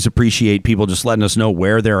chat. I always appreciate people just letting us know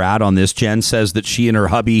where they're at on this. Jen says that she and her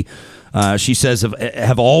hubby, she says,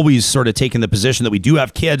 have always sort of taken the position that we do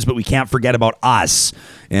have kids, but we can't forget about us.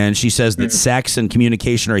 And she says that sex and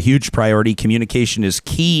communication are a huge priority. Communication is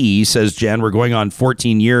key, says Jen. We're going on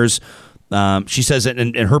 14 years. She says that,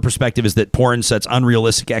 and her perspective is that porn sets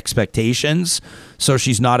unrealistic expectations, so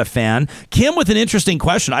she's not a fan. Kim with an interesting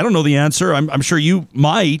question. I don't know the answer. I'm sure you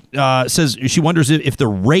might. Says she wonders if the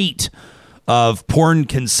rate of porn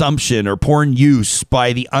consumption or porn use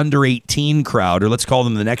by the under 18 crowd, or let's call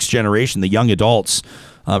them the next generation, the young adults,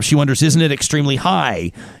 she wonders, isn't it extremely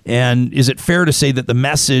high? And is it fair to say that the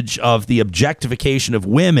message of the objectification of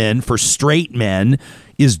women for straight men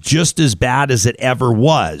is just as bad as it ever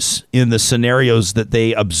was in the scenarios that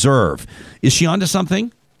they observe? Is she onto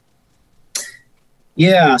something?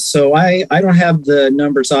 Yeah, so I don't have the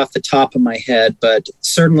numbers off the top of my head, but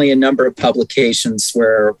certainly a number of publications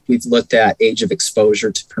where we've looked at age of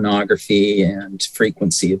exposure to pornography and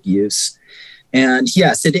frequency of use. And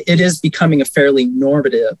yes, it is becoming a fairly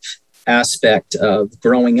normative aspect of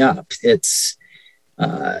growing up. It's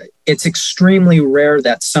extremely rare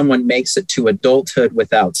that someone makes it to adulthood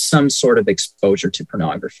without some sort of exposure to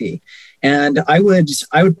pornography. And I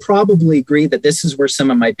would probably agree that this is where some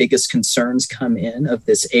of my biggest concerns come in, of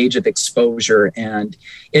this age of exposure and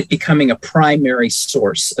it becoming a primary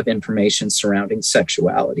source of information surrounding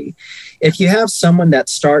sexuality. If you have someone that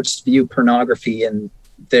starts to view pornography in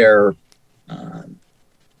their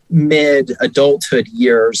mid-adulthood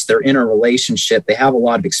years, they're in a relationship, they have a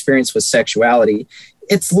lot of experience with sexuality,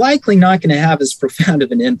 it's likely not going to have as profound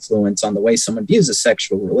of an influence on the way someone views a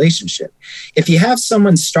sexual relationship. If you have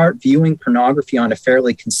someone start viewing pornography on a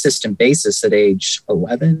fairly consistent basis at age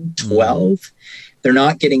 11, 12, they're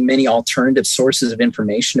not getting many alternative sources of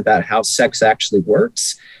information about how sex actually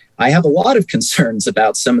works. I have a lot of concerns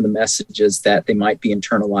about some of the messages that they might be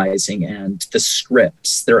internalizing and the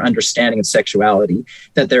scripts, their understanding of sexuality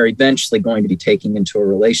that they're eventually going to be taking into a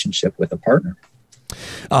relationship with a partner.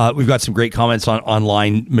 We've got some great comments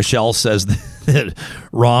online. Michelle says that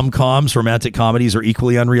rom-coms, romantic comedies, are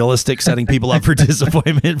equally unrealistic, setting people up for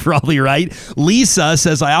disappointment. Probably right. Lisa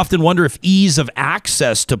says, I often wonder if ease of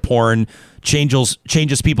access to porn changes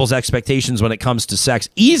people's expectations when it comes to sex.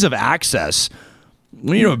 Ease of access.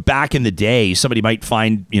 You know, back in the day, somebody might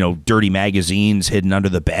find, dirty magazines hidden under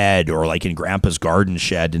the bed or like in grandpa's garden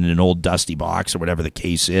shed in an old dusty box or whatever the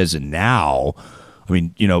case is. And now,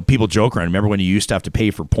 people joke around. Remember when you used to have to pay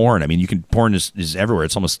for porn? Porn is everywhere.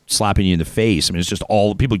 It's almost slapping you in the face. It's just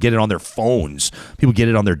people get it on their phones. People get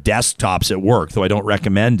it on their desktops at work, though I don't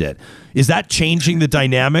recommend it. Is that changing the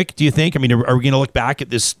dynamic, do you think? Are we going to look back at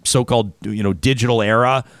this so-called, digital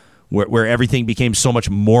era where everything became so much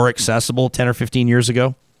more accessible 10 or 15 years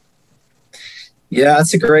ago? Yeah,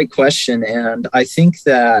 that's a great question. And I think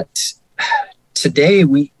that today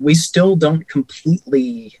we still don't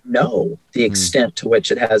completely know the extent to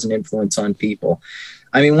which it has an influence on people.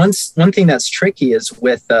 One thing that's tricky is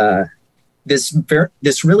with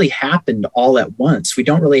this really happened all at once. We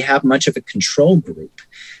don't really have much of a control group.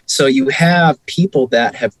 So you have people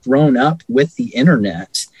that have grown up with the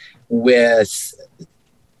internet, with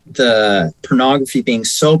the pornography being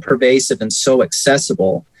so pervasive and so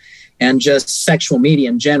accessible, and just sexual media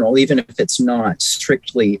in general, even if it's not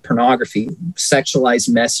strictly pornography, sexualized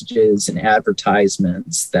messages and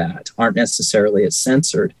advertisements that aren't necessarily as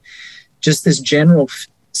censored. Just this general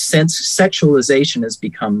sexualization has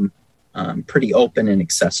become pretty open and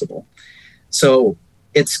accessible. So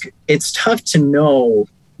it's tough to know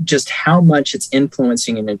just how much it's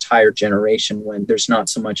influencing an entire generation when there's not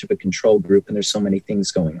so much of a control group and there's so many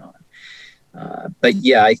things going on. But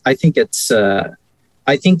yeah, I think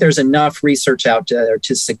I think there's enough research out there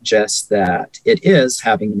to suggest that it is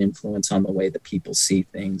having an influence on the way that people see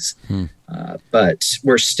things. But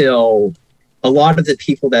we're still, a lot of the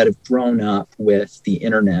people that have grown up with the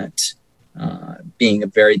internet being a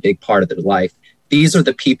very big part of their life, these are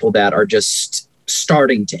the people that are just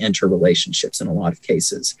starting to enter relationships in a lot of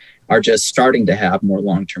cases, are just starting to have more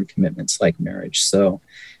long-term commitments like marriage. So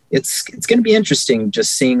it's going to be interesting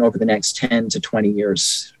just seeing over the next 10 to 20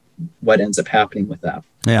 years what ends up happening with that.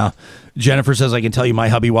 Yeah. Jennifer says, I can tell you my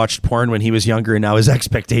hubby watched porn when he was younger and now his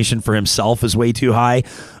expectation for himself is way too high.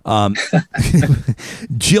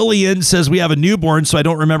 Jillian says, we have a newborn, so I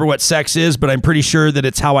don't remember what sex is, but I'm pretty sure that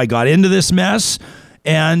it's how I got into this mess.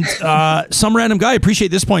 And some random guy,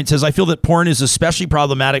 appreciate this point, says, I feel that porn is especially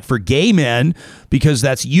problematic for gay men because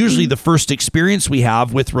that's usually the first experience we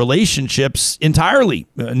have with relationships entirely,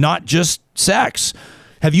 not just sex.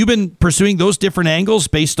 Have you been pursuing those different angles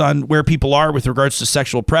based on where people are with regards to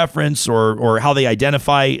sexual preference or how they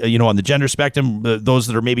identify, on the gender spectrum, those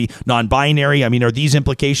that are maybe non-binary? I mean, are these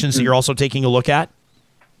implications that you're also taking a look at?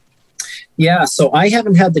 Yeah, so I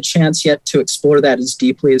haven't had the chance yet to explore that as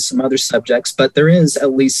deeply as some other subjects, but there is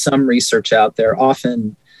at least some research out there.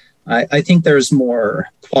 Often, I think there's more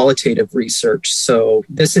qualitative research. So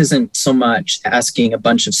this isn't so much asking a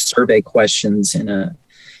bunch of survey questions in a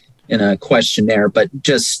questionnaire, but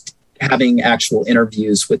just having actual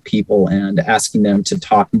interviews with people and asking them to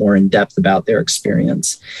talk more in depth about their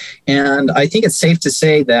experience. And I think it's safe to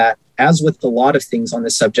say that, as with a lot of things on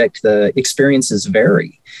this subject, the experiences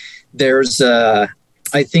vary.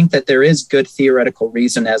 I think that there is good theoretical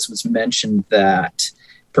reason, as was mentioned, that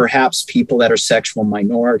perhaps people that are sexual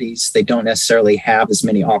minorities, they don't necessarily have as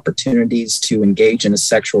many opportunities to engage in a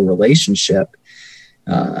sexual relationship,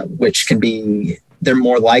 which can be, they're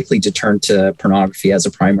more likely to turn to pornography as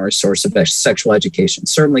a primary source of sexual education.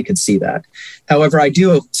 Certainly could see that. However, I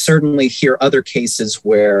do certainly hear other cases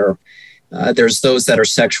where there's those that are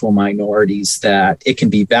sexual minorities that it can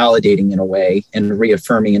be validating in a way and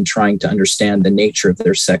reaffirming and trying to understand the nature of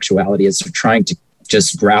their sexuality as they're trying to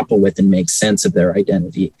just grapple with and make sense of their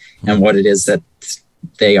identity and what it is that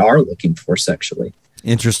they are looking for sexually.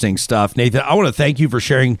 Interesting stuff. Nathan, I want to thank you for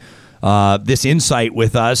sharing this insight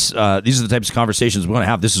with us. These are the types of conversations we want to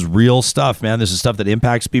have. This is real stuff, man. This is stuff that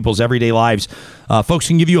impacts people's everyday lives. Folks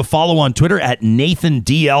can give you a follow on Twitter at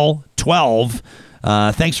NathanDL12.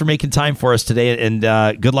 Thanks for making time for us today, and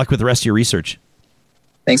good luck with the rest of your research.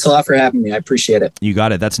 Thanks a lot for having me. I appreciate it. You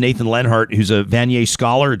got it. That's Nathan Leonhardt, who's a Vanier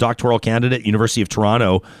scholar, a doctoral candidate, University of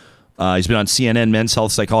Toronto. He's been on CNN Men's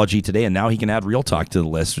Health Psychology Today, and now he can add Real Talk to the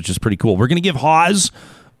list, which is pretty cool. We're going to give Hawes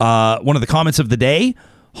one of the comments of the day.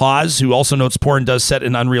 Hawes, who also notes porn does set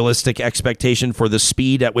an unrealistic expectation for the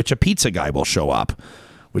speed at which a pizza guy will show up,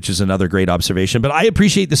 which is another great observation. But I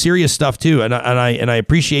appreciate the serious stuff too, and I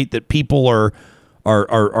appreciate that people are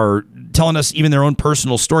telling us even their own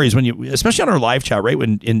personal stories when you, especially on our live chat, right?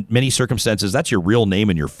 When in many circumstances that's your real name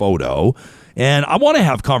and your photo. And I want to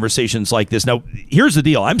have conversations like this. Now, here's the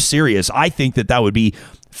deal. I'm serious. I think that would be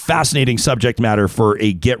fascinating subject matter for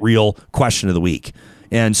a Get Real question of the week.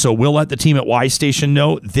 And so we'll let the team at Y Station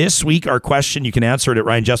know. This week, our question, you can answer it at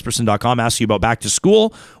ryanjesperson.com, asks you about back to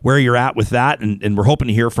school, where you're at with that. And we're hoping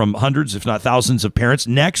to hear from hundreds, if not thousands of parents.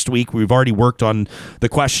 Next week, we've already worked on the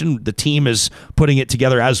question. The team is putting it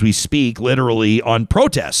together as we speak, literally on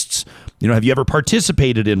protests. Have you ever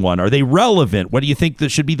participated in one? Are they relevant? What do you think that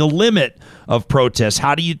should be the limit of protests?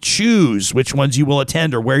 How do you choose which ones you will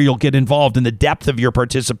attend or where you'll get involved in the depth of your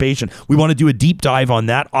participation? We want to do a deep dive on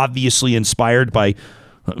that, obviously inspired by...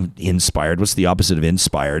 Inspired? What's the opposite of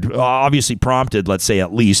inspired? Obviously prompted, let's say,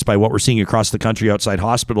 at least by what we're seeing across the country outside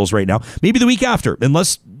hospitals right now. Maybe the week after,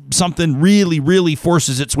 unless something really, really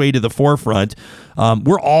forces its way to the forefront.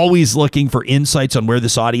 We're always looking for insights on where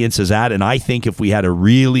this audience is at. And I think if we had a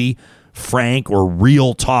really frank or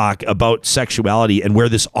real talk about sexuality and where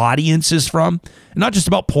this audience is from, and not just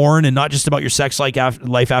about porn and not just about your sex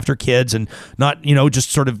life after kids and not,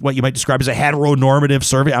 just sort of what you might describe as a heteronormative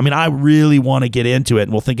survey. I mean, I really want to get into it,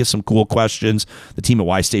 and we'll think of some cool questions. The team at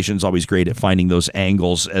Y Station is always great at finding those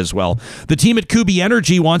angles as well. The team at Kubi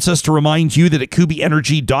Energy wants us to remind you that at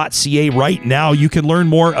kubienergy.ca right now, you can learn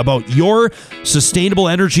more about your sustainable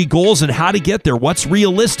energy goals and how to get there, what's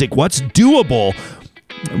realistic, what's doable.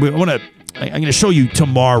 I'm going to show you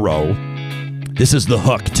tomorrow This is The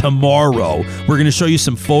Hook. Tomorrow, we're going to show you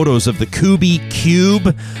some photos of the Kubi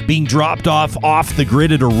Cube being dropped off the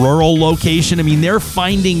grid at a rural location. I mean, they're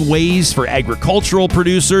finding ways for agricultural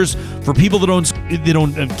producers, for people that own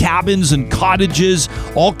cabins and cottages,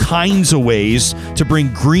 all kinds of ways to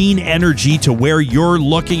bring green energy to where you're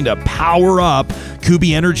looking to power up.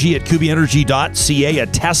 Kubi Energy at kubienergy.ca, a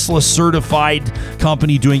Tesla-certified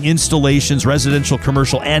company doing installations, residential,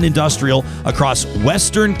 commercial, and industrial across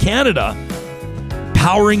Western Canada,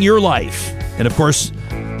 powering your life. And of course,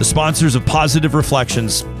 the sponsors of Positive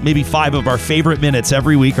Reflections, maybe 5 of our favorite minutes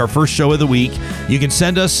every week, our first show of the week. You can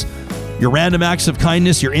send us your random acts of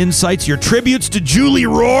kindness, your insights, your tributes to Julie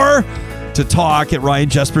Rohr to talk at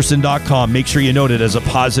ryanjesperson.com. Make sure you note it as a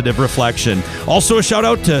positive reflection. Also, a shout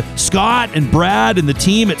out to Scott and Brad and the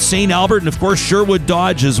team at St. Albert, and of course, Sherwood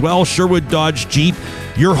Dodge as well. Sherwood Dodge Jeep,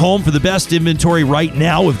 your home for the best inventory right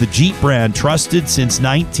now of the Jeep brand, trusted since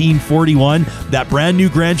 1941. That brand new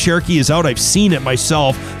Grand Cherokee is out. I've seen it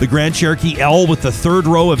myself. The Grand Cherokee L with the 3rd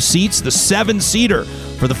row of seats, the 7-seater.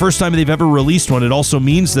 For the first time they've ever released one. It also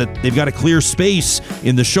means that they've got a clear space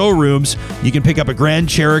in the showrooms. You can pick up a Grand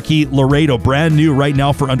Cherokee Laredo brand new right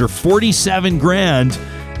now for under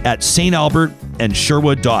 $47,000 at St. Albert and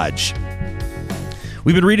Sherwood Dodge.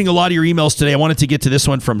 We've been reading a lot of your emails today. I wanted to get to this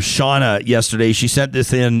one from Shauna yesterday. She sent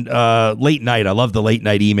this in late night. I love the late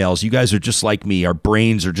night emails. You guys are just like me. Our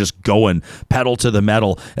brains are just going pedal to the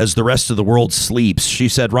metal as the rest of the world sleeps. She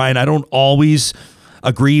said, Ryan, I don't always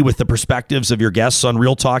agree with the perspectives of your guests on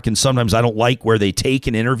Real Talk, and sometimes I don't like where they take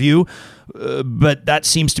an interview, but that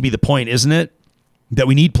seems to be the point, isn't it? That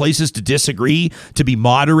we need places to disagree, to be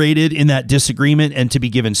moderated in that disagreement, and to be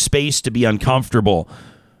given space to be uncomfortable.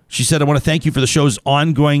 She said, I want to thank you for the show's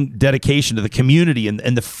ongoing dedication to the community and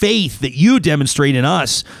the faith that you demonstrate in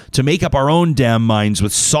us to make up our own damn minds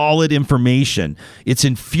with solid information. It's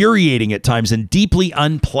infuriating at times and deeply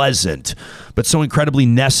unpleasant, but so incredibly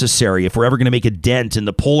necessary if we're ever going to make a dent in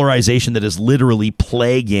the polarization that is literally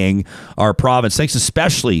plaguing our province. Thanks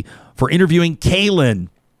especially for interviewing Kaylin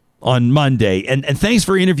on Monday. And thanks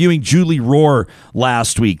for interviewing Julie Rohr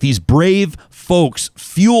last week. These brave folks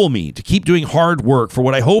fuel me to keep doing hard work for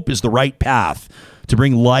what I hope is the right path to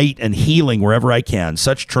bring light and healing wherever I can.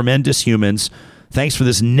 Such tremendous humans. Thanks for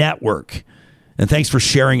this network. And thanks for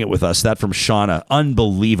sharing it with us. That from Shauna.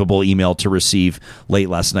 Unbelievable email to receive late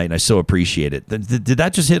last night, and I so appreciate it. Did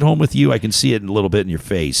that just hit home with you? I can see it a little bit in your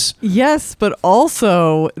face. Yes, but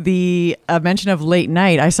also the mention of late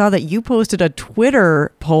night. I saw that you posted a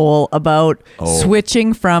Twitter poll about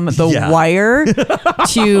switching from The Wire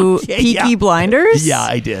to Peaky Blinders. Yeah,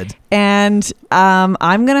 I did. And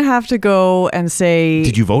I'm going to have to go and say...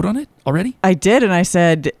 Did you vote on it already? I did, and I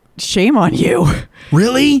said... Shame on you.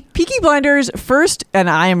 Really? Peaky Blinders first, and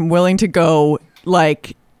I am willing to go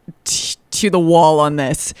like to the wall on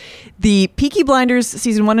this. The Peaky Blinders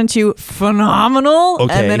season 1 and 2, phenomenal.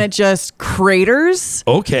 Okay. And then it just craters.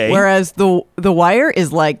 Okay. Whereas the Wire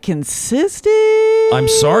is like consistent. I'm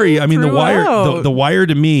sorry. I mean, throughout. the Wire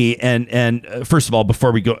to me, and first of all,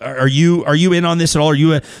 before we go, are you in on this at all?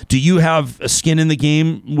 Do you have a skin in the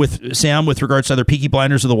game with Sam with regards to either Peaky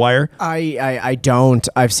Blinders or The Wire? I don't.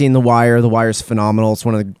 I've seen The Wire. The Wire's phenomenal. It's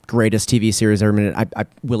one of the greatest TV series ever made. I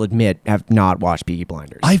will admit, have not watched Peaky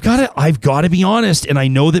Blinders. I've got to be honest, and I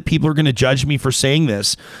know that people are going to judge me for saying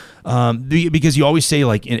this. Because you always say,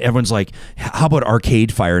 like, everyone's like, how about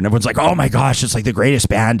Arcade Fire? And everyone's like, oh my gosh, it's like the greatest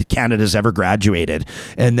band Canada's ever graduated.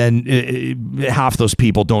 And then half those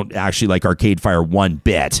people don't actually like Arcade Fire one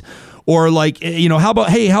bit. Or like, how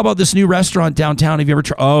about this new restaurant downtown? Have you ever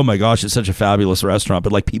tried? Oh my gosh, it's such a fabulous restaurant,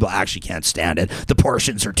 but like people actually can't stand it. The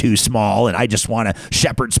portions are too small, and I just want a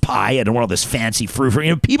shepherd's pie. I don't want all this fancy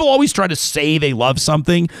fruit. People always try to say they love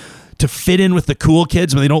something to fit in with the cool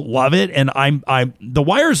kids, but they don't love it. And The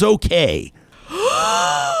Wire's okay.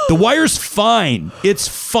 The Wire's fine. It's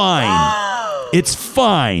fine. It's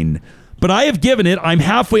fine. But I have given it, I'm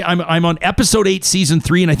halfway, I'm on episode 8, season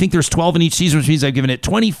 3, and I think there's 12 in each season, which means I've given it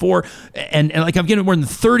 24, and like I've given it more than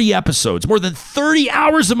 30 episodes, more than 30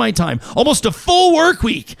 hours of my time, almost a full work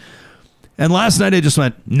week. And last night I just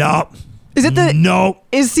went, no.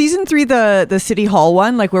 Is season 3 the City Hall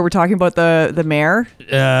one, like where we're talking about the mayor?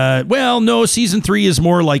 Well, no, season 3 is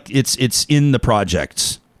more like it's in the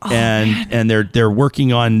projects. And they're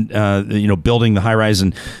working on building the high rise,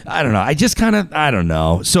 and I don't know. I don't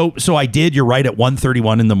know. So I did. You're right. At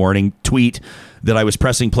 1:31 in the morning, tweet that I was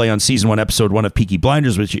pressing play on season 1, episode 1 of Peaky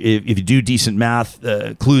Blinders, which, if you do decent math,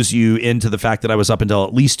 clues you into the fact that I was up until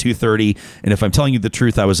at least 2:30. And if I'm telling you the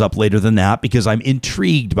truth, I was up later than that because I'm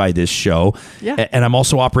intrigued by this show. Yeah. And I'm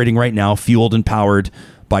also operating right now, fueled and powered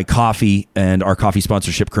buy coffee, and our coffee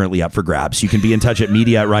sponsorship currently up for grabs. You can be in touch at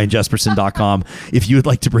media@ryanjesperson.com if you would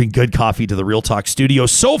like to bring good coffee to the Real Talk studio.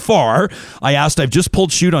 So far, I've just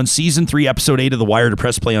pulled shoot on season 3, episode 8 of The Wire to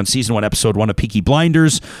press play on season 1, episode 1 of Peaky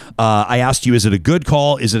Blinders. I asked you, is it a good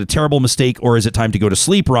call? Is it a terrible mistake? Or is it time to go to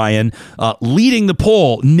sleep, Ryan? Leading the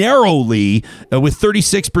poll narrowly with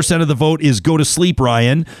 36% of the vote is go to sleep,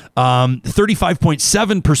 Ryan.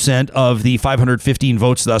 35.7% of the 515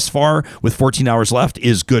 votes thus far with 14 hours left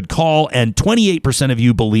is good call. And 28% of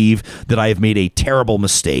you believe that I have made a terrible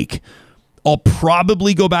mistake. I'll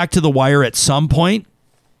probably go back to The Wire at some point.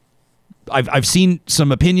 I've seen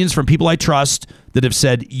some opinions from people I trust that have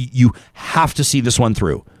said you have to see this one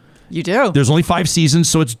through. You do. There's only 5 seasons,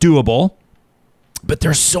 so it's doable. But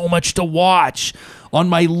there's so much to watch on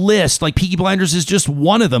my list. Like Peaky Blinders is just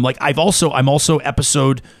one of them. Like I'm also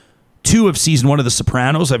episode 2 of season 1 of The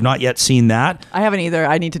Sopranos. I've not yet seen that. I haven't either.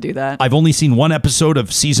 I need to do that. I've only seen 1 episode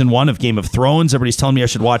of season 1 of Game of Thrones. Everybody's telling me I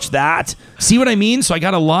should watch that. See what I mean? So I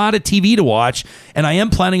got a lot of TV to watch, and I am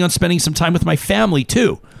planning on spending some time with my family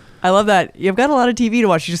too. I love that. You've got a lot of TV to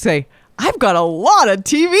watch. You just say, I've got a lot of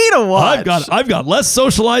TV to watch. I've got less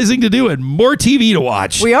socializing to do and more TV to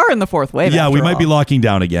watch. We are in the 4th wave. Yeah, we might all. be locking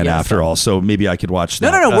down again after all. So maybe I could watch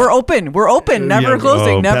that. No. We're open. We're open. Never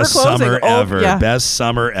closing. Never best closing. Summer ever. Yeah. Best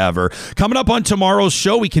summer ever. Coming up on tomorrow's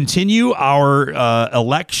show, we continue our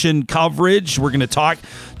election coverage. We're going to talk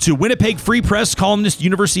to Winnipeg Free Press columnist,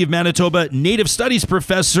 University of Manitoba Native Studies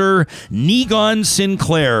professor Negon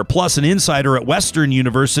Sinclair, plus an insider at Western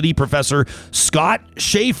University, Professor Scott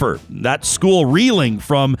Schaefer. That school reeling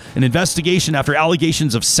from an investigation after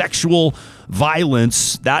allegations of sexual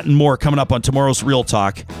violence. That and more coming up on tomorrow's Real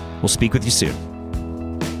Talk. We'll speak with you soon.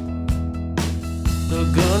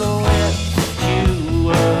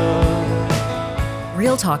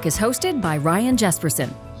 Real Talk is hosted by Ryan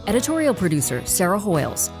Jesperson. Editorial producer, Sarah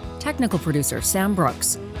Hoyles. Technical producer, Sam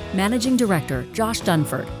Brooks. Managing director, Josh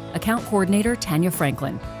Dunford. Account coordinator, Tanya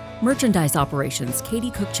Franklin. Merchandise operations, Katie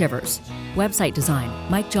Cook-Chivers. Website design,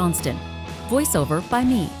 Mike Johnston. Voiceover by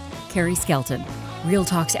me, Carrie Skelton. Real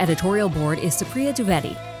Talk's editorial board is Supriya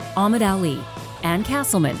Dwivedi, Ahmed Ali, Ann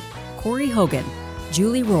Castleman, Corey Hogan,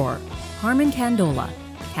 Julie Rohr, Harman Candola,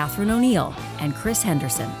 Catherine O'Neill, and Chris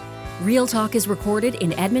Henderson. Real Talk is recorded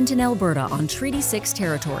in Edmonton, Alberta on Treaty 6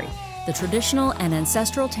 territory, the traditional and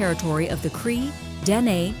ancestral territory of the Cree,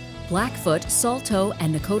 Dene, Blackfoot, Saulteaux,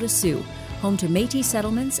 and Nakota Sioux, home to Métis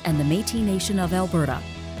settlements and the Métis Nation of Alberta.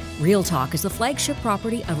 Real Talk is the flagship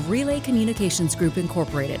property of Relay Communications Group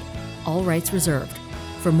Incorporated. All rights reserved.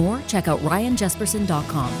 For more, check out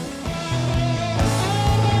ryanjesperson.com.